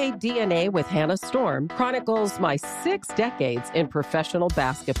 NBA DNA with Hannah Storm, chronicles my 6 decades in professional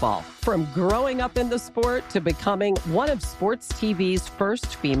basketball. From growing up in the sport to becoming one of sports TV's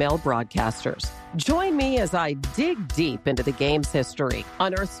first female broadcasters. Join me as I dig deep into the game's history,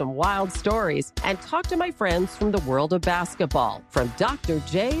 unearth some wild stories, and talk to my friends from the world of basketball, from Dr.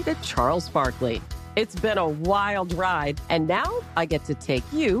 J to Charles Barkley. It's been a wild ride, and now I get to take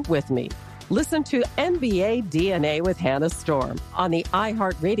you with me. Listen to NBA DNA with Hannah Storm on the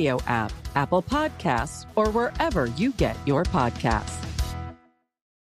iHeartRadio app, Apple Podcasts, or wherever you get your podcasts.